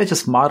before, you guys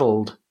just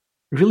modeled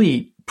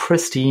really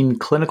pristine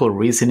clinical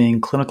reasoning,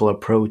 clinical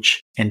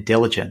approach, and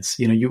diligence.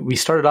 We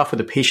started off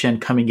with a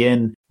patient coming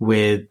in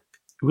with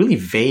really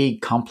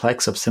vague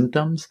complex of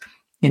symptoms,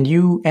 and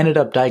you ended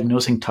up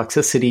diagnosing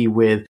toxicity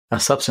with a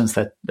substance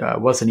that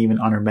wasn't even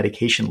on her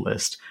medication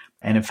list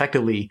and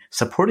effectively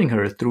supporting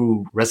her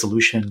through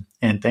resolution.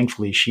 And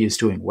thankfully, she is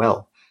doing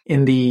well.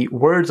 In the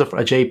words of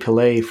Ajay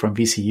Pillai from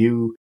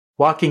VCU,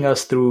 walking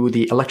us through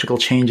the electrical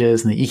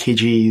changes and the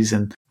EKGs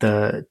and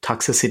the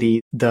toxicity,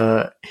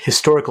 the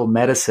historical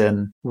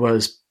medicine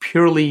was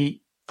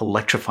purely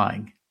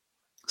electrifying.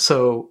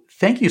 So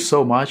thank you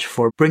so much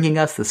for bringing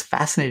us this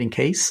fascinating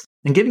case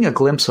and giving a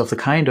glimpse of the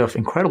kind of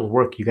incredible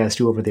work you guys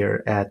do over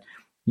there at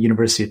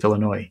University of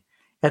Illinois.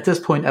 At this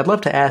point, I'd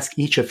love to ask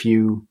each of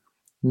you,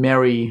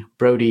 Mary,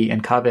 Brody,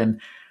 and Kavin,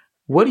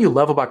 what do you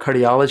love about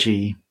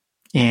cardiology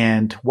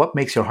and what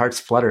makes your hearts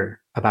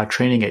flutter about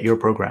training at your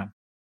program?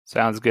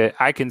 Sounds good.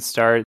 I can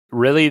start.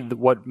 Really,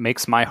 what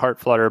makes my heart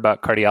flutter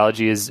about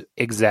cardiology is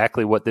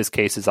exactly what this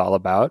case is all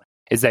about,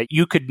 is that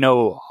you could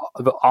know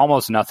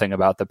almost nothing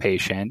about the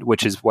patient,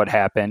 which is what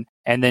happened,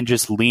 and then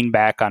just lean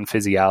back on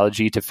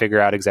physiology to figure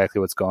out exactly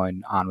what's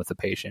going on with the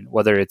patient,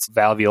 whether it's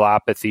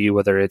valvulopathy,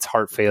 whether it's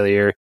heart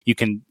failure. You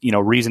can,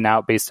 reason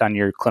out based on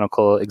your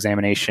clinical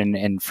examination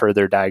and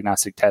further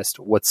diagnostic test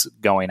what's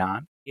going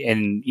on.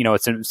 And,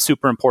 it's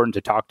super important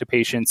to talk to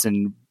patients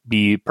and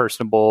be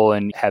personable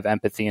and have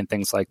empathy and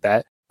things like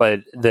that.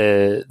 But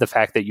the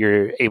fact that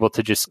you're able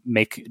to just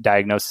make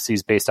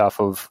diagnoses based off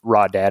of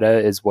raw data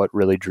is what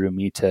really drew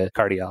me to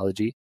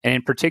cardiology. And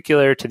in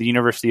particular to the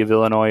University of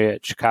Illinois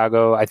at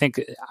Chicago, I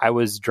think I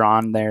was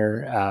drawn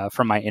there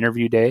from my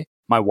interview day.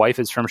 My wife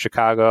is from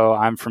Chicago.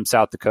 I'm from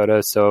South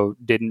Dakota, so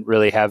didn't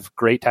really have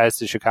great ties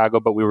to Chicago,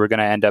 but we were going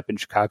to end up in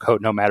Chicago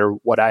no matter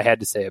what I had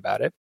to say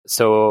about it.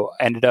 So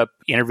ended up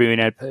interviewing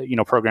at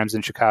programs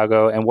in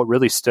Chicago. And what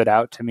really stood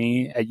out to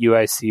me at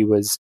UIC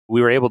was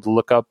we were able to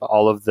look up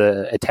all of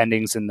the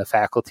attendings and the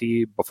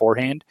faculty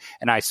beforehand.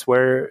 And I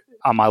swear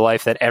on my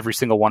life that every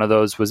single one of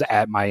those was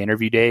at my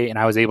interview day. And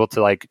I was able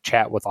to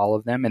chat with all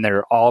of them. And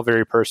they're all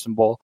very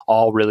personable,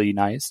 all really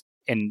nice.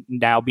 And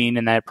now being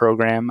in that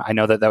program, I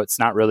know that that's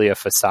not really a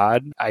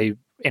facade. I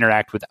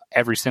interact with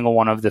every single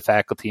one of the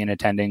faculty and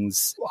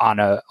attendings on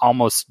a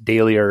almost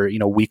daily or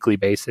weekly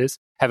basis,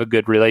 have a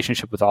good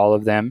relationship with all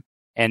of them.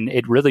 And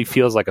it really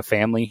feels like a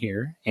family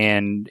here.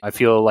 And I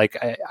feel like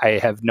I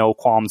have no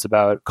qualms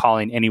about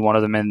calling any one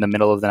of them in the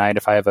middle of the night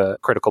if I have a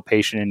critical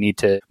patient and need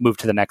to move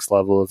to the next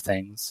level of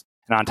things.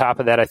 And on top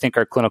of that, I think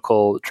our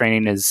clinical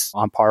training is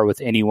on par with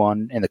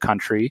anyone in the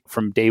country.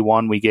 From day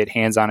one, we get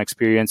hands-on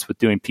experience with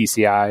doing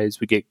PCIs.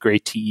 We get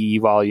great TEE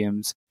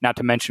volumes. Not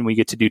to mention, we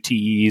get to do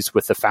TEEs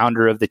with the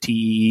founder of the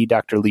TEE,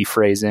 Dr. Lee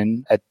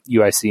Frazen at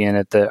UIC and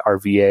at the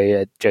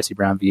RVA at Jesse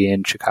Brown VA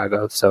in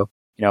Chicago. So,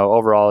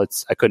 overall,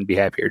 I couldn't be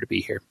happier to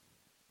be here.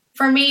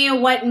 For me,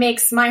 what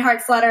makes my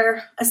heart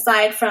flutter,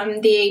 aside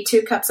from the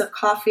 2 cups of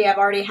coffee I've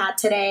already had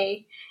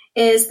today,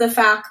 is the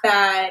fact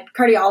that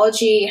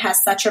cardiology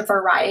has such a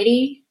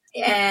variety,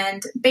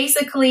 and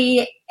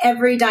basically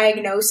every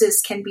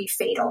diagnosis can be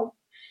fatal,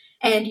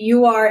 and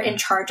you are in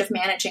charge of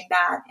managing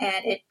that.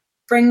 And it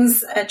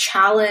brings a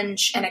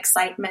challenge and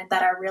excitement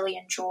that I really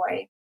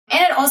enjoy.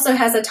 And it also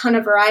has a ton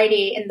of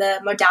variety in the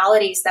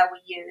modalities that we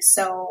use.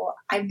 So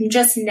I'm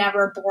just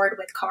never bored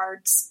with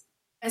cards.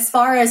 As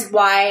far as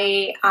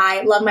why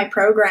I love my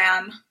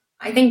program,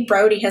 I think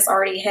Brody has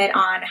already hit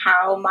on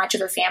how much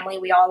of a family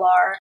we all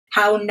are,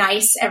 how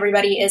nice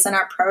everybody is in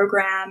our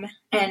program,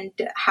 and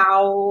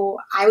how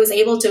I was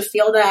able to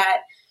feel that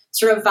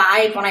sort of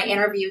vibe when I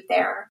interviewed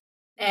there.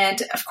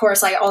 And of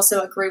course, I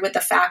also agree with the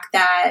fact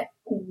that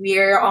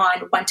we're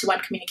on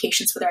one-to-one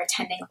communications with our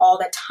attending all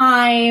the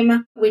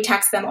time. We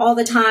text them all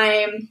the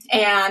time.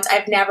 And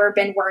I've never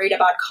been worried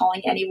about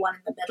calling anyone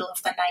in the middle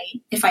of the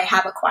night if I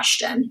have a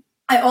question.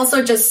 I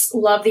also just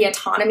love the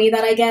autonomy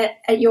that I get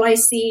at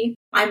UIC.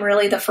 I'm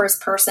really the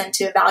first person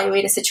to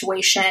evaluate a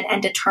situation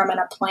and determine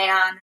a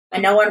plan.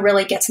 And no one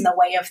really gets in the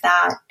way of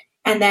that.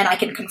 and then I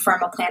can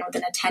confirm a plan with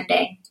an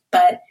attending.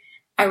 But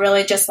I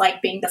really just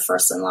like being the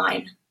first in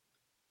line.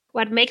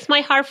 What makes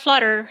my heart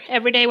flutter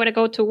every day when I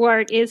go to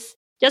work is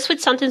just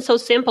with something so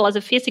simple as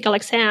a physical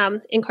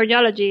exam in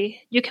cardiology,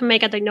 you can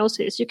make a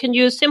diagnosis. You can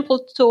use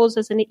simple tools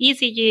as an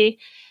ECG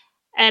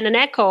and an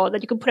echo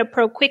that you can put a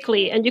probe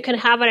quickly, and you can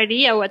have an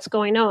idea what's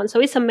going on. So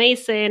it's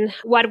amazing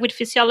what with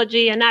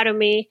physiology,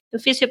 anatomy,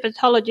 and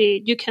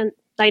physiopathology you can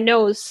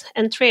diagnose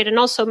and treat, and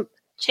also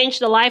change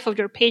the life of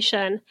your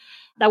patient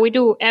that we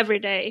do every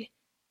day.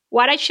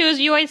 Why I choose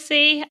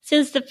UIC?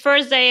 Since the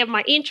first day of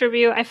my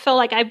interview, I felt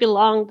like I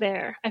belonged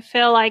there. I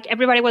felt like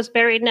everybody was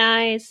very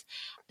nice.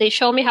 They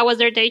showed me how was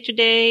their day to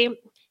day.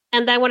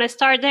 And then when I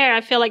started there,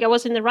 I feel like I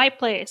was in the right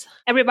place.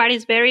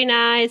 Everybody's very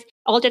nice.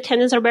 All the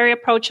attendants are very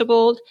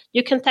approachable.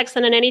 You can text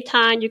them at any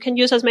time. You can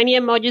use as many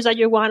emojis as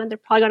you want, and they're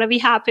probably going to be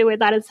happy with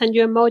that and send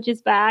you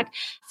emojis back.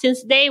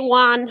 Since day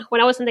one,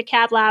 when I was in the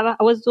cath lab,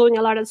 I was doing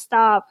a lot of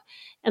stuff.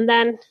 And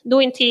then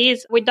doing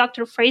TEs with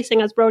Dr.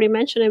 Phrasing, as Brody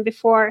mentioned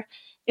before,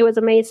 it was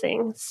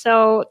amazing.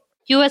 So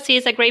USC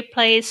is a great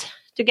place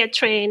to get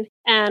trained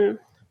and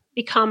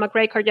become a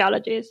great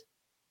cardiologist.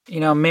 You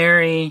know,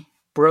 Mary,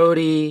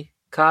 Brody,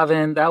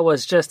 Kavin, that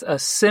was just a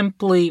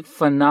simply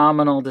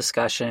phenomenal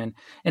discussion.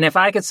 And if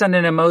I could send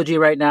an emoji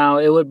right now,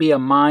 it would be a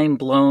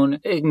mind-blown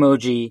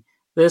emoji.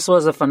 This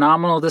was a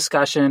phenomenal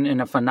discussion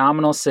in a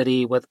phenomenal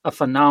city with a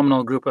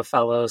phenomenal group of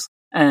fellows.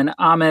 And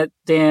Amit,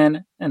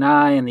 Dan, and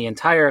I, and the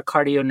entire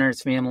Cardio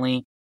Nerds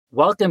family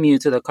welcome you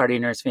to the Cardio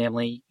Nerds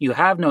family. You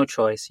have no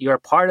choice. You are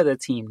part of the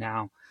team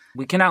now.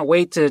 We cannot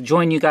wait to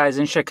join you guys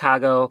in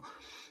Chicago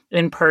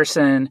in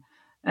person,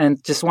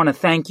 and just want to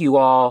thank you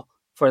all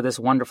for this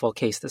wonderful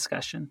case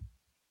discussion.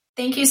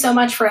 Thank you so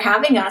much for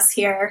having us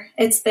here.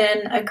 It's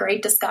been a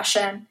great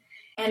discussion,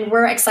 and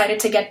we're excited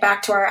to get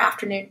back to our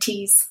afternoon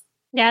teas.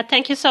 Yeah,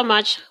 thank you so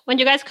much. When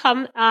you guys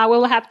come, we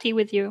will have tea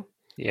with you.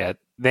 Yeah,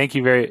 thank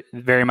you very,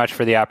 very much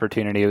for the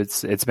opportunity.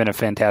 It's been a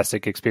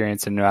fantastic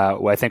experience, and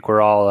I think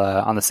we're all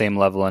on the same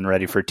level and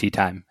ready for tea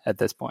time at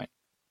this point.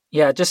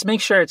 Yeah, just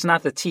make sure it's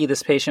not the tea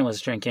this patient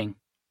was drinking.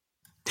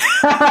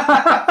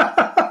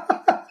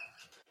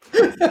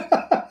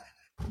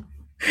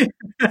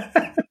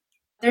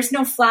 There's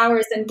no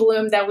flowers in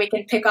bloom that we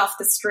can pick off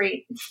the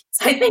street.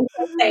 So I think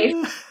we're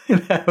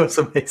safe. That was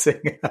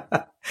amazing.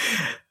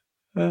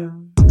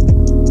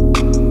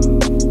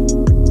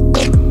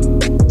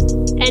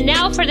 And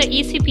now for the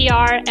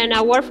ECPR and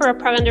our Word for a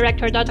Program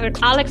Director, Dr.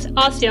 Alex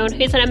Osion.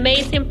 He's an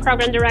amazing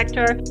program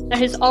director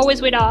that is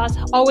always with us,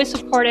 always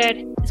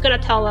supported. He's going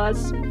to tell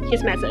us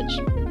his message.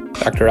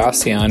 Dr.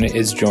 Osion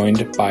is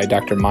joined by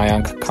Dr.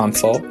 Mayank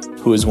Kansal,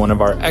 who is one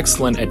of our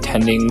excellent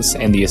attendings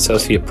and the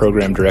Associate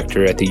Program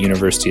Director at the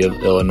University of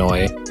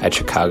Illinois at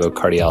Chicago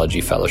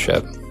Cardiology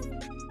Fellowship.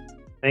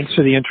 Thanks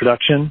for the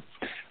introduction.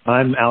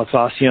 I'm Alex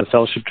Osion,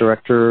 Fellowship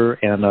Director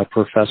and a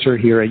professor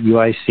here at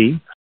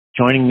UIC.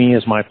 Joining me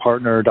is my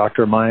partner,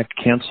 Dr. Mayank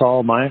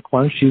Kansal. Mayank,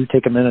 why don't you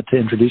take a minute to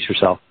introduce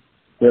yourself?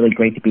 Really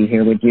great to be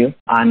here with you.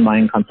 I'm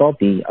Mayank Kansal,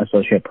 the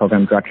Associate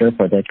Program Director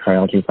for the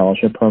Cardiology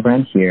Fellowship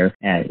Program here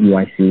at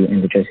UIC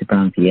in the Josie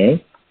Brown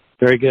VA.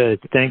 Very good.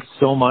 Thanks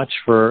so much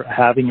for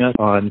having us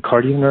on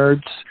Cardio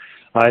Nerds.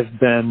 I've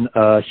been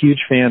a huge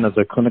fan of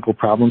the Clinical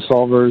Problem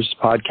Solvers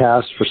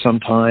podcast for some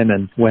time,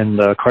 and when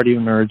the Cardio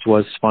Nerds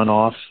was spun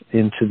off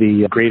into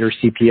the greater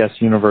CPS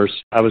universe,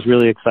 I was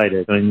really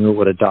excited. I knew it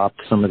would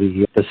adopt some of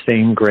the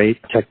same great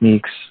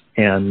techniques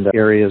and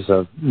areas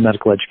of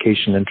medical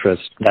education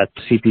interest that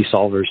CP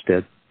Solvers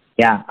did.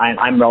 Yeah,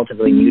 I'm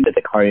relatively new to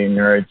the Cardio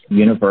Nerds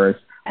universe,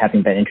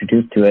 having been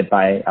introduced to it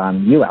by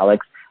you,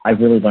 Alex. I've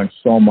really learned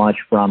so much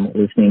from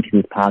listening to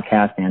this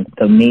podcast, and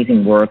the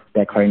amazing work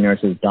that Cardio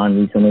Nerds has done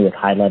recently with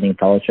highlighting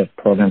fellowship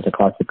programs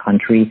across the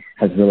country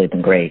has really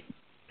been great.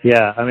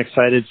 Yeah, I'm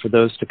excited for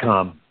those to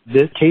come.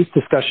 This case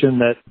discussion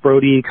that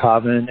Brody,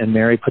 Kavin, and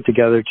Mary put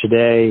together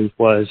today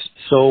was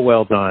so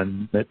well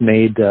done. It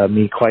made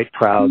me quite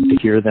proud to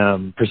hear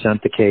them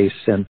present the case,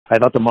 and I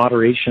thought the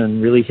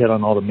moderation really hit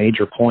on all the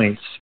major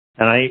points.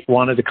 And I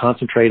wanted to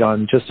concentrate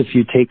on just a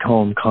few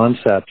take-home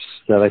concepts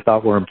that I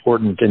thought were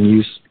important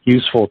and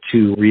useful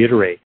to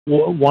reiterate.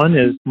 One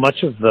is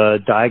much of the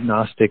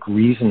diagnostic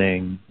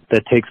reasoning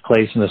that takes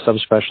place in a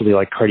subspecialty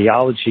like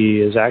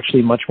cardiology is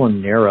actually much more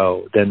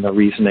narrow than the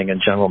reasoning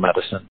in general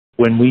medicine.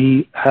 When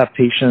we have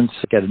patients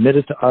get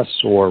admitted to us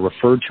or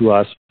referred to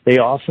us, they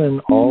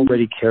often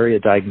already carry a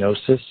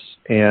diagnosis,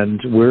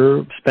 and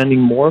we're spending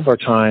more of our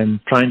time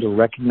trying to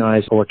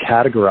recognize or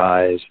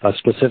categorize a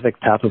specific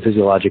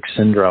pathophysiologic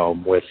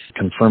syndrome with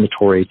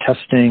confirmatory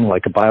testing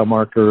like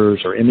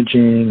biomarkers or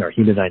imaging or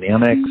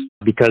hemodynamics,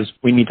 because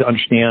we need to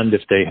understand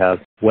if they have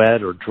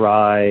wet or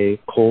dry,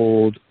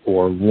 cold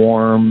or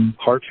warm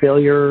heart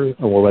failure,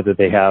 or whether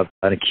they have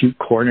an acute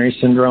coronary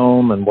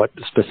syndrome and what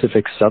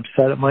specific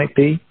subset it might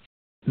be.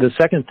 The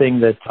second thing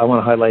that I want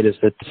to highlight is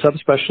that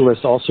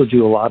subspecialists also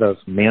do a lot of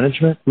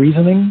management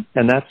reasoning,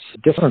 and that's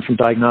different from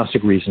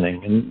diagnostic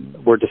reasoning.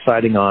 And we're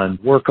deciding on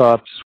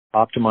workups,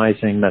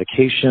 optimizing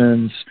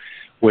medications,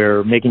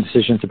 we're making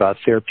decisions about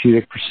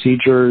therapeutic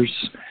procedures,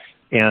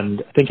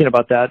 And thinking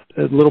about that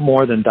a little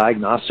more than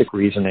diagnostic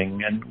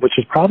reasoning, and which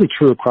is probably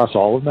true across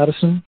all of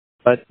medicine.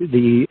 But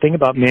the thing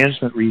about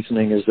management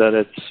reasoning is that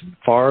it's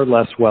far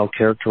less well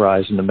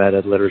characterized in the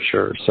med-ed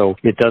literature. So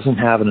it doesn't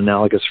have an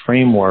analogous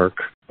framework,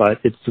 but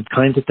it's the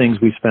kinds of things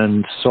we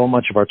spend so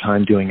much of our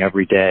time doing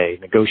every day,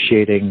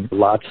 negotiating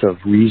lots of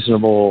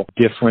reasonable,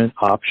 different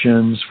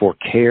options for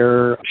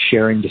care,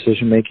 sharing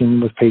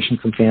decision-making with patients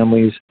and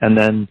families, and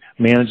then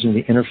managing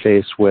the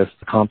interface with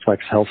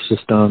complex health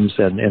systems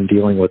and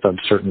dealing with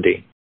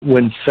uncertainty.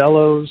 When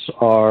fellows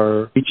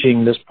are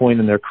reaching this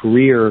point in their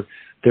career,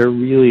 they're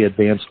really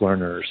advanced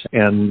learners,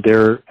 and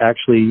they're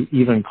actually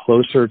even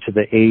closer to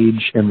the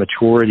age and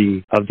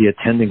maturity of the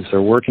attendings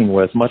they're working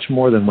with, much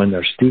more than when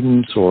they're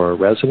students or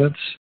residents.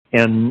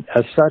 And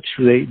as such,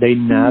 they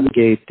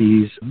navigate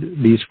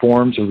these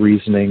forms of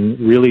reasoning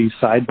really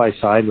side by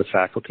side with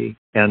faculty.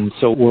 And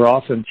so we're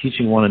often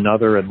teaching one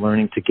another and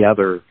learning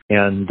together.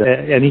 And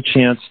any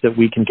chance that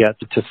we can get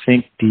to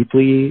think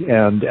deeply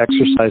and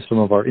exercise some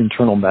of our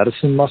internal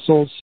medicine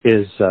muscles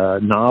is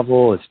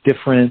novel, it's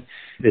different,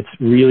 it's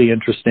really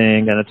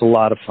interesting, and it's a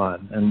lot of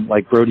fun. And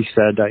like Brody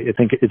said, I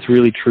think it's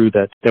really true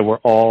that we're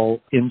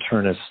all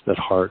internists at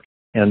heart.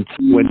 And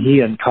when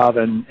he and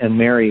Kavin and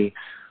Mary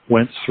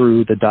went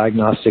through the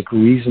diagnostic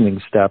reasoning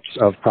steps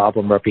of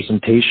problem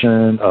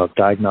representation, of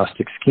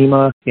diagnostic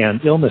schema, and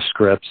illness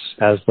scripts,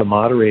 as the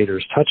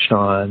moderators touched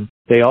on,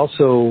 they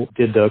also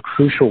did the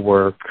crucial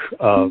work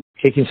of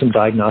taking some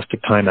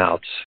diagnostic timeouts.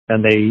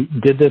 And they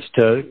did this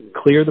to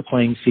clear the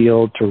playing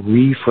field, to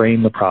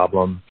reframe the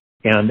problem.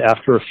 And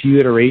after a few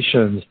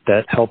iterations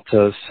that helped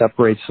to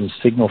separate some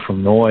signal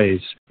from noise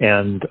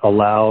and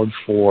allowed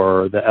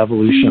for the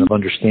evolution of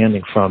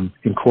understanding from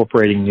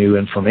incorporating new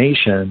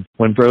information,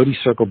 when Brody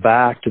circled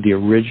back to the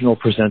original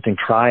presenting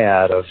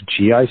triad of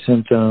GI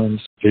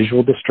symptoms,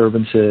 visual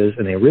disturbances,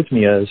 and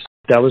arrhythmias,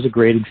 that was a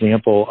great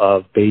example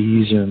of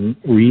Bayesian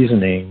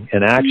reasoning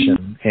in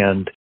action.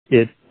 And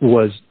it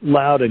was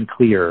loud and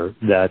clear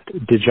that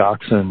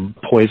digoxin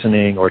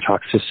poisoning or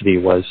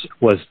toxicity was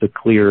the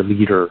clear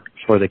leader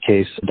for the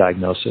case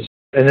diagnosis.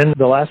 And then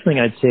the last thing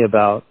I'd say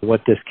about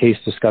what this case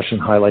discussion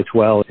highlights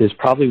well is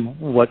probably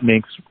what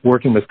makes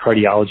working with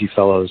cardiology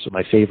fellows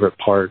my favorite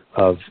part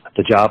of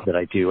the job that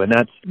I do. And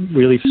that's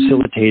really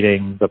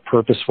facilitating the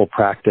purposeful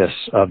practice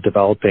of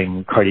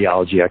developing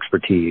cardiology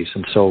expertise.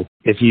 And so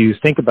if you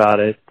think about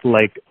it,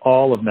 like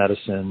all of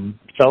medicine,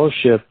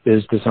 fellowship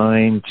is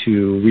designed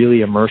to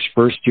really immerse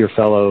first-year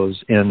fellows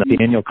in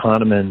Daniel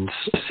Kahneman's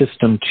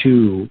System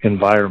 2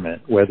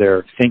 environment, where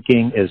their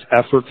thinking is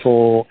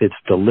effortful, it's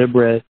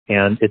deliberate,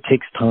 and it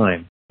takes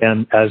time.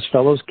 And as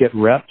fellows get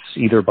reps,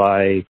 either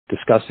by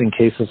discussing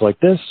cases like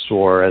this,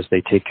 or as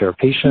they take care of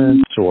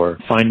patients, or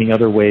finding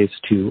other ways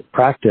to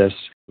practice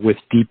with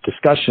deep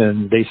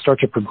discussion, they start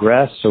to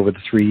progress over the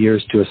 3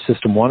 years to a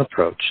System 1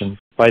 approach. And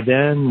by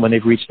then, when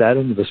they've reached that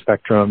end of the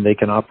spectrum, they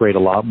can operate a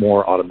lot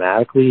more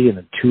automatically and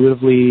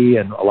intuitively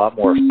and a lot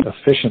more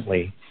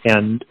efficiently.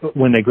 And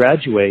when they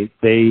graduate,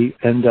 they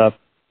end up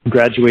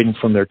graduating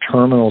from their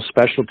terminal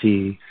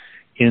specialty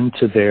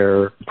into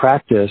their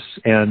practice.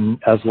 And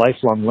as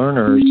lifelong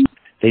learners,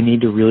 they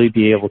need to really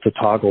be able to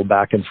toggle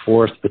back and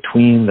forth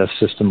between the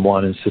System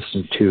 1 and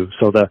System 2.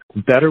 So the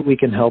better we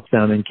can help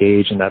them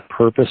engage in that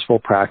purposeful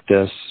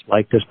practice,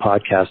 like this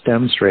podcast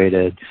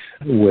demonstrated,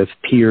 with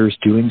peers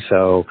doing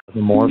so,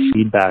 the more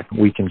feedback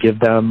we can give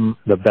them,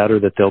 the better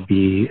that they'll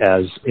be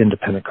as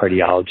independent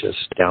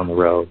cardiologists down the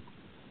road.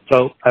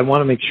 So I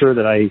want to make sure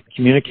that I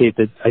communicate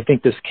that I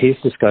think this case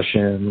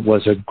discussion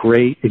was a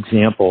great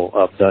example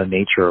of the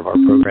nature of our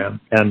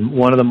program. And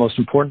one of the most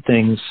important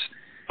things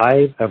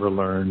I've ever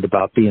learned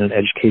about being an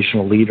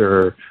educational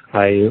leader,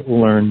 I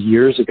learned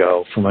years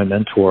ago from my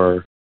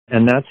mentor,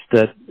 and that's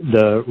that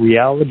the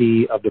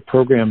reality of the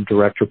program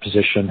director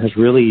position has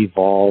really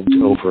evolved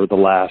over the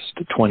last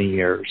 20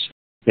 years.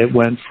 It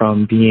went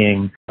from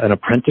being an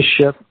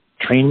apprenticeship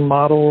training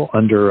model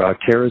under a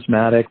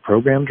charismatic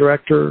program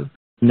director.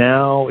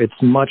 Now it's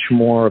much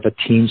more of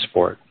a team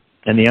sport.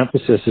 And the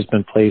emphasis has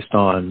been placed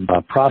on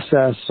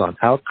process, on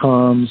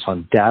outcomes,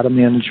 on data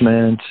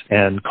management,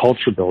 and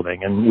culture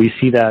building. And we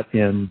see that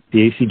in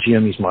the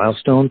ACGME's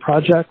milestone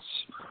projects.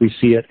 We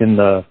see it in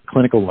the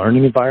clinical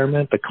learning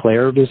environment, the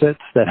CLARE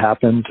visits that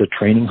happen to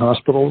training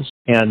hospitals.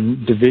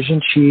 And division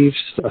chiefs,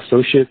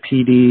 associate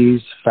PDs,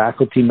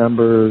 faculty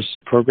members,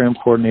 program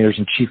coordinators,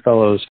 and chief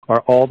fellows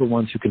are all the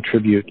ones who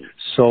contribute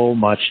so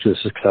much to a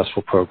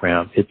successful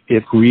program.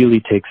 It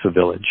really takes a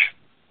village.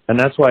 And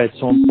that's why it's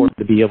so important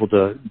to be able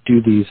to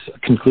do these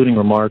concluding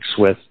remarks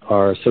with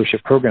our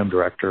associate program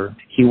director.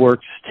 He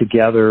works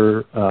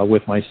together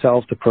with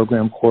myself, the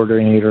program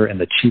coordinator, and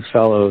the chief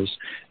fellows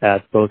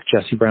at both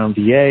Jesse Brown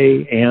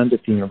VA and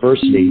at the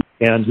university.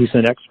 And he's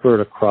an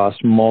expert across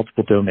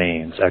multiple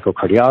domains: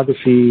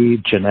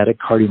 echocardiography, genetic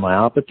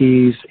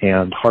cardiomyopathies,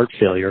 and heart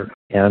failure.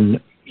 And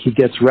he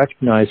gets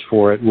recognized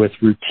for it with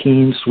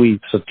routine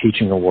sweeps of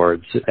teaching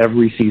awards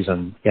every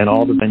season in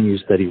all the venues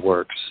that he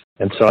works.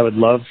 And so I would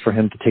love for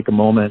him to take a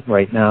moment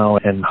right now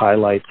and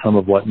highlight some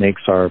of what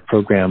makes our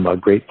program a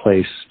great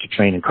place to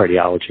train in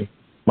cardiology.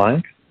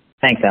 Mike?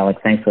 Thanks, Alex.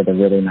 Thanks for the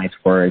really nice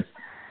words.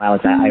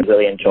 Alex, I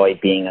really enjoy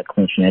being a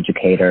clinician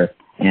educator,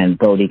 and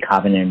Brody,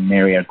 Kavin, and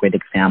Mary are great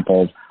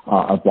examples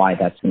of why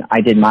that's.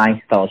 I did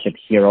my fellowship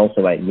here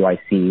also at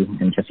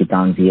UIC in Jesse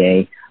Brown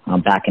VA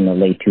back in the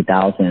late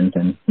 2000s,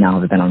 and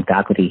now I've been on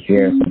faculty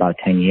here for about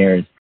 10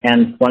 years.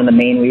 And one of the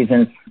main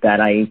reasons that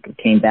I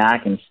came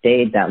back and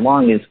stayed that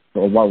long is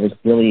what was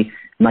really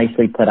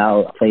nicely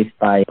placed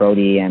by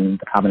Brody and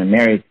Kavin and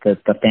Mary, the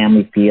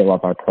family feel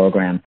of our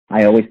program.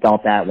 I always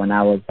felt that when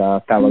I was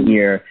a fellow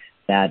here,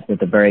 that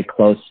with a very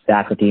close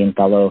faculty and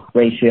fellow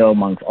ratio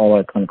amongst all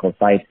our clinical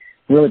sites,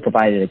 really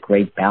provided a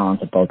great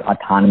balance of both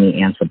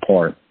autonomy and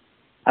support.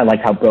 I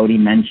liked how Brody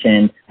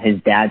mentioned his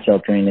dad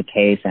joke during the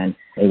case, and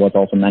it was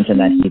also mentioned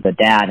that he's a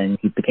dad, and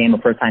he became a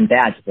first-time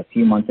dad just a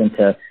few months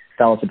into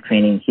fellowship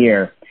training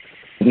here.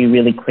 We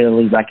really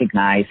clearly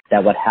recognize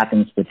that what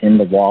happens within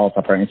the walls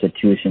of our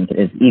institutions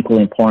is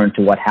equally important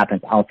to what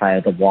happens outside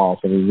of the walls.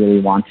 So we really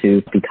want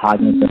to be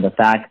cognizant of the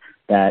fact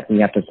that we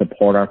have to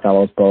support our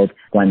fellows both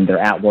when they're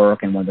at work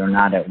and when they're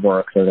not at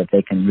work so that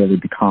they can really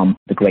become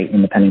the great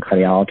independent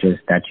cardiologists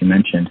that you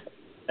mentioned.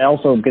 It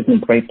also gives me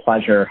great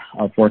pleasure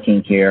of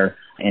working here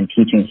and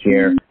teaching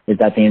here is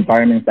that the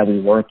environments that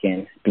we work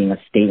in, being a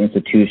state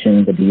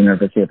institution with the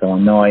University of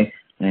Illinois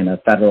and a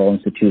federal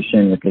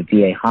institution with the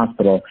VA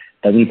hospital,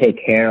 that we take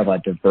care of a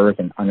diverse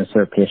and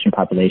underserved patient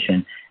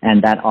population,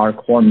 and that our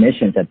core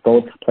missions at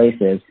both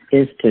places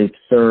is to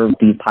serve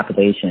these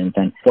populations.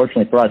 And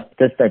fortunately for us,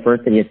 this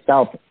diversity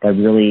itself that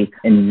really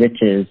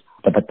enriches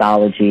the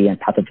pathology and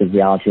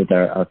pathophysiology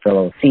that our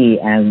fellows see,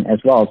 and as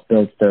well as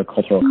builds their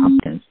cultural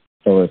competence.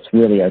 So it's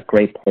really a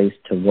great place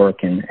to work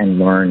and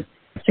learn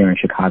here in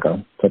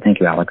Chicago. So thank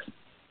you, Alex.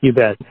 You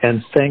bet.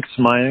 And thanks,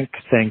 Mike.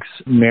 Thanks,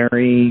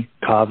 Mary,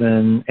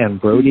 Kavin, and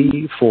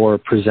Brody for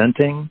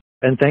presenting.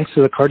 And thanks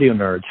to the Cardio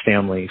Nerds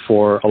family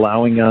for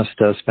allowing us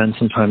to spend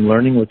some time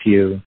learning with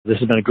you. This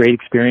has been a great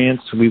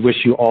experience. We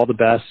wish you all the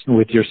best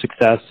with your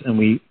success, and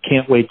we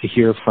can't wait to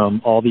hear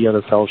from all the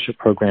other fellowship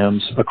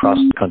programs across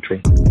the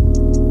country.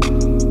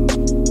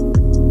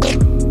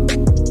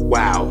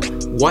 Wow,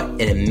 what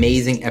an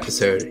amazing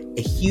episode.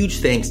 A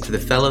huge thanks to the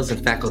fellows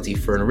and faculty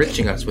for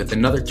enriching us with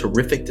another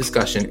terrific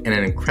discussion and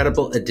an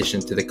incredible addition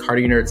to the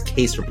Cardio Nerds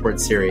Case Report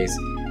series.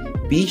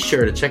 Be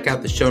sure to check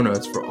out the show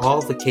notes for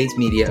all the case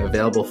media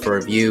available for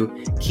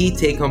review, key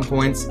take-home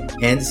points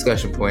and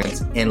discussion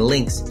points, and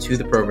links to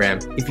the program.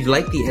 If you'd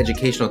like the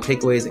educational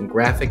takeaways and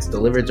graphics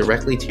delivered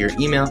directly to your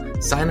email,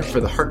 sign up for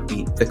the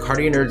Heartbeat, the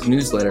Cardio Nerds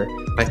newsletter,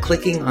 by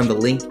clicking on the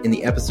link in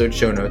the episode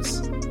show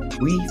notes.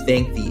 We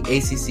thank the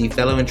ACC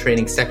Fellow in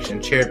Training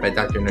section chaired by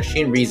Dr.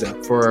 Nosheen Riza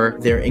for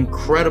their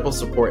incredible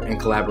support and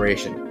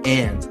collaboration.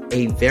 And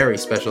a very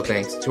special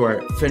thanks to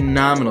our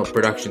phenomenal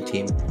production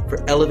team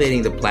for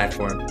elevating the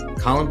platform.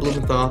 Colin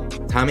Blumenthal,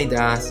 Tommy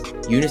Das,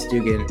 Eunice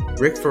Dugan,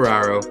 Rick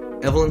Ferraro,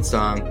 Evelyn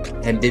Song,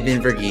 and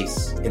Bibin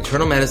Verghese,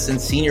 internal medicine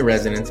senior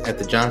residents at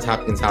the Johns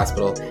Hopkins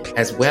Hospital,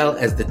 as well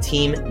as the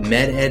team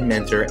MedEd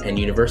mentor and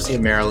University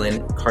of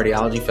Maryland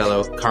cardiology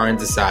fellow Karan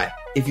Desai.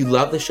 If you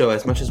love the show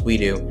as much as we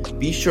do,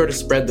 be sure to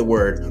spread the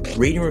word,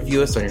 rate and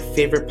review us on your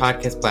favorite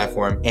podcast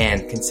platform,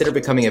 and consider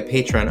becoming a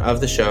patron of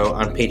the show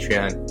on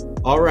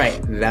Patreon. All right,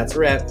 that's a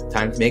wrap.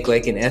 Time to make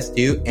like an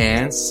S2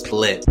 and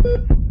split.